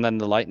potential, and then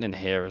the lightning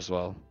here as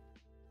well.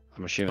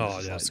 I'm assuming. Oh,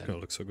 yeah, it's gonna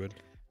look so good.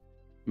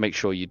 Make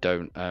sure you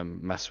don't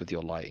mess with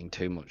your lighting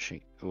too much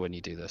when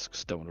you do this, because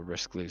you don't want to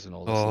risk losing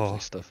all this lovely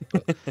stuff.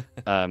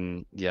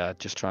 But yeah,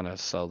 just trying to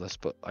sell this,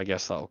 but I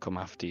guess that'll come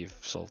after you've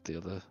solved the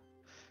other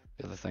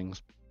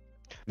things.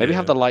 Maybe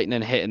have the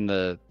lightning hitting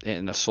the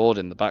sword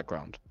in the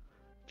background.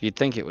 You'd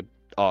think it would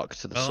arc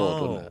to the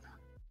sword, wouldn't it?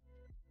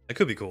 That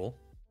could be cool.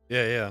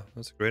 Yeah,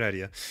 that's a great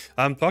idea.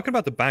 Talking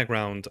about the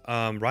background,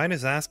 Ryan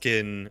is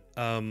asking,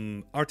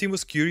 our team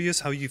was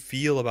curious how you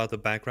feel about the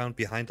background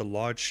behind the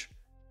large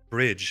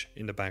bridge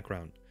in the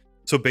background.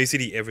 So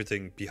basically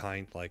everything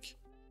behind like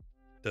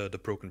the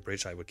broken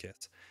bridge, I would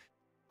guess.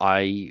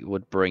 I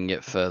would bring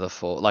it further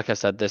forward. Like I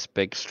said, this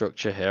big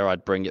structure here,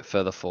 I'd bring it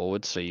further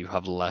forward so you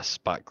have less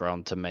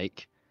background to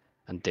make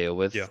and deal Yeah.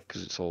 with,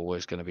 because it's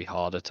always going to be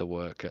harder to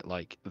work at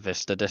like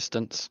vista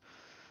distance.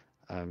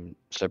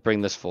 So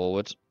bring this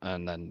forward,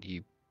 and then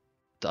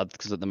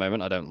because at the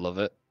moment I don't love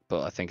it,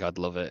 but I think I'd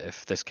love it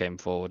if this came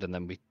forward and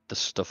then the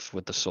stuff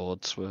with the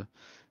swords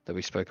that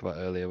we spoke about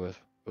earlier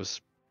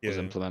was Yeah.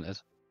 implemented.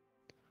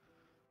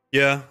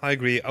 Yeah, I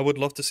agree. I would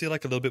love to see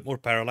like a little bit more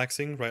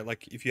parallaxing, right?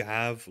 Like if you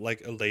have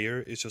like a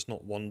layer, it's just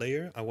not one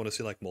layer. I want to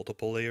see like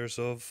multiple layers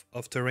of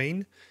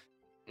terrain.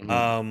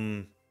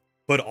 Mhm.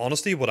 But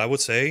honestly, what I would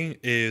say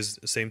is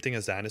the same thing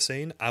as Dan is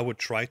saying. I would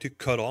try to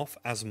cut off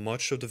as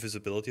much of the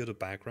visibility of the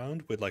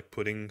background with like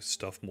putting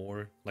stuff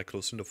more like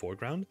close in the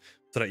foreground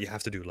so that you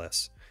have to do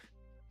less.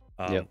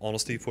 Yep.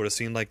 Honestly, for a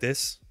scene like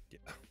this,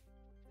 yeah,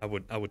 I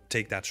would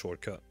take that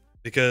shortcut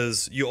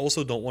because you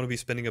also don't want to be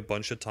spending a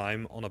bunch of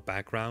time on a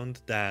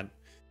background that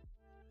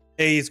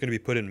A is going to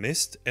be put in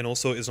mist and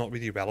also is not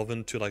really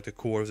relevant to like the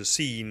core of the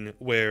scene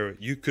where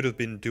you could have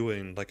been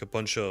doing like a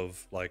bunch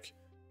of like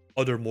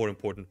other more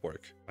important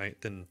work,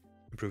 right, than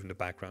improving the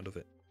background of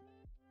it.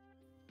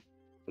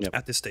 Yep.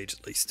 At this stage,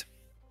 at least.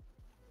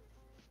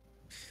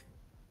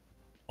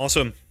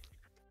 Awesome.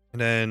 And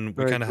then we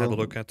Very kind of had a cool.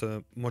 look at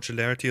the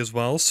modularity as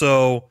well.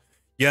 So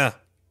yeah,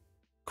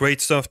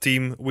 great stuff,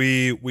 team.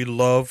 We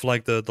love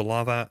like the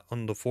lava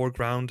on the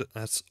foreground.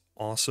 That's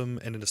awesome.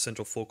 And in the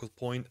central focal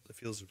point, it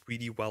feels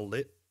really well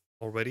lit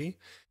already.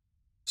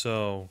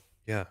 So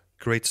yeah,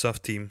 great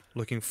stuff, team.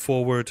 Looking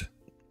forward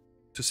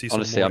to see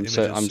Honestly, some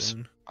more images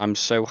soon. I'm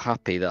so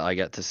happy that I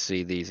get to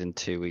see these in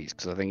 2 weeks,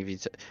 because I think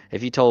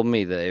if you told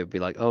me that it would be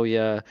like, oh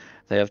yeah,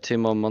 they have 2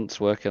 more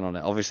months working on it,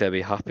 obviously I'd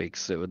be happy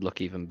because it would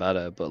look even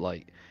better. But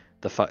like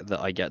the fact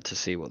that I get to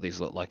see what these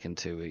look like in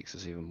 2 weeks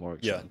is even more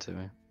exciting to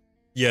me.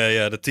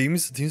 Yeah. The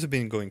teams have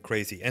been going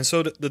crazy. And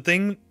so the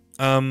thing,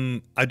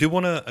 I do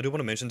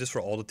wanna mention this for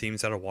all the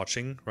teams that are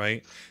watching,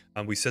 right?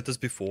 We said this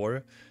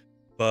before,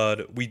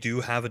 but we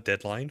do have a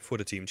deadline for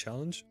the team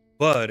challenge.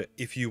 But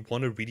if you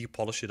want to really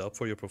polish it up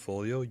for your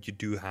portfolio, you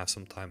do have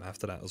some time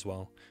after that as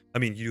well. I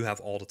mean, you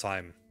have all the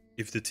time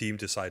if the team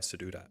decides to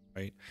do that,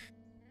 right?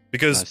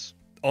 Because Nice.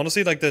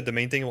 honestly, like the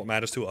main thing what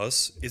matters to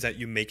us is that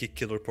you make a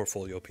killer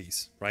portfolio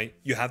piece, right?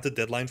 You have the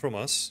deadline from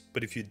us,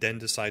 but if you then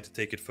decide to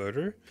take it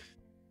further,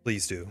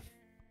 please do.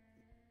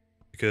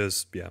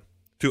 Because yeah,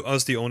 to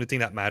us the only thing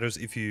that matters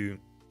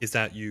is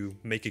that you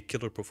make a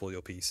killer portfolio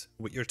piece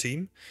with your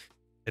team,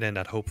 and then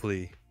that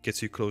hopefully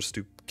gets you close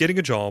to getting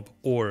a job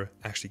or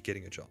actually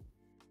getting a job.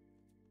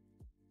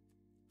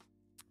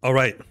 All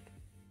right.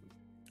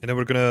 And then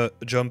we're going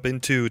to jump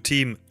into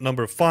team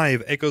number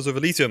 5, Echoes of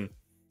Elysium.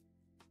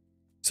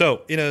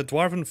 So, in a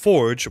dwarven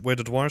forge where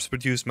the dwarves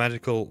produce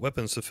magical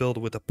weapons filled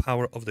with the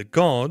power of the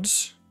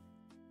gods.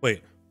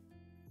 Wait.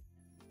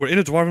 We're in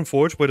a dwarven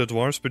forge where the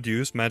dwarves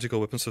produce magical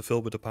weapons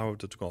filled with the power of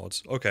the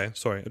gods. Okay,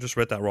 sorry, I just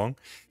read that wrong.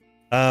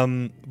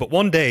 But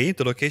one day,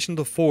 the location of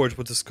the forge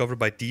was discovered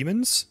by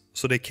demons,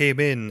 so they came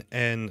in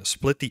and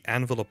split the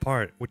anvil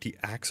apart with the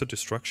axe of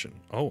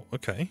destruction. Oh,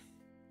 okay.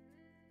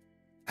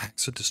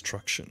 Axe of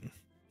destruction.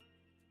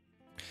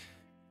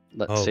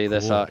 Let's see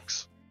this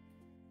axe.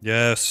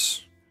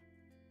 Yes.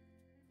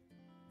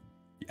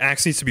 The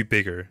axe needs to be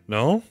bigger,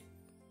 no?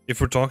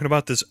 If we're talking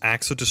about this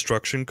axe of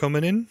destruction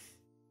coming in.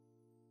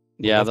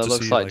 Yeah, that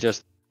looks like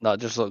that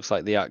just looks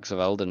like the axe of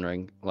Elden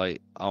Ring.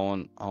 Like I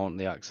want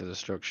the axe of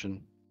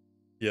destruction.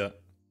 Yeah.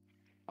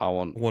 I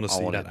want to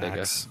see want that it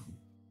bigger. axe.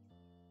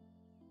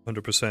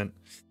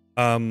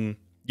 100%.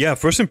 Yeah,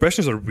 first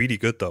impressions are really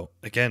good though.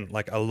 Again,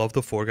 like I love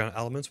the foreground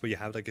elements where you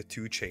have like the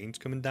 2 chains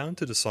coming down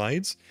to the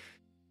sides.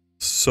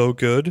 So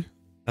good.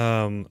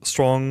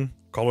 Strong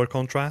color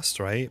contrast,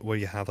 right? Where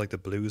you have like the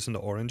blues and the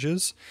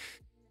oranges.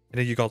 And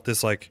then you got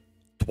this like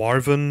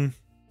dwarven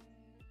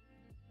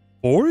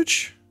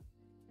forge.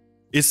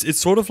 It's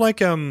sort of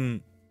like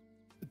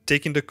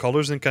taking the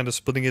colors and kind of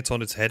splitting it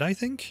on its head, I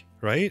think,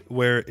 right?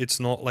 Where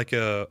it's not like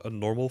a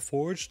normal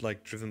forge,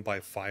 like driven by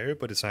fire,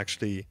 but it's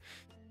actually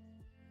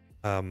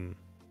a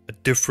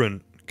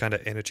different kind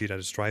of energy that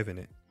is driving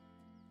it.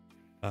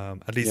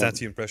 At least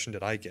that's the impression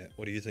that I get.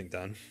 What do you think,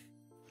 Dan?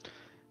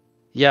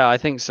 Yeah, I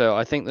think so.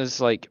 I think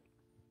there's like,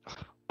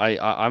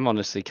 I'm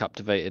honestly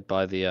captivated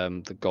by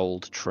the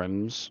gold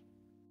trims.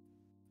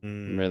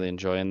 I'm really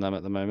enjoying them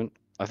at the moment.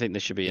 I think they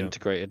should be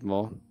integrated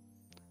more,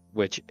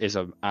 which is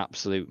an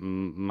absolute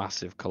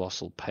massive,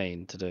 colossal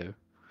pain to do.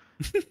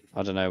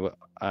 I don't know,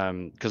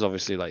 because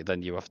obviously, like,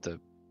 then you have to.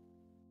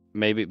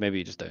 Maybe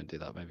you just don't do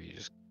that. Maybe you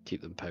just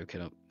keep them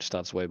poking up. Just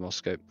adds way more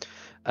scope.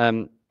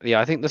 Yeah,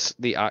 I think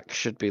the axe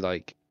should be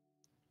like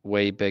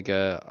way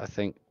bigger. I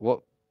think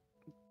what.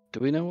 Do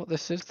we know what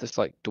this is? This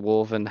like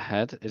dwarven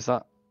head? Is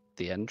that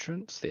the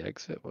entrance, the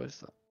exit? What is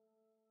that?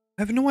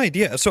 I have no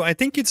idea. So I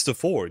think it's the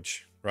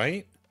forge,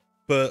 right?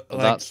 But Well,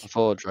 like, that's the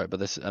forge, right? But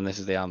this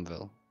is the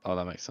anvil. Oh,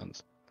 that makes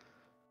sense.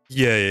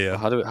 Yeah.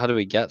 Well, how do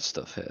we get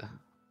stuff here?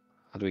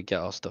 How do we get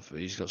our stuff?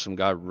 You just got some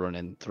guy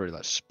running through,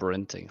 like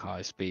sprinting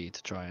high speed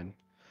to try and.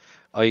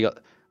 Oh, you got.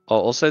 Oh,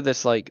 also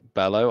this like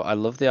bellow. I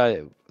love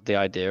the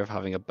idea of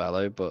having a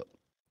bellow, but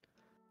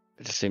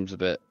it just seems a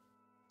bit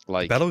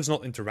like Bellow is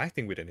not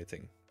interacting with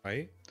anything,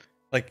 right?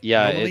 Like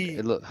yeah,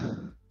 it look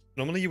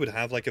normally you would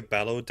have like a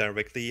bellow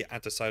directly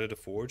at the side of the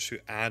forge to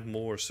add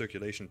more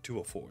circulation to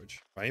a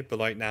forge, right? But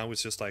right now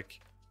it's just like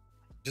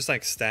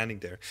standing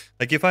there.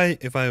 Like if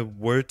I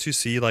were to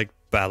see like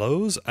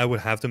bellows, I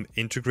would have them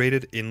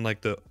integrated in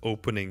like the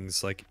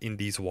openings, like in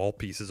these wall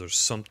pieces or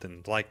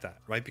something like that,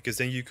 right? Because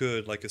then you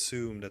could like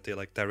assume that they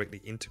like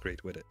directly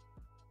integrate with it.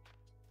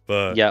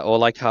 But yeah, or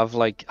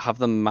have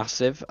them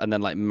massive and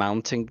then like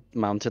mounted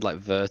like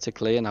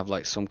vertically and have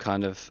like some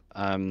kind of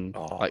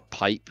oh, like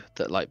pipe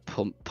that like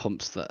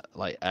pumps that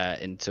like air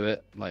into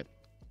it. Like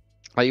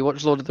you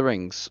watch Lord of the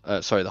Rings,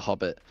 sorry, The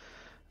Hobbit,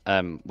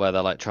 where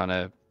they're like trying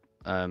to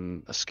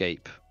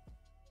escape,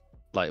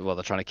 like well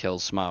they're trying to kill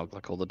Smaug,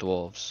 like all the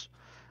dwarves,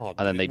 oh,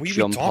 and then they we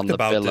jump talked on the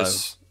about billow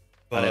this,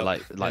 and it but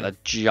like yeah, a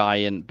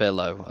giant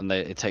billow and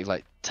it takes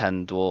like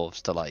 10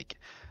 dwarves to like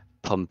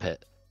pump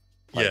it.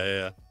 yeah, Like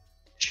yeah.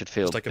 should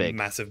feel Just like a big.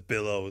 massive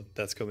billow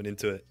that's coming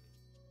into it.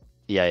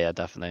 Yeah,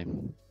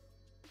 definitely.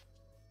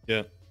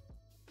 Yeah,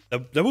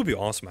 that would be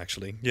awesome,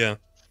 actually. Yeah.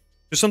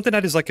 There's something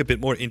that is like a bit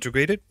more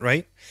integrated,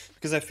 right?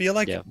 Because I feel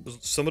like Yeah.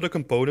 some of the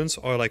components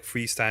are like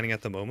freestanding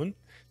at the moment,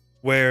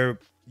 where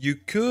you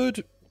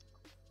could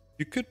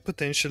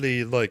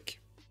potentially like,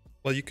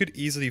 well, you could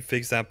easily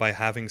fix that by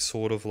having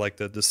sort of like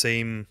the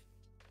same,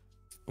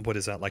 what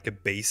is that, like a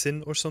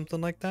basin or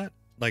something like that?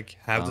 Like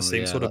have the Oh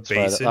same yeah, sort of that's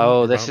where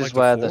basin this around is like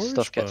the where the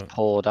stuff forge, gets but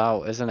poured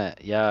out, isn't it?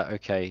 Yeah,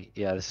 okay.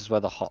 Yeah, this is where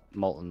the hot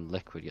molten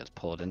liquid gets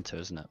poured into,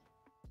 isn't it?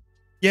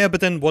 yeah,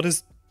 but then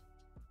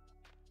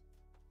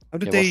how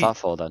did Yeah, what's they? that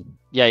for then?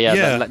 Yeah,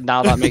 Yeah.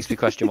 now that makes me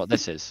question what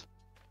this is.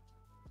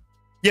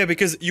 Yeah,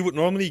 because you would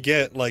normally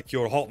get like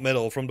your hot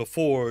metal from the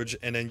forge,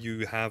 and then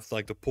you have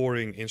like the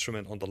pouring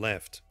instrument on the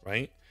left,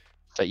 right?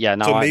 So yeah,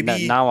 So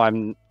maybe, now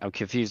I'm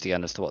confused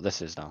again as to what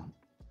this is now.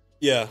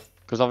 yeah,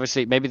 Because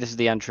obviously maybe this is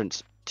the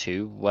entrance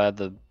to where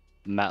the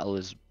metal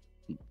is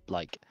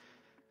like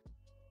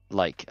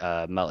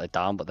melted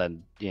down, but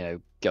then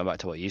going back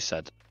to what you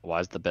said, why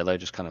is the billow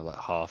just kind of like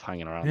half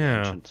hanging around the yeah.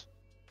 entrance?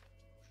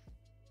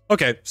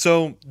 Okay,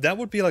 so that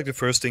would be like the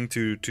first thing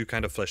to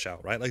kind of flesh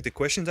out, right? Like the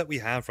questions that we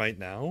have right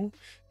now,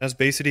 that's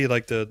basically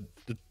like the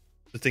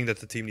thing that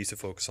the team needs to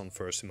focus on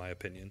first, in my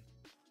opinion.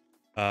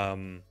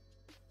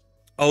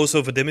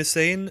 Also, Vadim is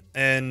saying,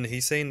 and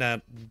he's saying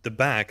that the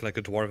back, like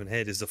a dwarven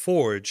head, is the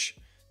forge,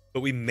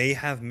 but we may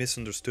have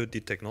misunderstood the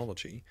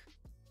technology.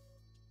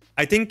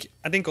 I think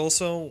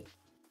also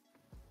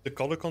the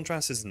color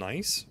contrast is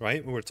nice,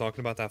 right? We were talking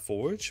about that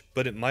forge,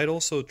 but it might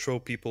also throw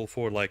people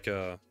for like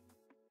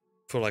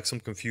some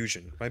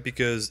confusion, right?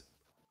 Because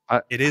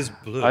I, it is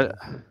I, blue.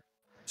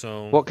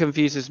 So what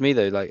confuses me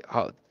though, like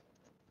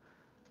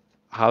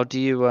how do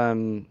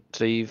you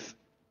so you've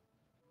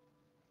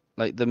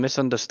like the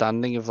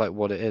misunderstanding of like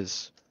what it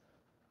is.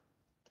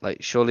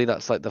 Like surely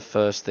that's like the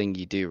first thing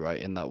you do, right,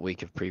 in that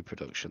week of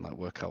pre-production, like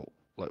work out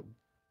like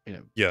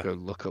yeah, go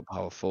look up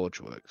how a forge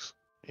works,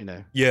 you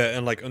know. yeah,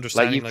 and like Like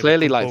understanding you've like the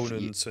clearly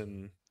components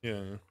and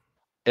yeah,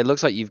 it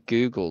looks like you've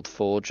Googled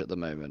Forge at the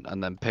moment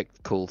and then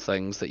picked cool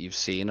things that you've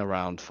seen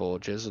around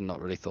forges and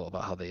not really thought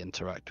about how they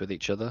interact with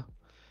each other.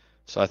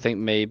 So I think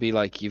maybe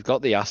like you've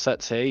got the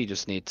assets here, you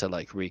just need to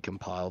like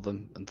recompile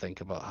them and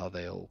think about how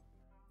they all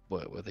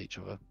work with each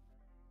other.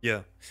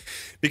 yeah.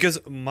 Because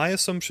my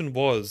assumption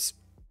was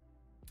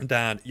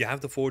that you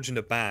have the forge in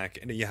the back,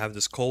 and then you have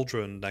this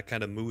cauldron that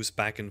kind of moves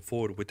back and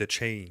forth with the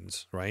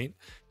chains, right?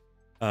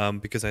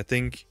 Because I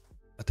think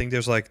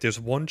there's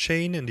one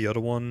chain and the other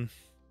one,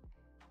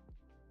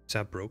 is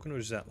that broken or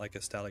is that like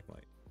a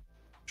stalagmite?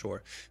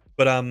 Sure,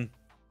 but I'm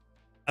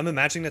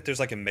imagining that there's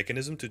like a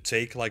mechanism to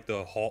take like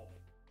the hot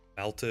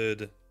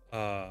melted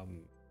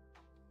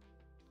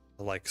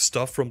like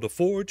stuff from the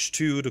forge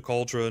to the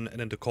cauldron, and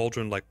then the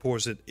cauldron like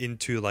pours it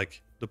into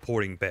like the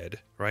pouring bed,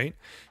 right?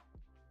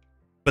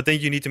 But then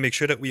you need to make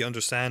sure that we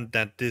understand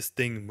that this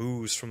thing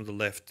moves from the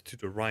left to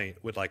the right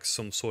with like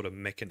some sort of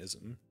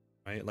mechanism,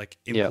 right? Like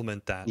Yeah.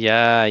 implement that.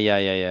 Yeah,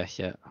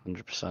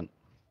 100%.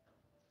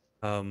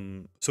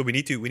 So we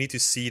need to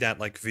see that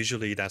like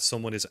visually, that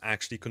someone is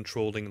actually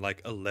controlling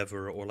like a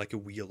lever or like a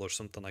wheel or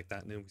something like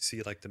that, and then we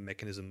see like the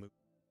mechanism move.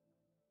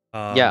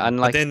 Yeah, and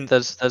But like then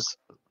there's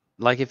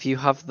like if you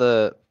have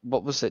the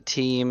what was it,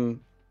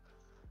 team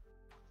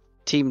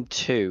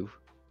 2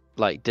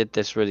 like did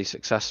this really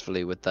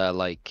successfully with their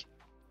like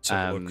so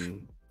look,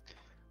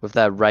 with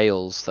their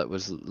rails that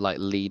was like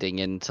leading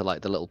into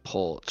like the little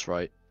ports,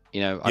 right?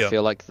 I yeah,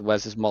 feel like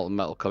where's this molten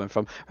metal coming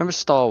from? Remember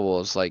Star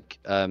Wars, like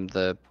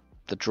the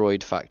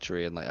droid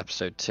factory in like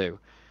episode 2,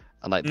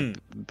 and like the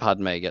mm,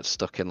 Padme gets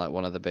stuck in like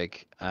one of the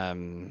big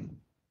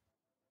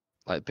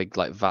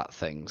like vat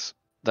things.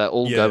 They're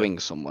all yeah, going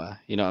somewhere,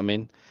 you know what I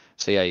mean?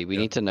 So yeah, we yeah,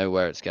 need to know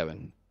where it's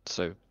going.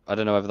 So I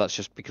don't know whether that's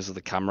just because of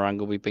the camera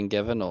angle we've been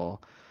given, or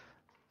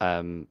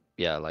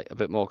yeah, like a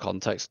bit more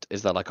context.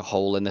 Is there like a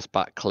hole in this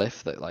back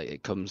cliff that like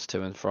it comes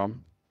to and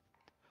from?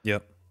 yeah,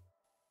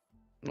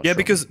 Not yeah.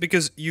 sure.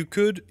 Because you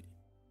could.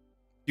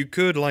 you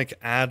could like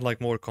add like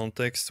more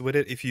context with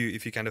it if you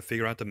kind of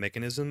figure out the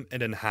mechanism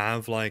and then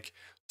have like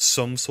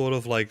some sort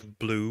of like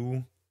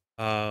blue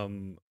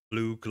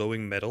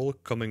glowing metal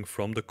coming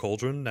from the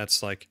cauldron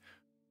that's like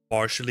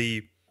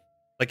partially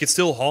like it's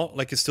still hot,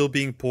 like it's still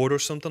being poured or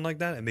something like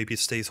that, and maybe it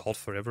stays hot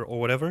forever or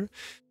whatever,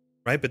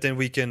 right? But then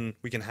we can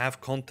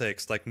have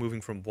context like moving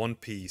from one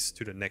piece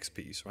to the next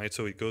piece, right?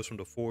 So it goes from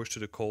the forge to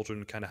the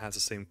cauldron, kind of has the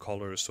same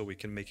color, so we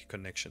can make a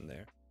connection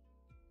there.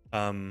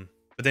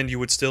 But then you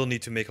would still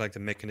need to make like the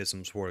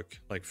mechanisms work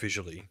like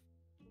visually.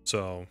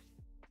 So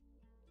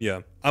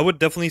yeah, I would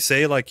definitely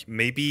say like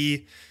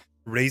maybe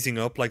raising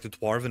up like the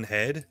dwarven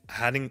head,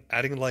 adding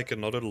like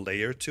another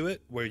layer to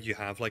it where you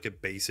have like a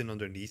basin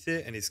underneath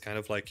it and it's kind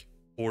of like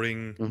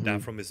pouring that Hmm.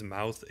 from his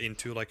mouth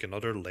into like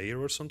another layer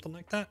or something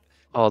like that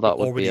Oh, would that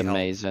would be already help.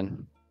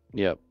 amazing.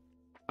 Yep.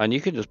 And you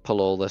could just pull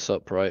all this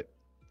up, right?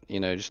 You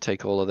know, just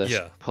take all of this,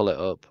 Yeah. pull it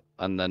up,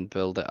 and then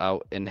build it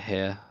out in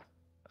here.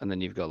 And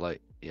then you've got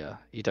like, yeah,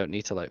 you don't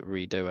need to like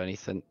redo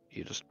anything.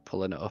 You're just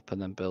pulling it up and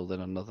then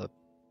building another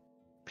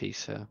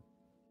piece here.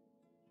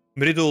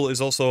 Meridul is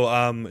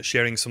also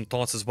sharing some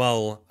thoughts as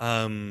well.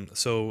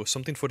 So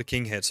something for the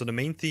king head. So the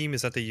main theme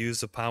is that they use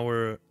the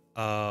power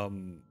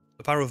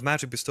of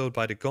magic bestowed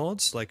by the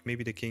gods, like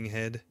maybe the king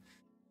head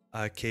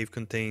cave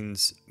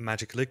contains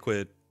magic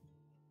liquid,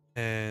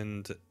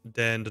 and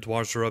then the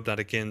dwarves rub that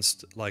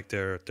against like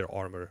their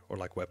armor or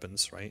like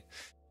weapons, right?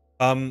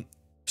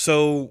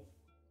 So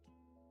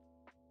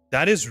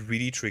that is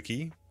really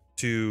tricky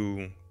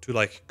to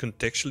like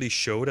contextually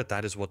show that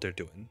that is what they're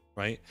doing,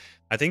 right?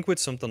 I think with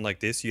something like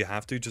this, you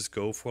have to just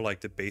go for like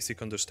the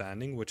basic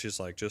understanding, which is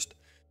like just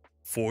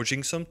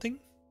forging something,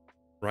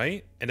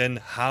 right? And then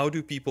how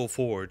do people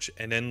forge,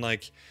 and then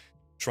like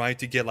try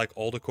to get like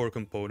all the core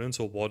components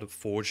of what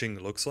forging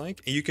looks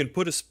like, and you can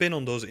put a spin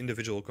on those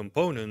individual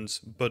components,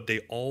 but they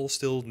all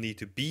still need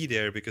to be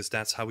there because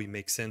that's how we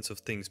make sense of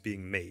things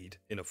being made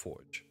in a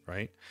forge,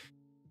 right?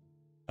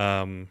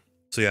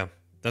 So yeah,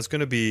 that's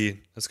gonna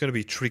be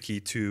tricky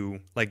to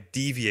like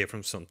deviate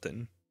from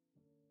something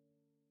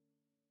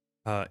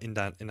in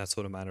that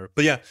sort of manner.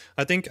 But yeah,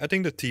 I think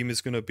the team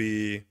is gonna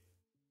be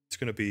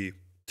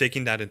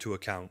taking that into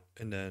account,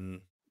 and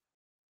then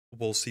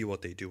we'll see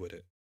what they do with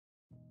it.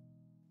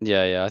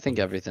 Yeah, yeah, I think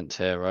Um, everything's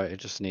here, right? It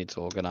just needs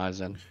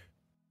organizing.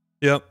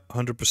 yeah,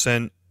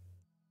 100%.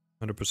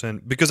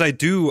 Because I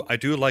do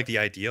like the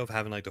idea of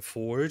having like the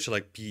forge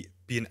like be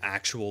an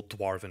actual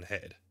dwarven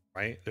head,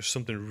 right? There's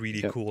something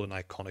really Yep. cool and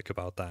iconic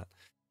about that.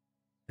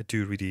 I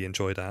do really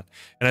enjoy that.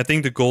 And I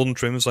think the golden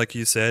trims, like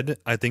you said,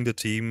 I think the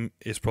team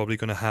is probably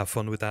gonna have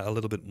fun with that a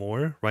little bit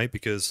more, right?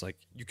 Because like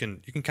you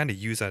can kind of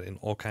use that in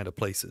all kind of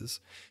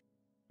places.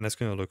 And that's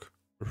gonna look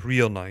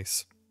real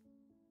nice.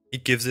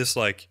 It gives this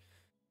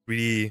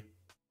really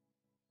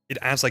it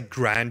adds like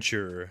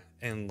grandeur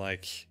and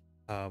like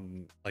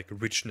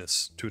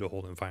richness to the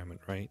whole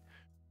environment, right?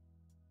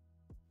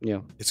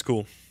 Yeah, It's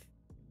cool.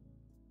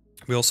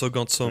 We also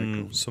got very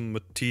cool. some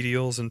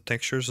materials and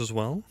textures as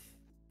well.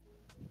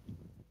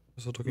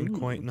 Also looking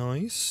quite Mm.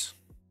 nice.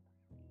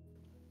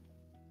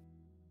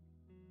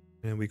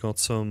 And we got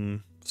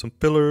some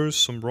pillars,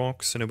 some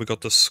rocks, and then we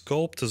got the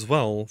sculpt as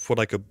well for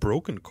like a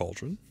broken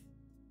cauldron.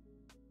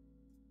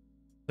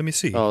 Let me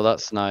see. Oh,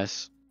 that's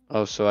nice.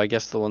 Oh, so I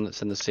guess the one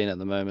that's in the scene at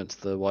the moment's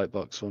the white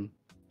box one.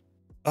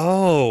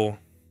 Oh,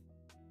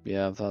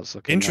 Yeah, that's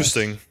looking nice.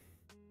 interesting.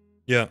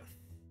 Yeah.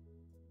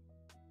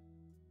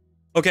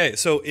 Okay,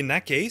 so in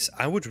that case,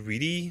 I would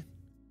really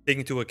take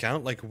into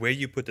account like where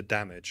you put the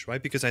damage,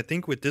 right? Because I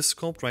think with this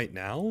sculpt right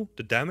now,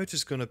 the damage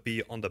is gonna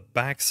be on the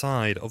back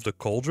side of the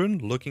cauldron,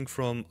 looking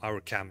from our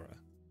camera.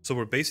 So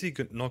we're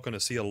basically not gonna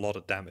see a lot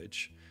of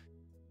damage.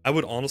 I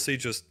would honestly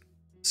just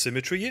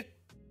symmetry it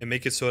and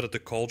make it so that the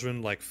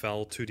cauldron like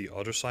fell to the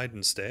other side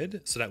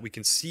instead, so that we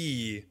can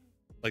see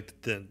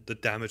like the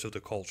damage of the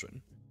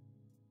cauldron.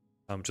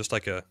 Just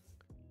like a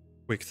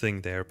quick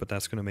thing there, but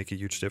that's gonna make a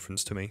huge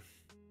difference to me.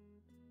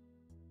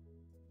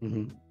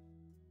 Hmm.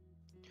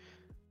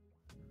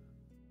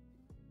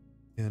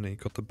 Yeah, and then you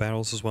got the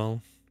barrels as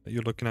well that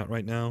you're looking at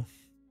right now.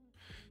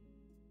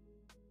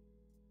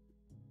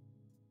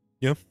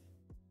 Yeah.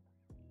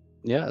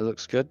 Yeah, it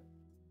looks good.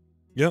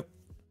 Yep.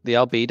 The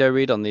albedo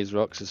read on these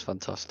rocks is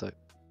fantastic.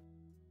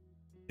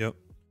 Yep.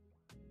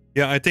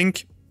 Yeah, I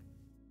think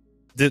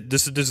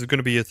this is going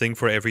to be a thing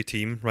for every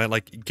team, right?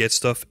 Like get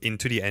stuff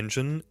into the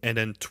engine and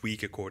then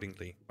tweak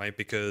accordingly, right?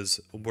 Because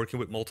working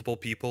with multiple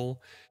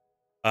people,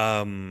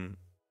 um,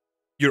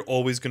 you're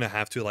always going to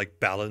have to like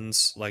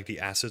balance like the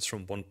assets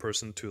from one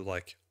person to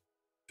like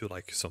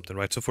something,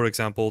 right? So for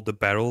example, the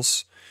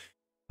barrels,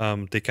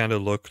 they kind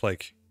of look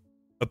like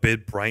a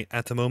bit bright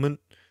at the moment,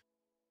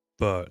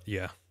 but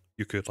yeah,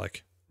 you could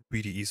like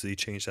really easily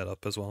change that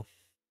up as well.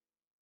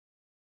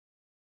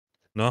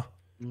 No,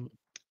 Mm.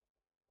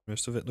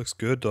 most of it looks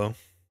good though.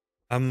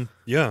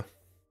 Yeah,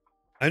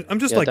 I'm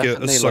just Yeah, like a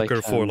definitely like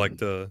sucker for like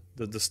the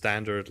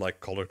standard like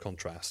color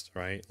contrast,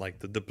 right? Like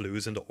the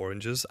blues and the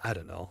oranges. I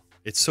don't know.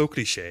 It's so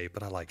cliche,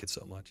 but I like it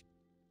so much.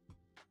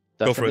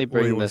 Go for definitely it. What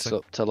do you bring want to this say?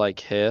 up to like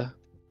here.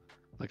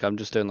 Like I'm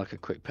just doing like a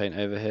quick paint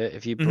over here.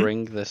 If you Hmm.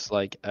 bring this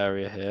like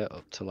area here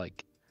up to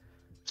like,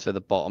 so the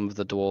bottom of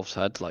the dwarf's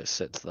head like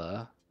sits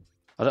there.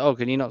 Oh,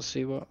 can you not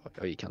see what?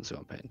 Oh, you can see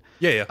what I'm painting.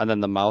 Yeah, yeah, And then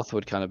the mouth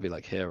would kind of be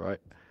like here,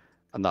 right?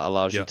 And that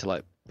allows you yeah. to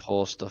like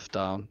pour stuff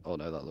down. Oh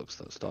no, that's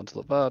starting to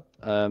look bad.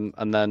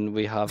 And then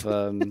we have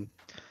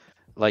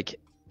like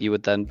you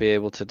would then be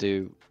able to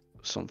do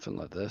something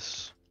like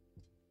this,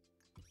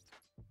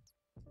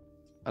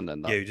 and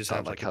then Yeah, that you just that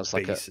have like like a has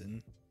like a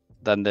basin.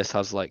 then this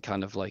has like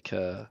kind of like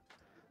a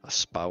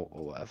spout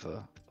or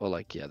whatever, or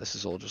like yeah, this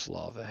is all just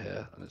lava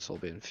here, and it's all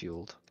being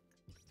fueled.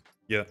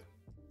 Yeah,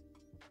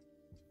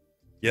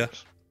 yeah,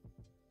 Oops.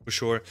 for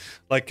sure.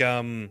 Like,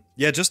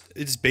 yeah, just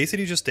it's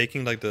basically just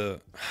taking like the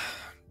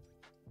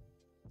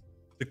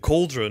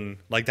cauldron,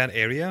 like that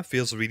area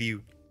feels really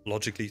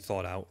logically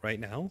thought out right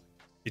now.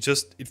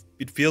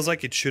 It feels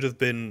like it should have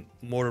been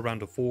more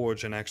around the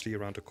forge and actually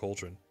around the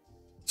cauldron.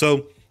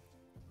 So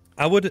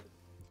I would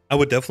I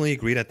would definitely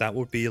agree that that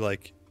would be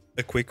like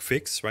a quick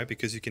fix, right?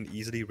 Because you can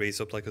easily raise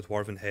up like a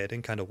dwarven head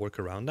and kind of work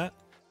around that.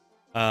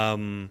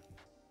 Um,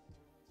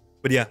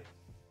 but yeah,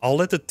 I'll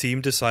let the team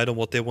decide on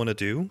what they want to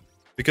do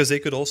because they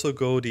could also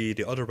go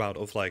the other route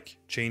of like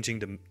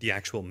changing the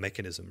actual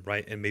mechanism,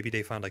 right? And maybe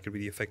they found like a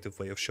really effective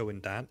way of showing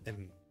that,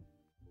 and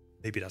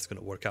maybe that's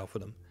gonna work out for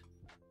them.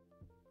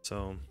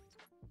 So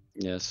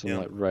Yeah, some yeah,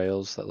 like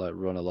rails that like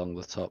run along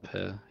the top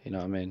here. You know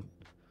what I mean?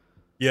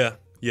 yeah,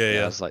 yeah, It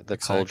yeah, has like the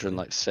cauldron exactly.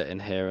 like sitting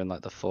here in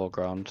like the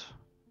foreground.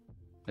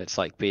 It's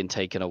like being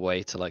taken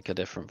away to like a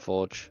different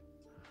forge.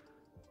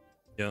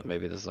 Yeah,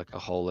 Maybe there's like a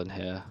hole in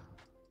here.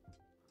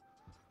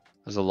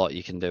 There's a lot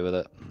you can do with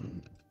it.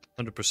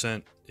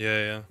 100%. Yeah,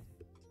 yeah.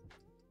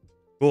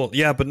 Cool.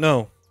 Yeah, but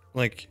no,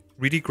 like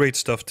really great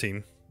stuff,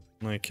 team.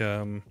 Like,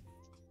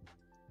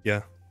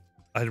 yeah,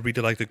 I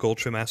really like the gold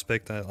trim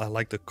aspect. I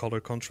like the color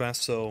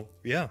contrast. So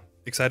yeah,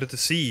 excited to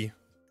see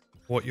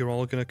what you're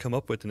all gonna come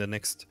up with in the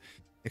next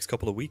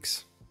couple of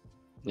weeks.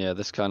 Yeah,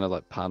 this kind of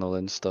like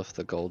paneling stuff,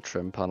 the gold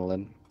trim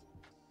paneling.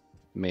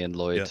 Me and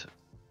Yeah. Lloyd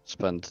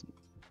spend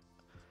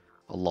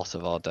a lot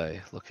of our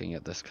day looking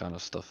at this kind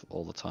of stuff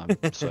all the time.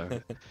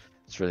 So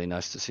it's really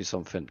nice to see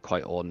something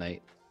quite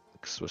ornate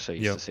because we're so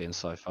used Yeah. to seeing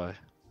sci-fi.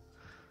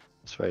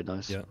 It's very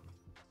nice. Yeah.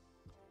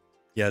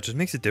 Yeah. It just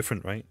makes it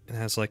different, right? It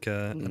has like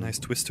a nice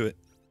Mm. twist to it.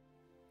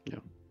 Yeah.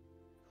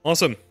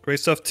 Awesome. Great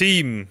stuff,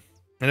 team.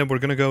 And then we're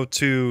gonna go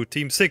to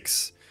team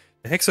 6,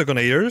 the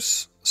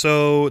Hexagonators.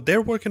 So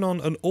they're working on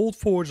an old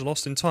forge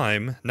lost in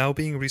time, now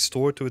being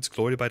restored to its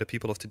glory by the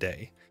people of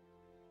today.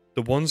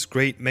 The once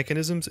great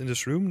mechanisms in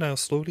this room now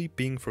slowly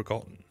being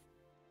forgotten.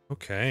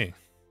 Okay.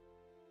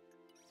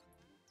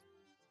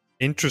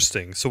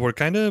 Interesting. So we're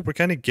kind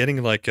of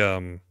getting like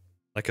a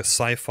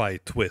sci-fi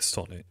twist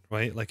on it,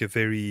 right? Like a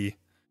very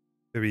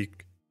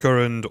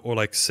current or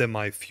like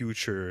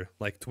semi-future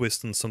like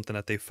twist on something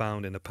that they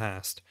found in the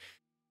past.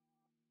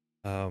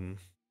 Um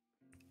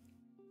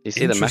You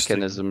see the Interesting.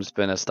 mechanism's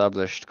been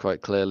established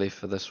quite clearly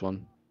for this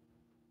one.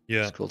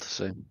 It's Yeah. cool to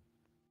see.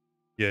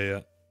 Yeah,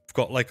 yeah. We've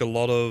got like a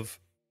lot of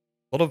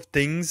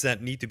things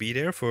that need to be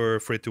there for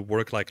it to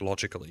work like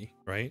logically,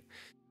 right?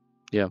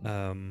 Yeah.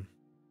 Um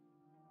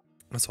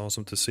That's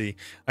awesome to see.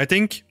 I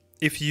think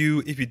if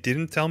you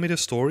didn't tell me the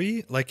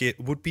story, like it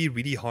would be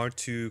really hard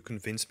to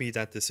convince me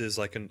that this is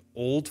like an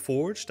old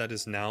forge that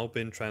has now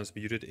been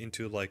transmuted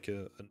into like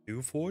a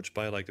new forge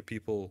by like the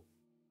people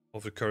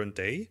of the current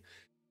day.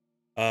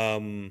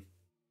 Um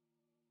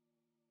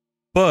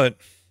but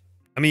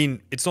I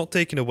mean, it's not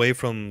taken away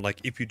from like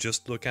if you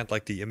just look at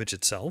like the image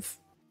itself,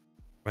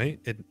 right?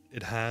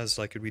 It has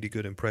like a really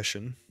good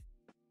impression.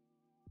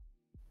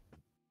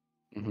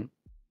 hmm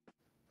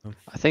Um,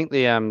 I think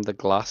the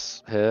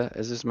glass here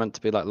is this meant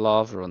to be like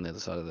lava on the other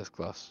side of this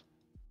glass?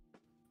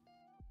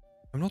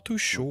 I'm not too Or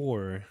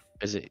sure.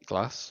 is it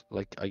glass?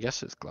 Like I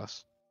guess it's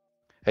glass.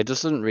 It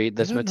doesn't read I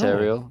this don't know.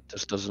 material.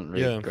 Just doesn't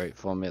read Yeah. great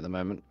for me at the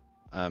moment.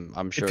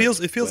 I'm It sure feels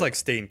it's it feels like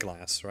stained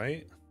glass,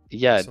 right? Or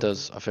yeah, it something.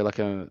 does. I feel like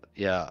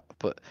yeah,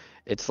 but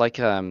it's like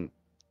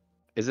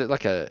is it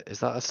like is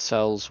that a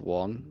cells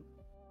one?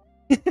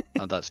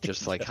 And that's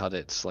just like Yeah. had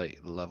its like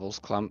levels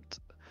clamped.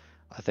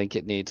 I think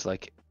it needs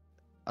like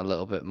a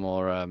little bit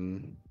more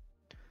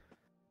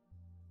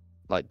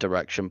like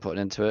direction put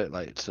into it,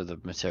 like so the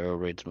material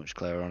reads much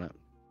clearer on it.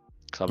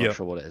 Because I'm not Yeah.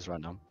 sure what it is right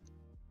now.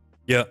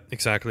 Yeah,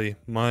 exactly.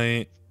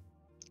 My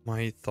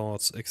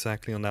thoughts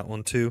exactly on that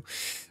one too.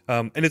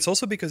 And it's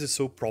also because it's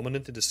so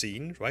prominent in the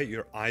scene, right?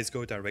 Your eyes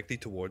go directly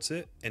towards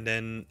it, and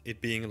then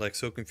it being like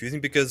so confusing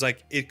because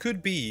like it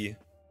could be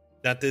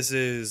that this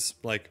is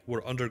like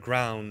we're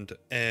underground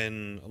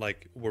and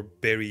like we're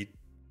buried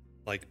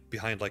like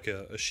behind like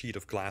a sheet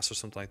of glass or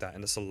something like that,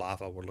 and it's the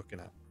lava we're looking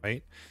at,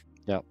 right?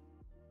 Yeah.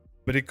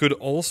 But it could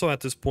also at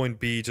this point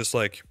be just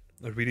like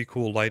a really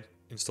cool light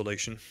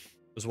installation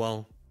as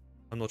well.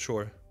 I'm not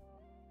sure.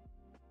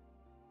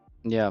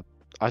 Yeah.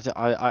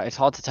 It's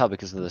hard to tell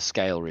because of the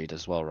scale read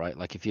as well, right?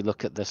 Like if you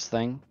look at this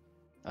thing,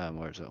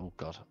 where is it? Oh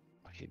God,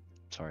 I keep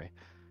sorry.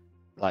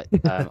 Like,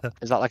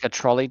 is that like a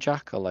trolley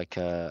jack or like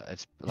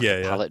it's like a Yeah,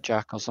 yeah. pallet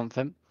jack or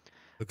something?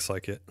 Looks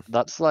like it.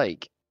 That's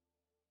like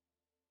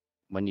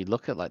when you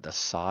look at like the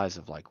size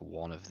of like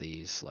one of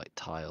these like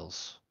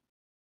tiles,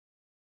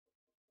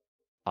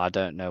 I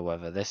don't know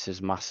whether this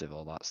is massive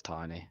or that's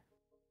tiny.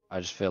 I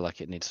just feel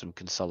like it needs some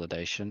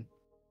consolidation.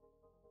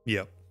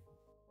 Yeah.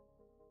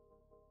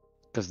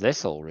 Because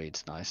this all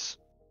reads nice.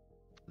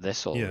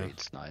 This all Yeah.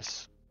 reads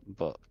nice.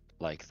 But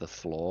like the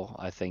floor,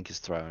 I think, is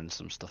throwing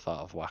some stuff out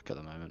of whack at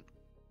the moment.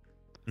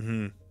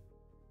 Mm-hmm.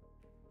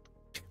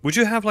 Would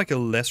you have like a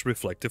less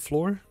reflective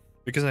floor?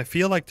 Because I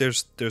feel like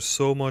there's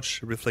so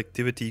much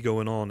reflectivity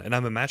going on, and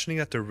I'm imagining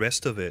that the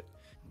rest of it,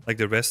 like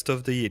the rest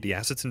of the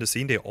assets in the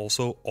scene, they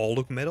also all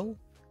look metal.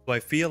 So I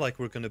feel like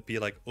we're gonna be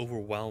like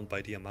overwhelmed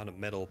by the amount of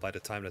metal by the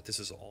time that this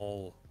is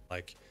all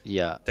like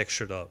Yeah,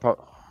 textured up.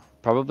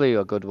 probably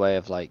a good way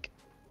of like,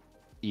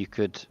 you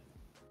could.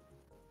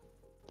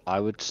 I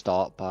would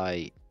start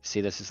by,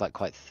 see, this is like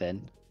quite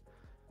thin.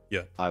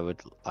 Yeah. I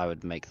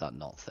would make that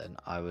not thin.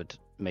 I would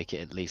make it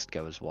at least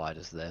go as wide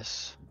as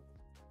this.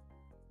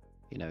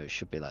 You know, it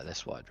should be like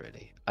this wide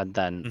really. And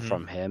then Mm-hmm.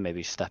 from here,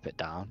 maybe step it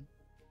down.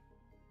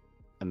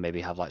 And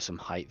maybe have like some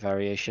height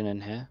variation in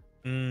here.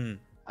 Mm.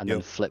 And Yep.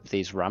 then flip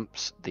these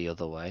ramps the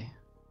other way.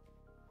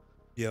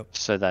 Yep.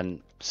 So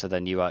then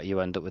you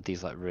end up with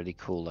these like really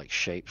cool like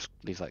shapes,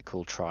 these like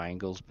cool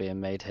triangles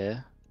being made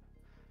here.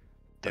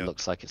 That Yep.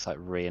 looks like it's like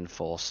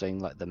reinforcing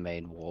like the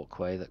main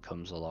walkway that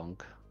comes along.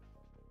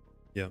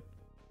 Yep.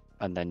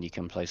 And then you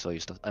can place all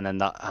your stuff, and then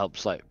that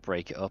helps like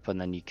break it up,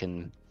 and then you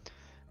can,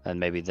 and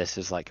maybe this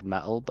is like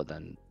metal, but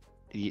then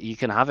you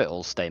can have it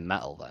all stay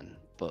metal then,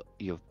 but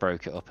you've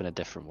broke it up in a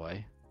different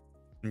way.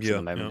 So at Yeah.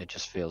 the moment Yeah. it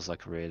just feels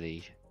like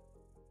really,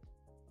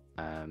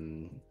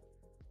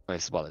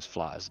 it's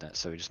flat, isn't it?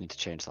 So we just need to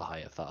change the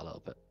height of that a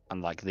little bit.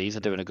 And like these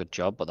are doing a good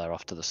job, but they're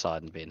off to the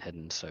side and being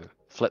hidden. So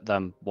flip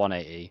them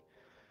 180,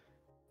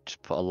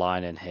 just put a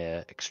line in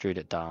here, extrude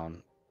it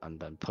down, and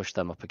then push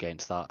them up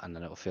against that, and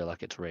then it'll feel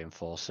like it's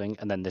reinforcing.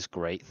 And then this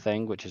grate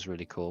thing, which is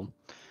really cool.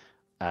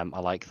 I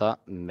like that.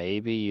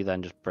 Maybe you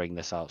then just bring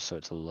this out so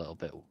it's a little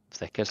bit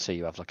thicker, so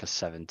you have like a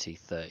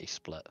 70-30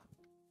 split.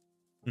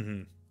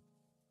 Mm-hmm.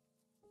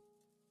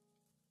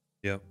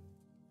 Yeah.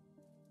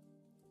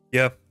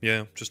 Yeah.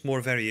 Yeah. Just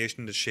more variation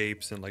in the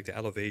shapes and like the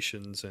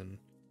elevations and.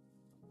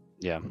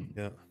 Yeah.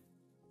 Yeah.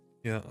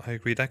 Yeah, I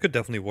agree. That could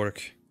definitely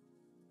work.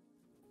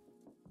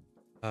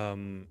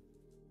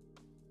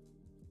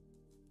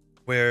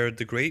 Where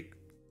the great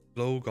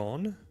glow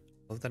gone?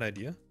 Love that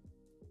idea.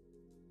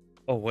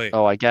 Oh wait.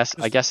 Oh, I guess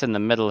in the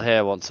middle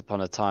here, once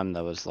upon a time,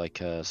 there was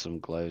like some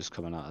glows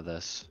coming out of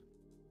this.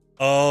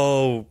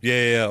 Oh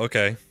yeah.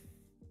 Okay.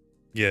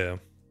 Yeah.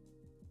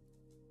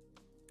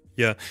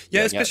 Yeah.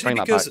 Yeah. Especially bring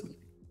that because back.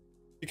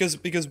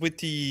 because with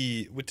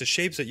the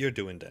shapes that you're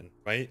doing, then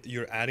right,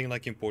 you're adding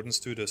like importance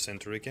to the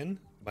center again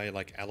by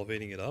like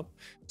elevating it up.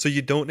 So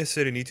you don't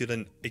necessarily need to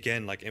then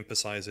again like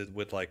emphasize it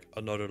with like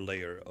another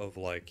layer of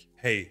like,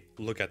 hey,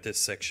 look at this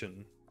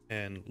section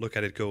and look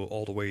at it go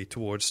all the way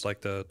towards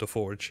like the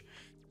forge.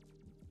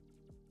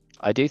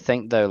 I do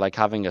think though, like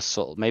having a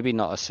subtle, maybe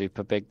not a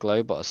super big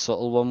glow, but a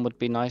subtle one would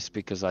be nice,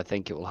 because I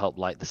think it will help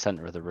light the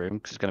center of the room,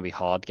 because it's going to be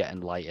hard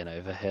getting light in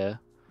over here.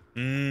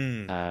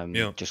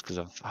 Yeah. Just because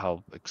of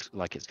how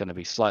like it's going to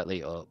be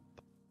slightly up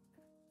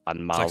and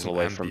It's like miles some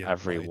away from ambient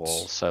every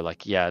wall. light. So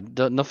like, yeah,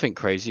 nothing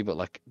crazy, but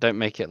like, don't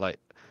make it like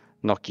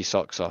knock your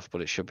socks off.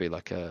 But it should be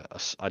like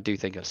I do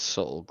think a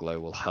subtle glow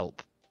will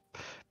help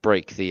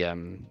break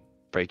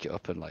it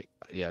up and like,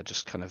 yeah,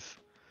 just kind of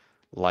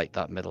light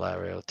that middle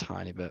area a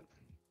tiny bit.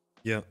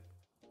 Yeah.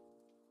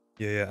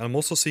 Yeah. I'm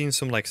also seeing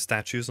some like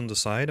statues on the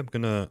side. I'm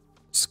gonna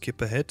skip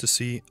ahead to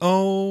see.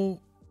 Oh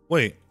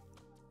wait.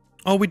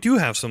 Oh, we do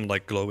have some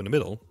like glow in the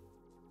middle.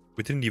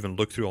 We didn't even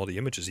look through all the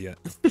images yet.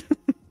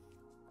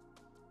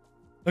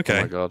 Okay.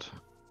 Oh my god.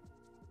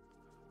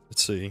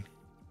 Let's see.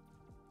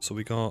 So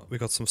we got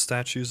some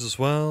statues as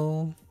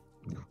well.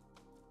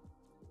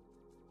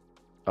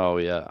 Oh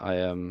yeah,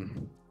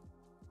 I'm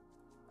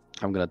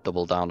gonna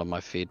double down on my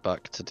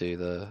feedback to do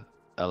the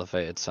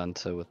elevated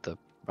center with the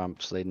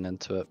ramps leading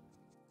into it.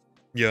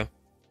 Yeah.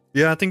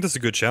 Yeah, I think that's a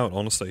good shout,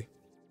 honestly.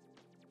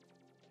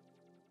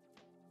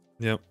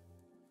 Yeah.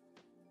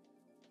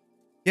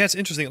 Yeah, it's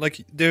interesting.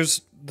 Like,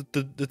 there's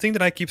the thing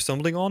that I keep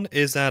stumbling on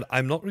is that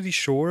I'm not really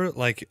sure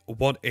like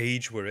what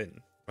age we're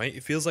in. Right?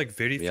 It feels like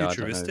very Yeah, I don't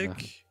know either.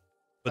 futuristic.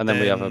 But And then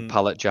we have a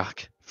pallet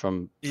jack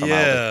from Aldi.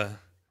 yeah.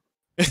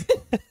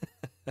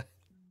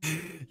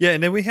 Yeah,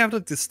 and then we have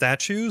like the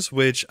statues,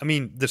 which I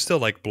mean, they're still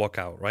like block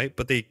out, right?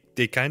 But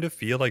they kind of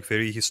feel like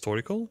very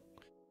historical.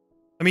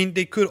 I mean,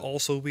 they could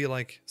also be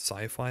like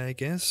sci-fi, I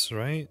guess,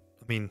 right?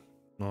 I mean,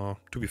 no,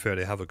 to be fair,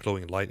 they have a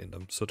glowing light in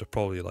them, so they're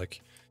probably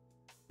like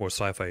more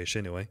sci-fi-ish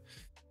anyway.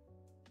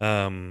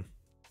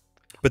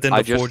 But then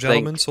the forge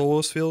elements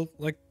always feel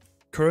like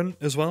current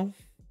as well.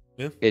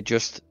 Yeah.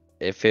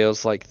 It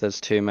feels like there's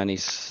too many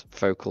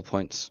focal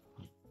points.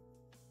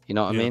 You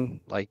know what I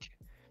mean? Like,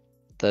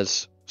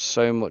 there's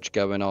so much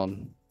going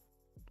on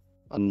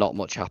and not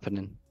much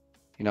happening.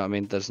 You know what I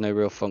mean? There's no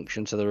real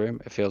function to the room.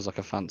 It feels like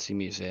a fancy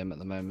museum at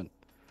the moment.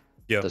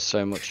 Yeah. There's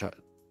so much. You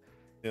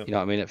know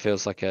what I mean? It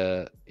feels like you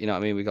know what I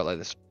mean? We got like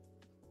this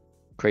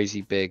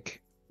crazy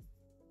big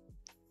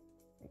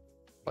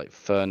like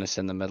furnace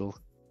in the middle.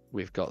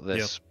 We've got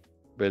this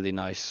really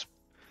nice,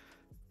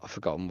 I've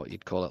forgotten what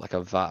you'd call it, like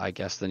a vat, I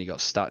guess. Then you got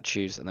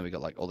statues, and then we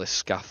got like all this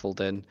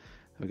scaffolding, and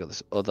we got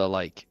this other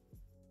like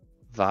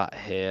vat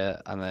here,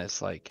 and then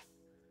it's like,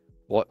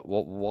 what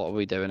are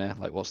we doing here?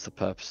 Like, what's the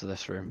purpose of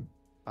this room?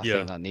 I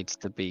think that needs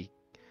to be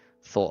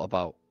thought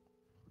about.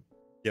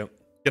 Yep.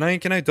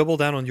 Can I double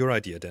down on your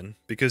idea then?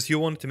 Because you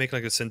wanted to make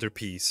like a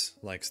centerpiece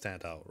like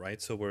stand out,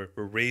 right? So we're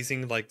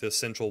raising like the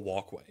central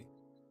walkway.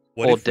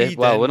 What Or if we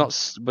well, then...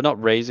 we're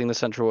not raising the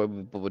central,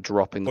 but we're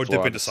dropping the or floor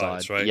dip out in the the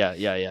sides, side. right?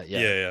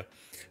 Yeah.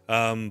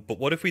 But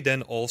what if we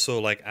then also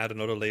like add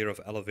another layer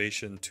of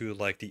elevation to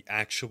like the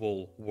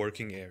actual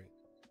working area,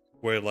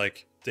 where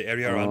like the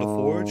area around the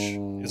forge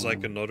is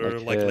like another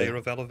like layer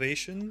of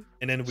elevation,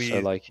 and then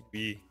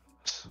we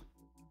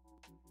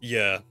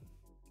yeah,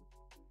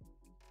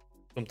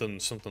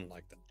 something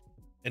like that,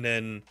 and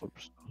then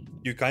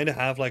you kind of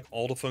have like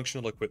all the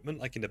functional equipment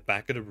like in the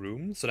back of the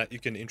room, so that you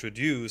can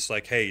introduce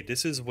like, hey,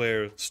 this is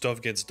where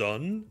stuff gets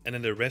done, and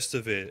then the rest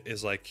of it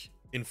is like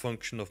in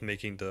function of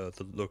making the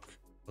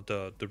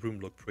room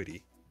look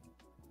pretty.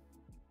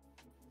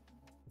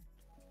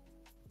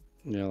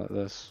 Yeah, like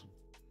this.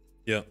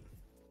 Yeah.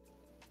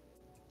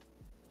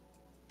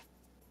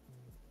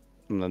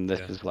 And then this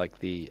is like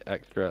the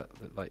extra,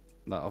 like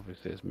that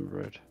obviously is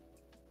mirrored.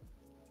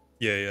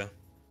 Yeah.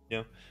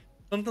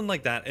 Something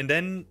like that. And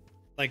then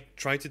like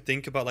try to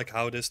think about like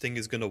how this thing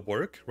is gonna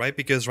work, right?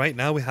 Because right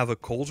now we have a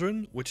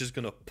cauldron which is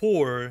gonna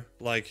pour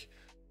like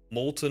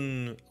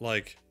molten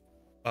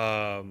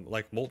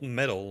molten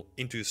metal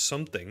into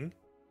something.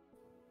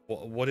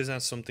 What is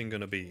that something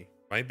gonna be,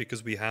 right?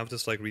 Because we have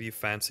this like really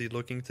fancy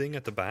looking thing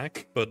at the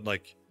back, but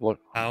like what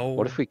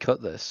if we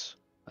cut this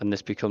and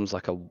this becomes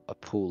like a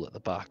pool at the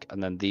back,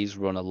 and then these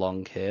run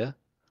along here?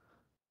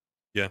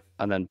 Yeah.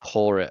 And then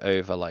pour it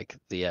over like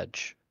the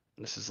edge.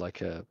 This is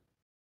like a,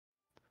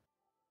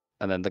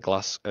 and then the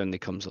glass only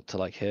comes up to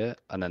like here,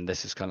 and then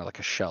this is kind of like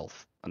a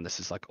shelf, and this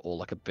is like all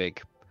like a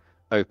big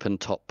open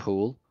top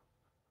pool.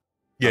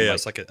 Yeah, like,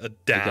 it's like a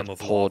dam of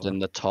poured lava in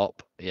the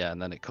top. Yeah,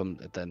 and then it comes.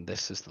 Then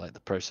this is like the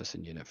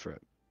processing unit for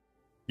it.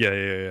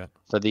 Yeah.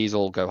 So these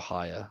all go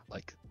higher.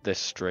 Like this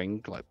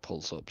string like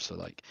pulls up. So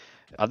like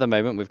at the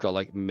moment we've got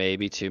like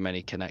maybe too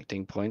many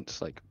connecting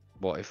points. Like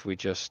what if we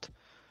just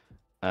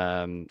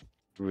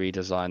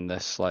redesign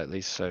this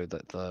slightly so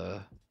that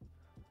the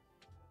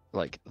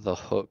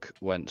hook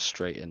went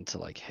straight into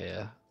like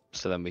here,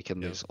 so then we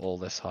can lose all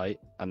this height,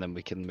 and then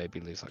we can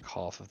maybe lose like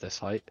half of this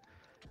height,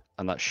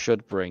 and that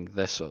should bring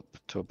this up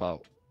to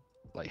about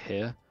like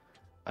here,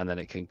 and then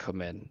it can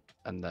come in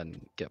and then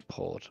get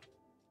poured.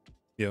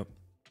 Yeah,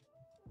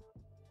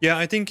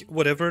 I think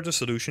whatever the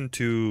solution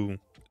to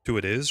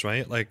it is,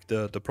 right? Like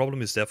the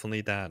problem is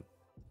definitely that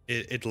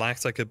it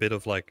lacks like a bit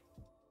of like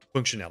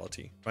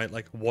functionality, right?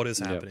 Like what is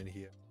happening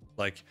here?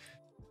 Like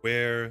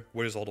where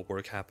is all the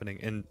work happening,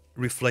 and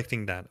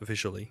reflecting that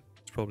visually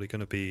is probably going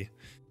to be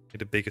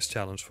the biggest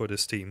challenge for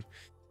this team.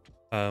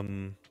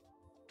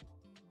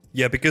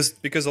 Yeah,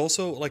 because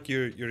also like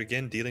you're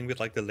again dealing with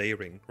like the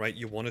layering, right?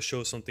 You want to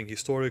show something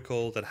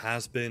historical that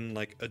has been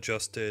like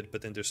adjusted,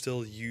 but then they're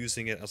still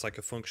using it as like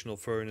a functional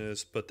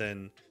furnace. But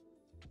then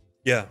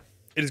yeah,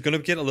 it is going to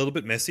get a little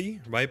bit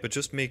messy, right? But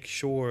just make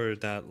sure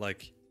that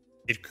like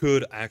it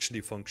could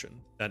actually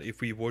function, that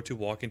if we were to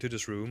walk into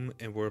this room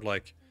and we're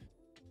like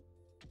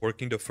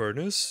working the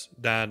furnace,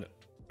 that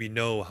we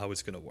know how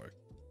it's gonna work.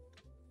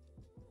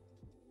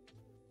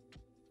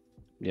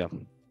 Yeah,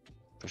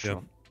 for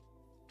sure.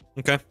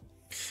 Okay,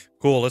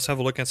 cool. Let's have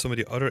a look at some of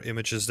the other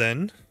images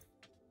then.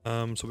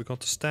 So we got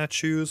the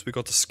statues, we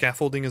got the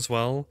scaffolding as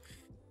well,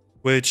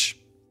 which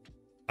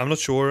I'm not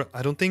sure.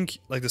 I don't think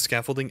like the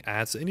scaffolding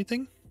adds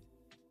anything,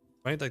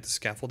 right? Like the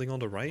scaffolding on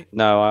the right.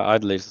 No,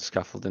 I'd leave the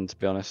scaffolding, to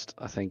be honest.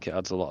 I think it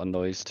adds a lot of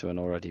noise to an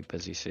already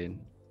busy scene.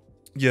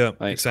 Yeah,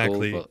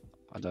 exactly. Cool, but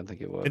I don't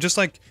think it works. And just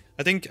like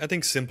I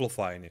think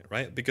simplifying it,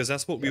 right? Because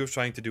that's what we were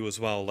trying to do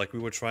as well. Like we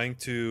were trying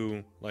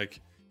to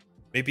like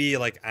maybe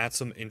like add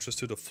some interest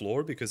to the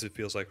floor because it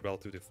feels like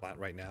relatively flat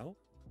right now.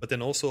 But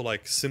then also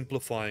like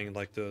simplifying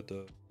like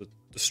the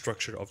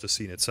structure of the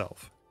scene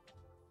itself.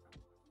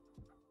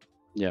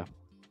 Yeah,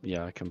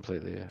 I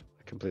completely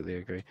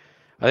agree.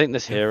 I think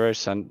this hero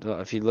center,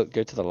 if you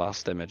go to the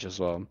last image as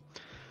well,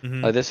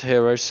 like this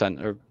hero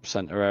center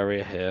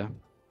area here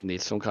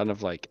needs some kind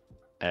of like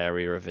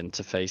area of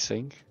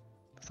interfacing.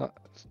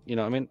 You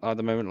know what I mean? At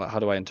the moment, like how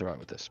do I interact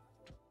with this?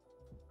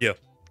 Yeah.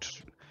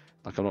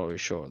 Like I'm not really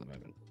sure at the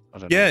moment. I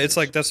don't know it's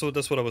like that's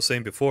what I was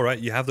saying before, right?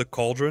 You have the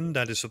cauldron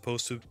that is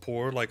supposed to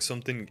pour like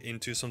something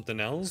into something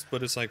else,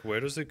 but it's like, where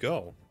does it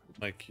go?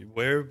 Like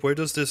where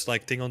does this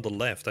like thing on the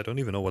left? I don't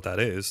even know what that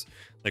is.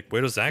 Like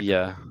where does that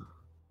go?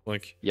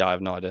 Like I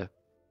have no idea.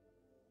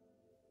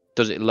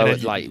 Does it lower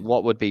like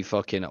what would be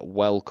fucking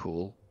well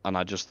cool? And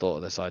I just thought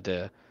of this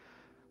idea.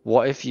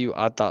 What if you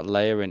add that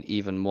layer in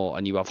even more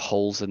and you have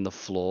holes in the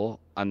floor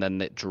and then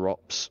it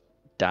drops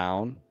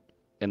down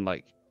in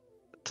like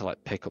to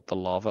like pick up the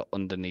lava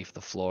underneath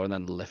the floor and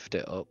then lift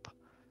it up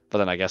But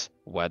then I guess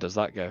where does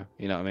that go?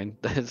 You know what I mean?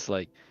 It's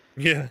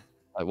Yeah.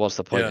 like what's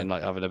the point Yeah. in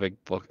like having a big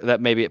book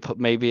that maybe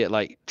it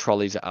like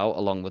trolleys it out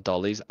along the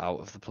dollies out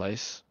of the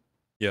place.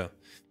 Yeah.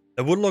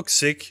 That would look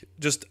sick.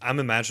 Just I'm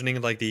imagining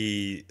like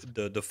the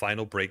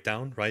final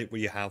breakdown, right? Where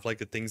you have like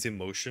the things in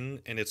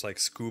motion and it's like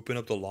scooping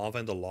up the lava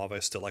and the lava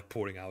is still like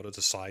pouring out of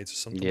the sides or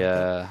something like that.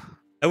 Yeah.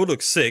 That would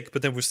look sick,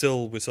 but then we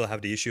still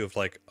have the issue of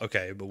like,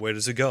 okay, but where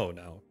does it go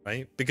now,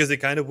 right? Because it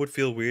kind of would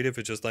feel weird if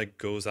it just like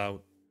goes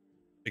out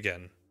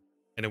again.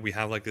 And then we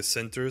have like the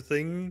center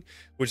thing,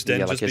 which then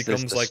Yeah, like just is this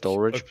becomes the like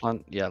storage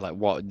plant? Yeah, like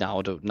what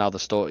now the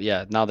store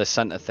yeah, now the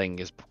center thing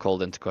is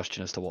called into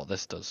question as to what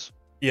this does.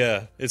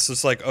 yeah, it's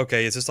just like,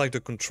 okay, is this like the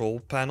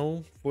control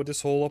panel for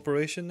this whole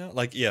operation now?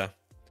 Like, yeah.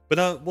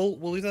 But we'll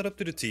leave that up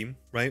to the team,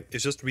 right?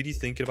 It's just really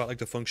thinking about like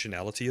the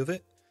functionality of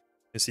it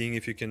and seeing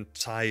if you can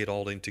tie it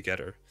all in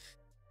together.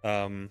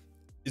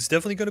 It's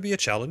definitely going to be a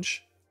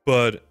challenge,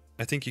 but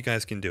I think you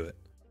guys can do it.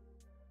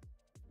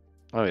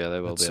 Oh yeah, they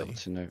will Let's be able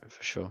see. to know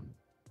for sure.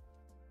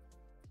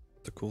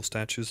 The cool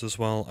statues as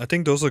well. I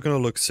think those are going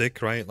to look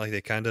sick, right? Like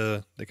they kind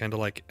of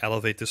like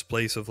elevate this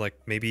place of like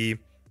maybe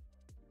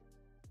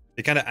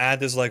they kind of add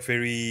this like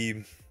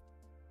very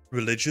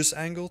religious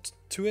angle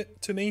to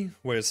it to me,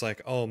 where it's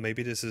like, oh,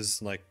 maybe this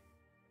is like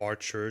part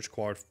church,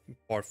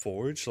 part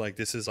forge, like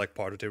this is like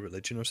part of their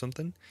religion or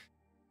something.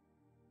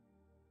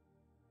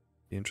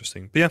 Be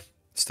interesting. But yeah,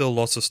 still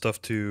lots of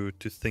stuff to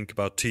think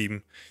about,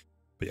 team.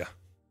 But yeah,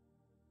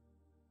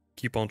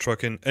 keep on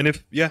trucking, and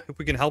if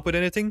we can help with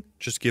anything,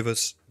 just give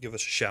us a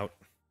shout.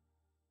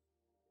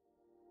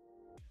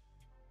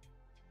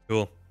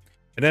 Cool.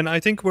 And then I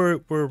think we're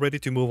ready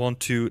to move on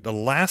to the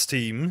last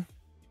team,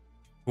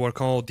 who are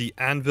called the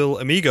Anvil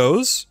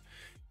Amigos.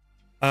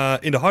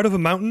 In the heart of a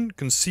mountain,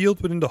 concealed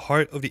within the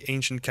heart of the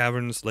ancient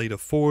caverns, lay the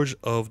forge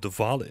of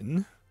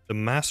Dvalin, the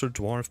master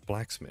dwarf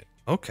blacksmith.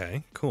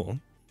 Okay, cool.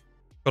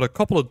 Got a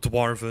couple of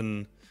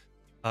dwarven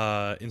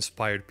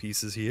inspired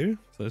pieces here,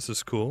 so this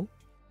is cool.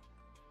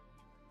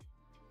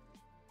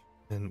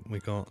 And we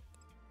got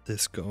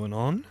this going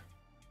on.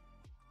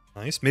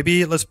 Nice.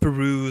 Maybe let's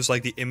peruse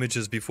like the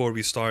images before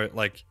we start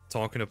like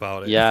talking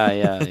about it. Yeah.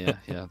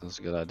 That's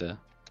a good idea.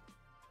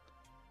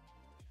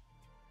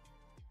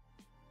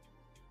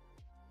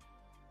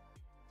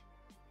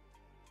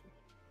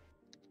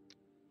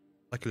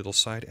 Like a little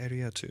side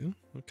area too.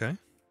 Okay.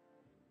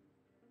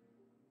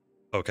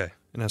 Okay.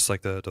 And that's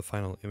like the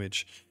final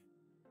image.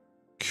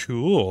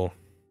 Cool.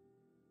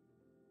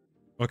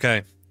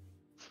 Okay.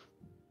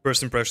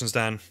 First impressions,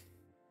 Dan.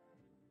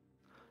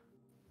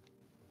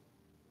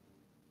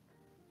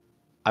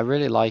 I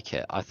really like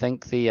it. I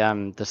think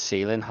the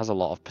ceiling has a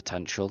lot of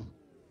potential.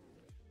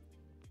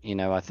 You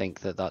know, I think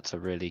that's a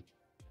really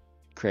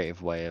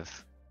creative way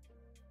of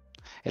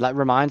it. Like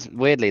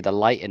weirdly, the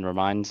lighting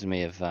reminds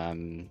me of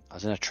I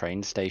was in a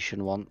train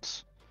station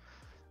once,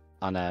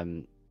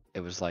 and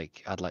it was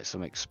like had like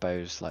some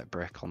exposed like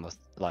brick on the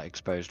like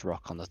exposed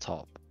rock on the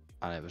top,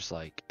 and it was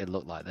like it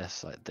looked like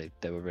this. Like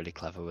they were really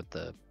clever with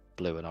the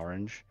blue and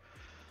orange.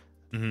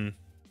 Mm-hmm.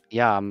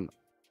 Yeah,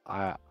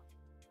 I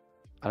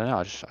don't know.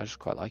 I just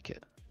quite like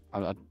it.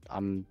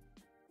 I'm.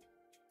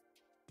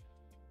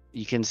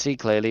 You can see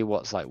clearly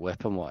what's like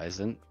whip and what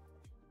isn't.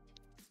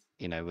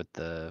 You know, with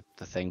the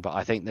thing, but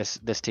I think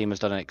this team has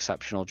done an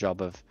exceptional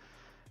job of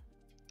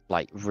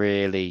like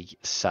really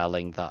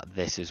selling that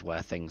this is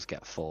where things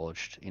get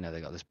forged. You know, they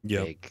got this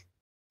big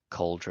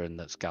cauldron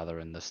that's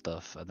gathering the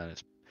stuff, and then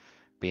it's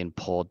being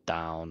poured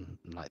down.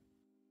 And like,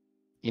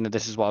 you know,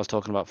 this is what I was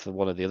talking about for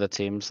one of the other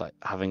teams, like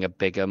having a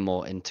bigger,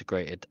 more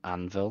integrated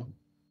anvil,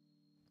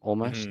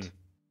 almost.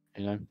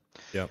 Mm-hmm. You know.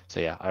 Yeah.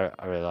 So yeah,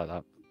 I really like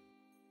that.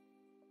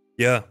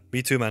 Yeah,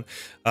 me too, man.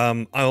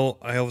 I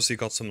obviously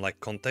got some like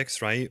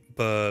context, right?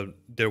 But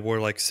there were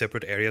like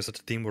separate areas that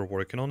the team were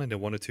working on, and they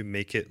wanted to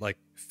make it like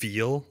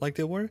feel like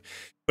they were.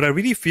 But I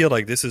really feel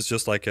like this is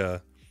just like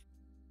a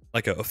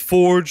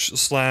forge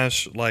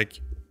slash like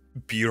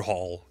beer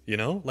hall, you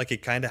know? Like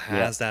it kind of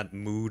has that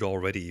mood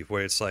already,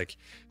 where it's like,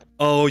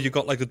 oh, you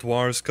got like the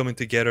dwarves coming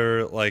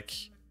together, like.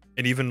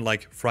 And even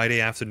like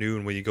Friday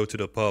afternoon when you go to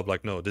the pub,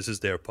 like, no, this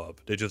is their pub.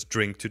 They just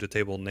drink to the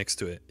table next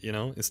to it, you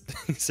know,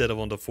 instead of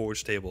on the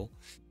forge table.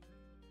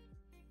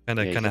 And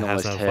it kind of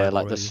has that hear vibe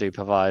like the already.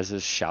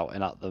 supervisors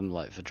shouting at them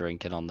like for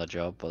drinking on the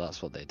job, but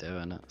that's what they do,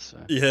 isn't it? So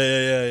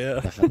Yeah.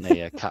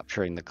 definitely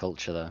capturing the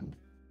culture there.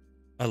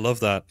 I love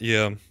that.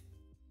 Yeah,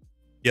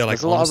 like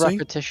there's a lot of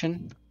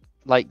repetition.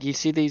 Like you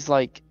see these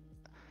like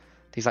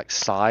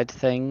side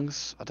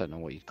things. I don't know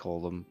what you'd call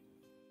them.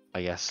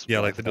 I guess. Yeah,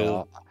 like the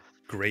little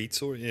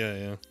grates or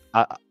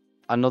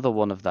another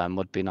one of them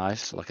would be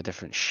nice, like a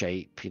different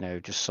shape, you know,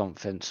 just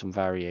something, some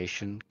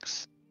variation.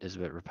 'Cause it's a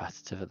bit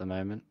repetitive at the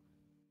moment.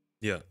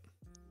 Yeah.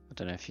 I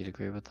don't know if you'd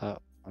agree with that.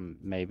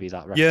 Maybe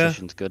that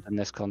repetition's good in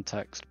this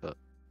context, but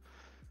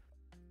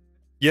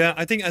yeah,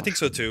 I think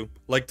so too.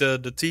 Like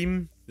the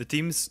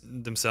teams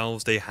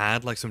themselves, they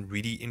had like some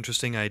really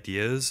interesting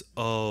ideas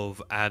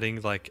of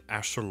adding like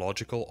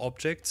astrological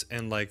objects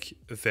and like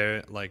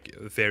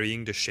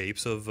varying the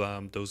shapes of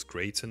those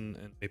grates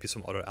and maybe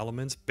some other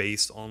elements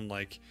based on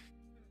like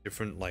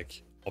different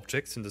like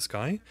objects in the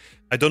sky.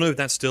 I don't know if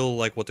that's still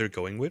like what they're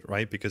going with,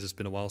 right? Because it's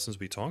been a while since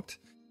we talked.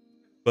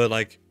 But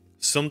like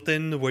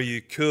something where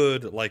you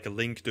could like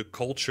link the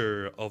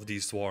culture of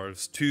these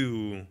dwarves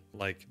to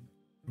like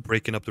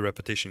breaking up the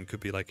repetition could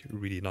be like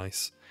really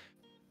nice.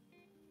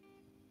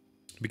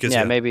 Because Yeah,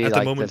 yeah, maybe at the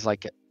like moment, there's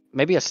like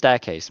maybe a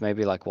staircase,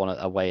 maybe like one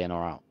a way in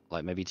or out.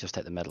 Like maybe just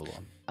take the middle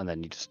one, and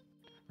then you just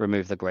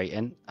remove the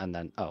grating, and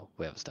then oh,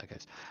 we have a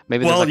staircase.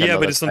 Maybe there's well, like yeah, but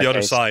another it's on the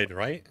other staircase. side,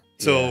 right?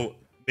 Yeah. So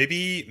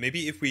maybe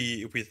if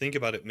we think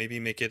about it, maybe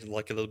make it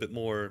like a little bit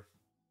more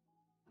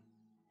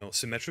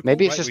symmetrical,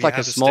 Maybe it's right? Where just you like a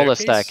have the smaller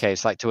staircase.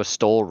 staircase, like to a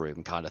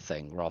storeroom kind of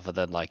thing, rather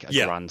than like a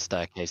Yeah, grand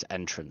staircase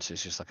entrance.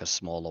 It's just like a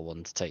smaller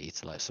one to take you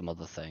to like some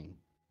other thing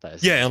that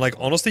is yeah, and like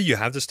accessible. honestly, you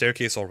have the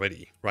staircase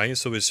already, right?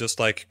 So it's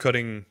just like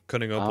cutting up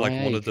Oh like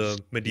yeah, one you of could the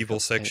just medieval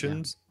decapite, yeah.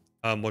 sections,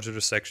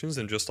 modular sections,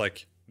 and just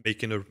like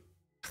making a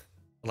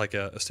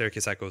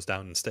staircase that goes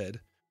down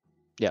instead.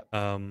 Yeah.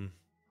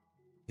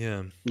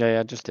 Yeah.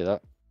 Yeah, just do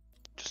that.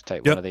 Just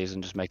take one Yep. of these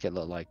and just make it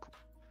look like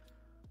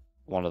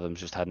one of them's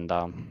just heading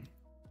down.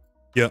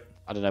 Yep.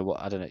 I don't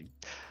know.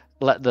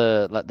 Let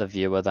the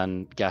viewer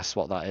then guess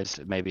what that is.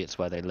 Maybe it's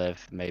where they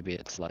live. Maybe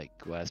it's like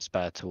where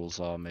spare tools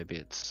are. Maybe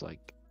it's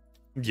like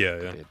Yeah.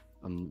 could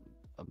Yeah. be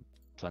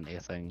plenty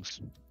of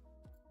things.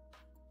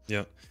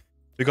 Yeah.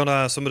 We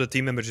got some of the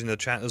team members in the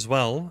chat as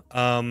well.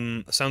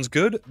 Sounds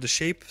good. The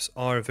shapes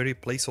are very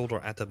placeholder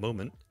at the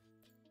moment.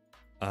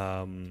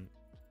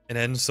 And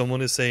then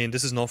someone is saying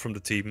this is not from the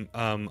team.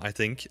 I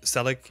think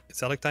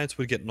stalactites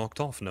would get knocked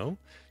off. No.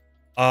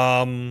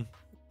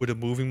 With a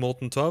moving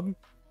molten tub.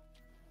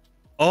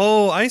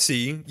 Oh, I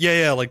see.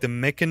 Yeah, like the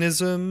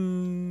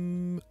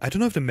mechanism. I don't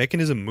know if the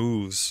mechanism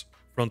moves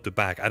front to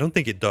back. I don't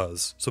think it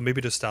does. So maybe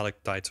the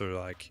stalactites are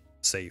like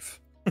safe.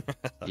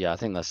 Yeah, I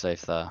think they're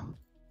safe there.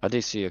 I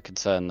do see your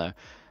concern though.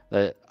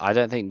 That I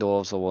don't think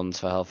dwarves are ones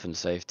for health and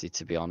safety.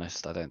 To be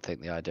honest, I don't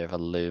think the idea of a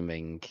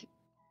looming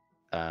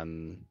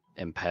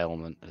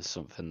impalement is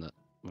something that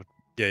would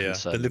Yeah. They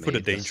concern live me with the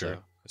either. danger,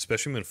 So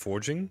especially when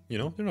forging. You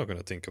know, they're not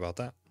gonna think about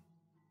that.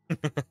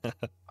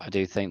 I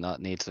do think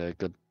that needs a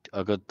good.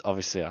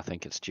 Obviously, I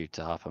think it's due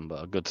to happen,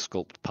 but a good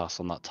sculpt pass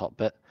on that top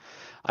bit.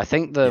 I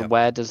think Yeah.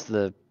 where does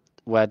the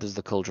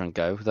cauldron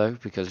go though?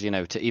 Because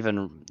to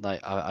even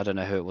like I don't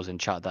know who it was in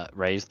chat that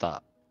raised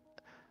that.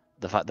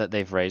 The fact that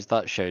they've raised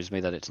that shows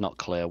me that it's not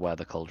clear where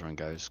the cauldron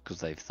goes because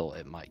they've thought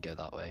it might go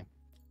that way.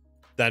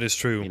 That is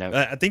true. You know,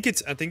 I think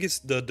it's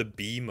the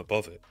beam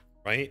above it,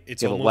 right?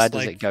 It's yeah, but where almost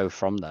does it like go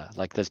from there?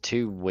 Like, there's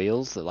two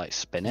wheels that like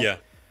spin it. yeah.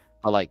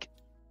 But like,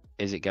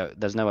 is it go?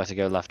 There's nowhere to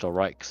go left or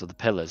right because of the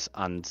pillars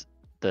and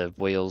the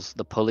wheels.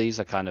 The pulleys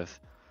are kind of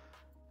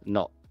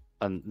not,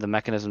 and the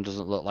mechanism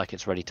doesn't look like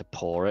it's ready to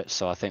pour it.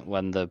 So I think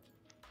when the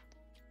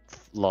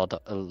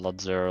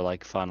Lod Zero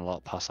like final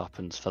out pass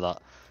happens for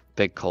that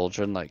big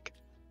cauldron, like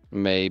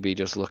maybe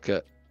just look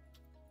at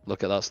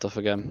that stuff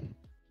again,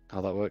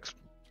 how that works.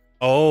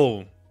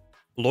 Oh,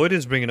 Lloyd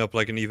is bringing up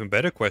like an even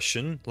better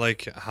question.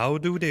 Like, how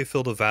do they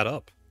fill the vat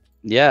up?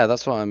 Yeah,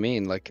 that's what I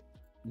mean. Like,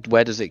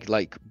 where does it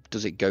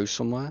does it go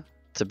somewhere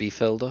to be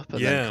filled up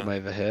and then come Yeah.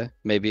 over here?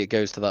 Maybe it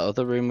goes to that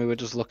other room we were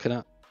just looking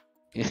at.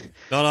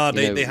 No, You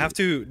they know, have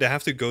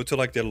to go to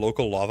like their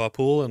local lava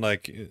pool and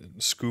like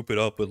scoop it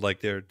up with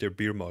like their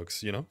beer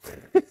mugs, you know?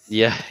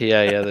 yeah.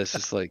 There's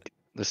just like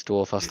this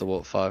dwarf has to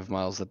walk 5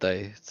 miles a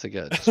day to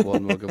get just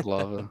one mug of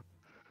lava.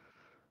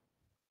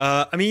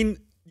 I mean,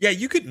 yeah,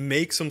 you could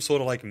make some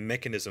sort of like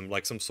mechanism,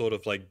 like some sort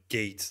of like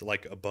gate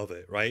like above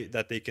it, right?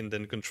 That they can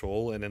then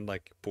control and then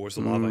like pours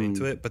the lava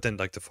into it. But then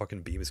like the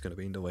fucking beam is gonna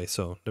be in the way,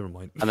 so never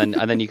mind. And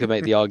then you could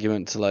make the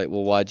argument to like,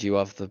 well, why do you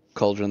have the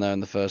cauldron there in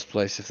the first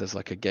place if there's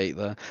like a gate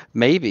there?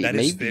 Maybe That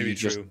is you very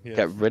just true. Yeah.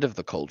 get rid of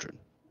the cauldron.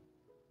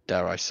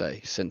 Dare I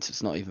say, since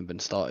it's not even been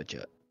started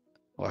yet.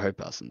 Or I hope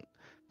it hasn't.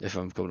 If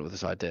I'm coming up with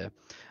this idea,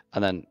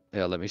 and then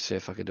let me see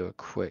if I can do a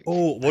quick.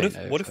 Oh, what if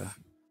over.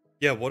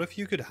 yeah, what if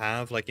you could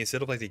have like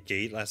instead of like the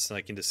gate that's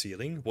like in the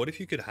ceiling, what if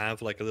you could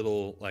have like a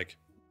little like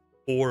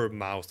pour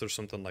mouth or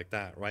something like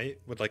that, right?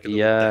 With like a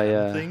little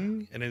dam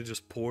thing, and then it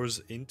just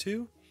pours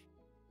into.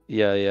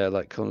 Yeah,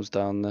 like comes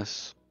down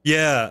this.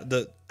 Yeah,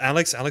 the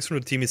Alex from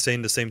the team is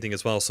saying the same thing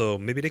as well. So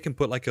maybe they can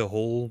put like a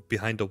hole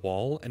behind the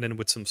wall, and then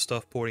with some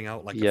stuff pouring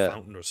out like a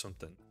fountain or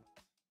something.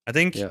 I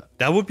think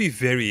that would be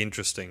very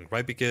interesting,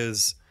 right?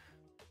 Because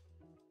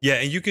yeah,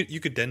 and you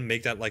could then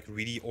make that like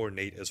really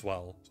ornate as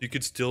well. You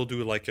could still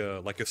do like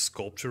a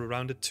sculpture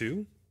around it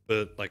too,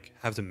 but like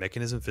have the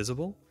mechanism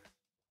visible.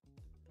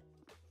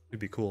 It'd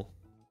be cool.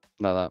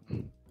 Like that.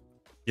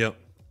 Yep.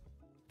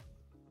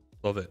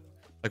 Love it.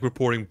 Like we're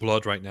pouring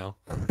blood right now.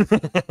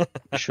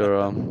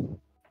 Sure.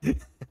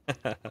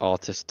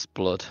 Artist's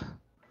blood.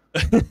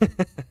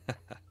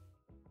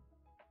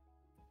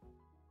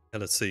 Yeah,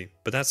 let's see.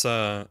 But that's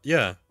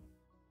yeah.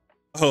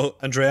 Oh,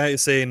 Andrea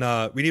is saying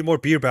we need more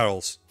beer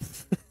barrels.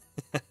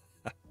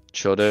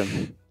 Sure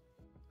do.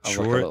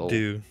 Sure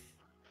do.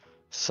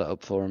 Set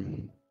up for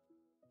him.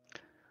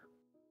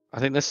 I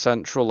think this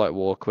central like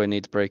walkway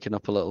needs breaking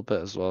up a little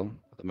bit as well.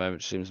 At the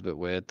moment, it seems a bit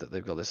weird that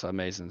they've got this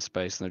amazing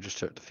space and they've just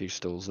chucked a few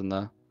stools in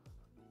there.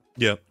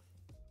 Yeah.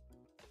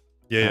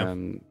 Yeah.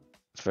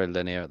 It's very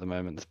linear at the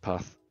moment, this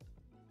path.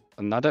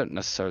 And I don't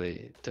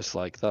necessarily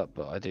dislike that,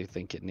 but I do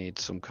think it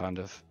needs some kind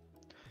of,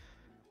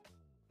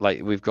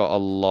 like, we've got a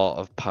lot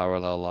of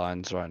parallel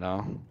lines right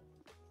now.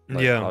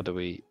 Like, Yeah. how do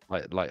we,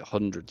 like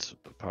hundreds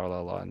of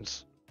parallel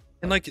lines?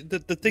 And like the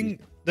thing,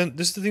 then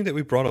this is the thing that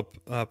we brought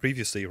up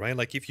previously, right?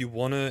 Like if you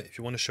wanna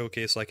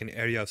showcase like an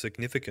area of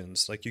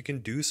significance, like you can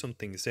do some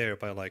things there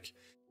by like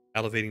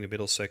elevating the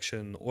middle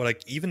section, or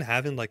like even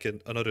having like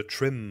another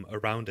trim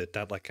around it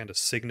that like kind of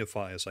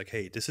signifies like,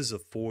 hey, this is a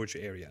forge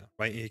area,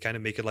 right? And you kind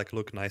of make it like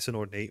look nice and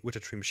ornate with the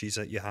trim sheets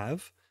that you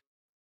have.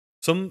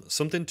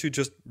 Something to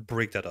just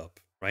break that up,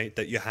 right?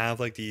 That you have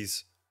like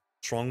these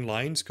strong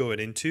lines going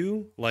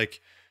into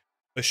like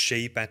a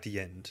shape at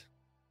the end.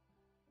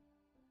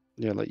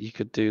 Yeah, like you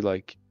could do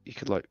like, you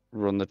could like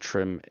run the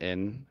trim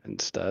in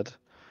instead.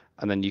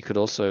 And then you could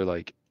also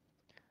like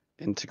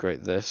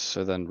integrate this.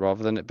 So then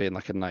rather than it being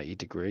like a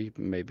 90-degree,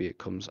 maybe it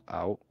comes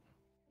out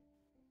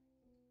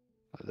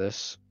like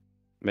this.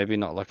 Maybe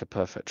not like a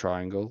perfect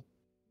triangle,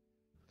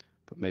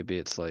 but maybe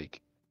it's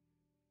like,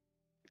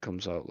 it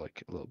comes out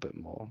like a little bit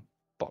more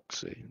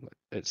boxy. Like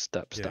it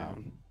steps Yeah.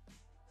 down.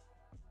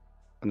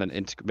 And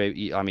then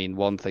maybe, I mean,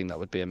 one thing that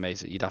would be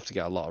amazing, you'd have to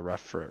get a lot of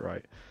ref for it,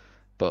 right?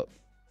 But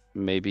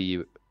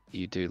maybe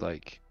you do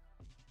like,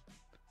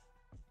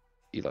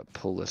 you like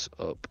pull this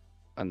up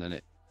and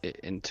then it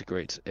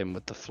integrates in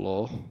with the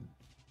floor.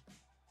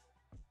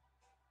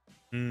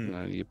 You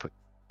know, you put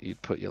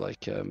your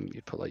like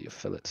you put like your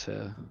fillets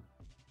here.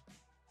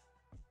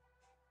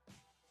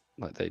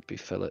 Like they'd be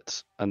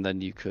fillets. And then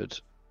you could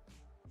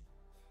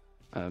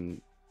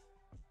like,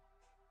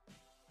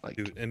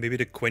 Dude, and maybe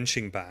the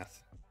quenching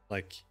bath,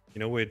 like, you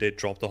know, where they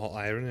drop the hot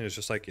iron and it's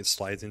just like it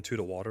slides into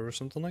the water or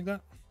something like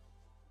that.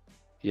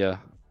 yeah.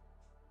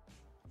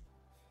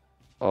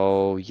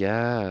 Oh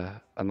yeah.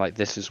 And like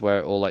this is where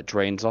it all like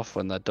drains off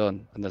when they're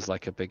done, and there's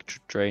like a big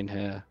drain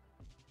here.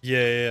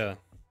 Yeah.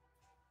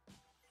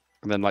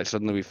 And then like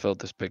suddenly we filled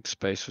this big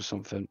space with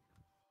something.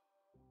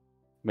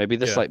 Maybe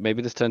this Yeah. like,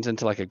 maybe this turns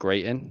into like a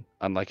grating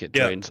and like it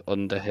Yeah. drains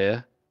under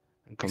here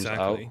and comes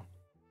out. Exactly.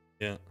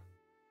 Yeah.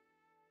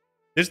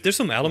 There's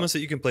some elements that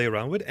you can play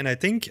around with, and I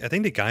think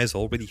the guys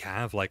already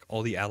have like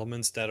all the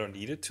elements that are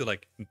needed to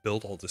like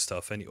build all this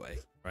stuff anyway,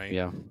 right?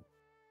 Yeah.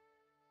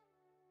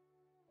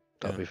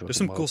 That'd be There's fucking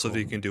some well cool stuff that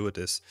you cool. can do with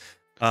this.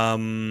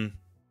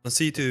 Let's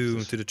see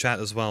to the chat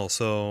as well.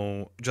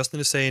 So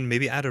Justin is saying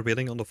maybe add a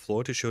railing on the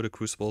floor to show the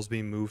crucibles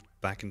being moved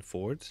back and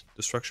forth.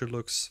 The structure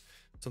looks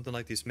something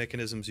like these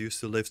mechanisms used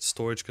to lift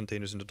storage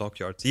containers in the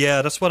dockyards.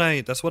 Yeah, that's what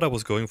I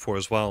was going for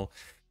as well.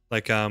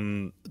 Like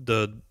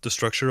the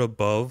structure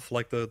above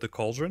like the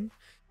cauldron,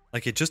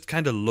 like it just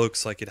kind of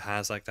looks like it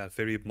has like that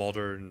very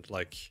modern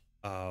like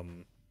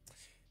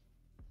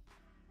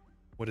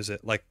what is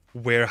it, like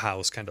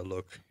warehouse kind of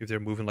look if they're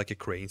moving like a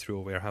crane through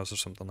a warehouse or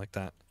something like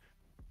that.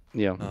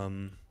 Yeah.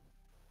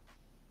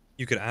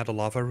 You could add a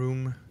lava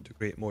room to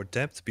create more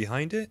depth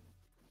behind it.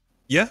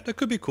 Yeah, that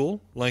could be cool.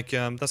 Like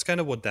that's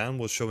kind of what Dan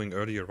was showing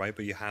earlier, right?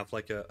 But you have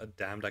like a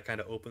dam that kind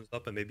of opens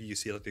up and maybe you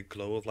see like the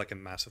glow of like a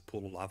massive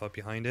pool of lava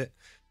behind it.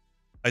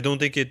 I don't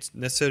think it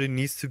necessarily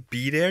needs to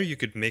be there. You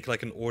could make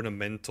like an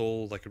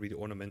ornamental, like a really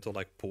ornamental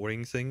like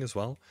pouring thing as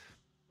well.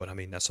 But I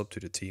mean, that's up to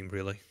the team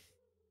really.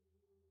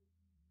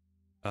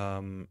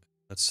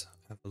 Let's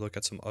have a look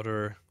at some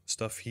other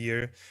stuff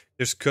here.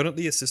 There's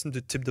currently a system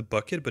to tip the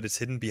bucket, but it's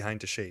hidden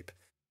behind the shape.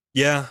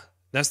 Yeah,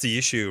 that's the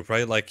issue,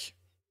 right? Like,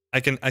 I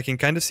can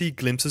kind of see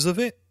glimpses of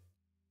it,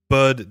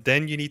 but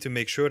then you need to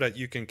make sure that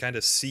you can kind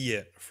of see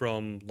it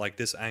from like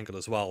this angle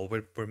as well,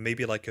 where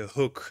maybe like a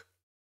hook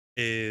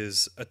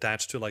is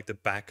attached to like the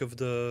back of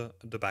the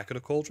back of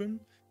the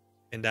cauldron,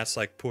 and that's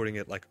like pouring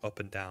it like up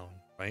and down,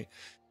 right?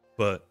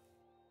 But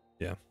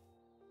yeah.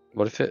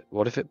 What if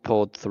it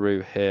poured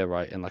through here,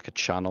 right, in like a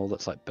channel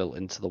that's like built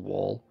into the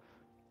wall,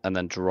 and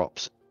then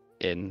drops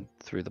in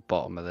through the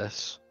bottom of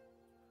this,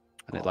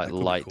 and it like That could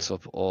be lights cool.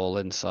 up all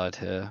inside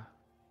here.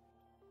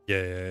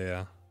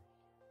 Yeah.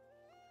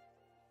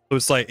 So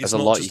it's like it's There's a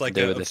not lot you just can like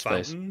do with a this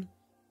space. fountain.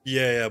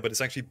 Yeah, but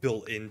it's actually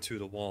built into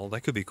the wall.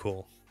 That could be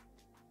cool.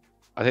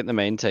 I think the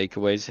main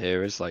takeaways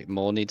here is like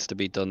more needs to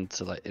be done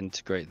to like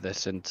integrate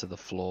this into the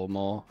floor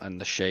more and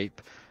the shape,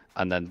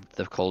 and then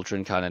the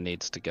cauldron kind of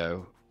needs to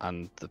go,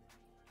 and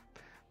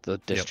the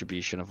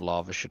distribution of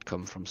lava should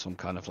come from some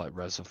kind of like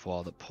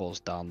reservoir that pours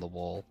down the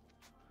wall.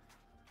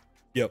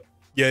 Yep.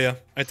 Yeah.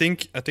 I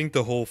think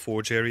the whole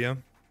forge area,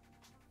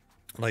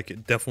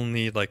 like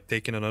definitely like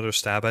taking another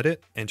stab at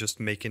it and just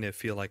making it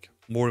feel like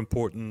more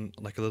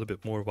important, like a little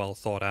bit more well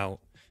thought out.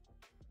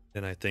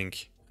 Then I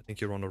think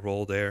you're on a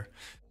roll there.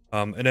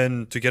 And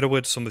then together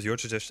with some of your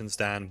suggestions,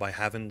 Dan, by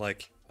having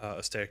like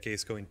a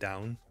staircase going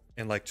down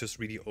and like just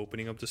really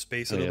opening up the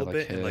space a little like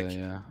bit here, and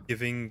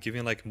like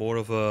giving like more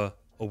of a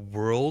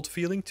world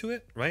feeling to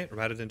it, right?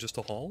 Rather than just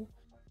a hall.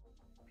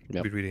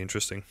 Yep. Be really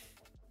interesting.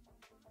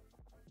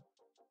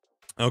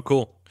 Oh,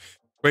 cool.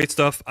 Great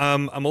stuff.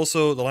 I'm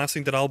also, the last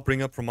thing that I'll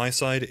bring up from my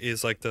side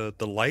is like the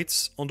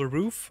lights on the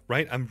roof,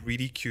 right? I'm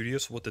really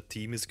curious what the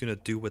team is gonna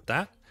do with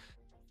that.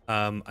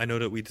 I know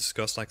that we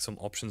discussed like some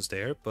options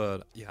there,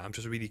 but yeah, I'm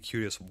just really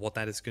curious what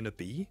that is gonna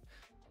be.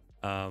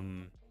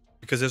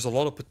 Because there's a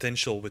lot of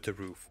potential with the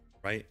roof,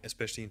 right?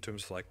 Especially in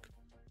terms of like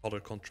color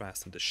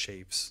contrast and the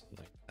shapes.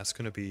 Like that's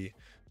gonna be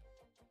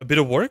a bit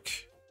of work,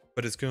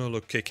 but it's gonna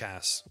look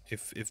kick-ass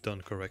if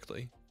done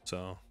correctly.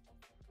 So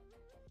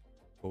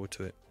forward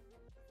to it.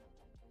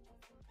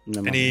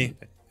 No,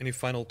 Any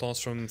final thoughts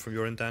from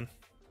your end, Dan?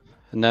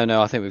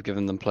 no, I think we've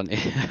given them plenty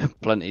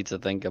plenty to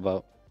think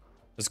about.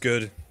 That's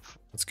good.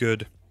 That's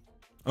good.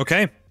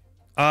 Okay.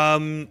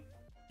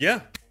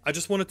 Yeah, I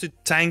just wanted to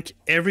thank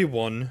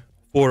everyone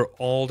for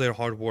all their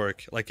hard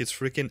work. Like it's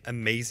freaking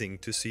amazing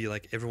to see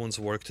like everyone's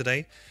work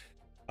today.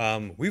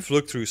 We've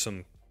looked through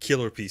some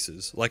killer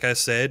pieces. Like I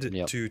said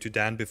Yep. to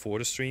Dan before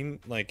the stream,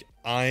 like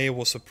I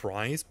was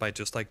surprised by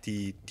just like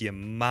the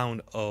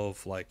amount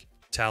of like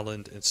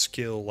talent and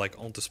skill like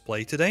on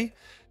display today.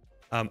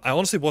 I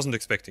honestly wasn't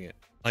expecting it.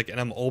 Like, and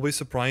I'm always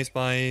surprised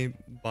by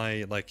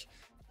like,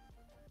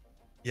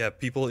 yeah,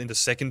 people in the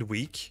second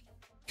week,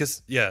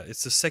 because yeah,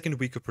 it's the second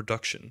week of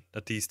production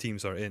that these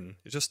teams are in.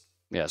 It's just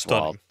Yeah, it's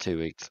stunning. wild. 2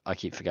 weeks. I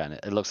keep forgetting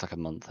it. It looks like a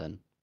month in.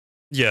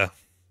 Yeah,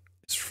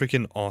 it's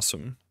freaking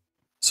awesome.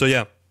 So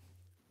yeah,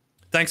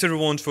 thanks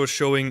everyone for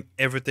showing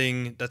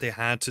everything that they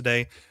had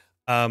today.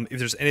 If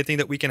there's anything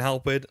that we can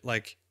help with,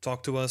 like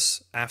talk to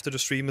us after the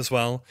stream as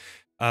well.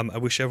 I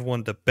wish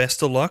everyone the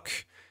best of luck.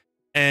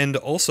 And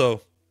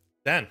also,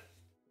 Dan,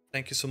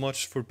 thank you so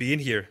much for being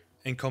here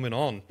and coming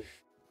on.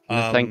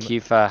 No, thank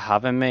you for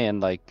having me,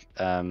 and like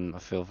I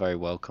feel very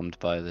welcomed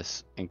by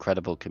this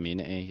incredible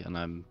community,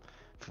 and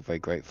feel very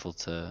grateful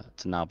to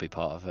now be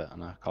part of it,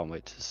 and I can't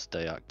wait to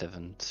stay active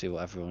and see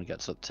what everyone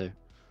gets up to.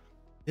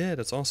 Yeah,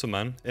 that's awesome,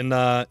 man. And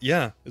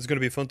yeah, it's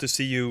gonna be fun to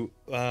see you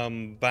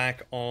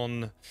back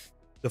on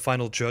the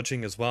final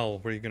judging as well,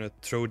 where you're gonna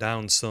throw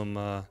down some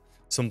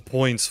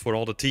points for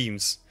all the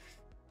teams.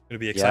 It's gonna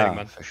be exciting, Yeah,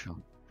 man. for sure.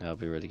 That'll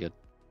be really good.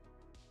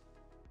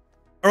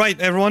 All right,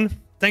 everyone.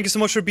 Thank you so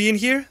much for being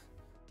here.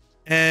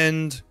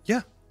 And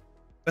yeah,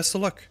 best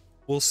of luck.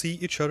 We'll see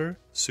each other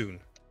soon.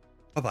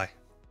 Bye bye.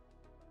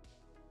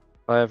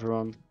 Bye,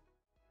 everyone.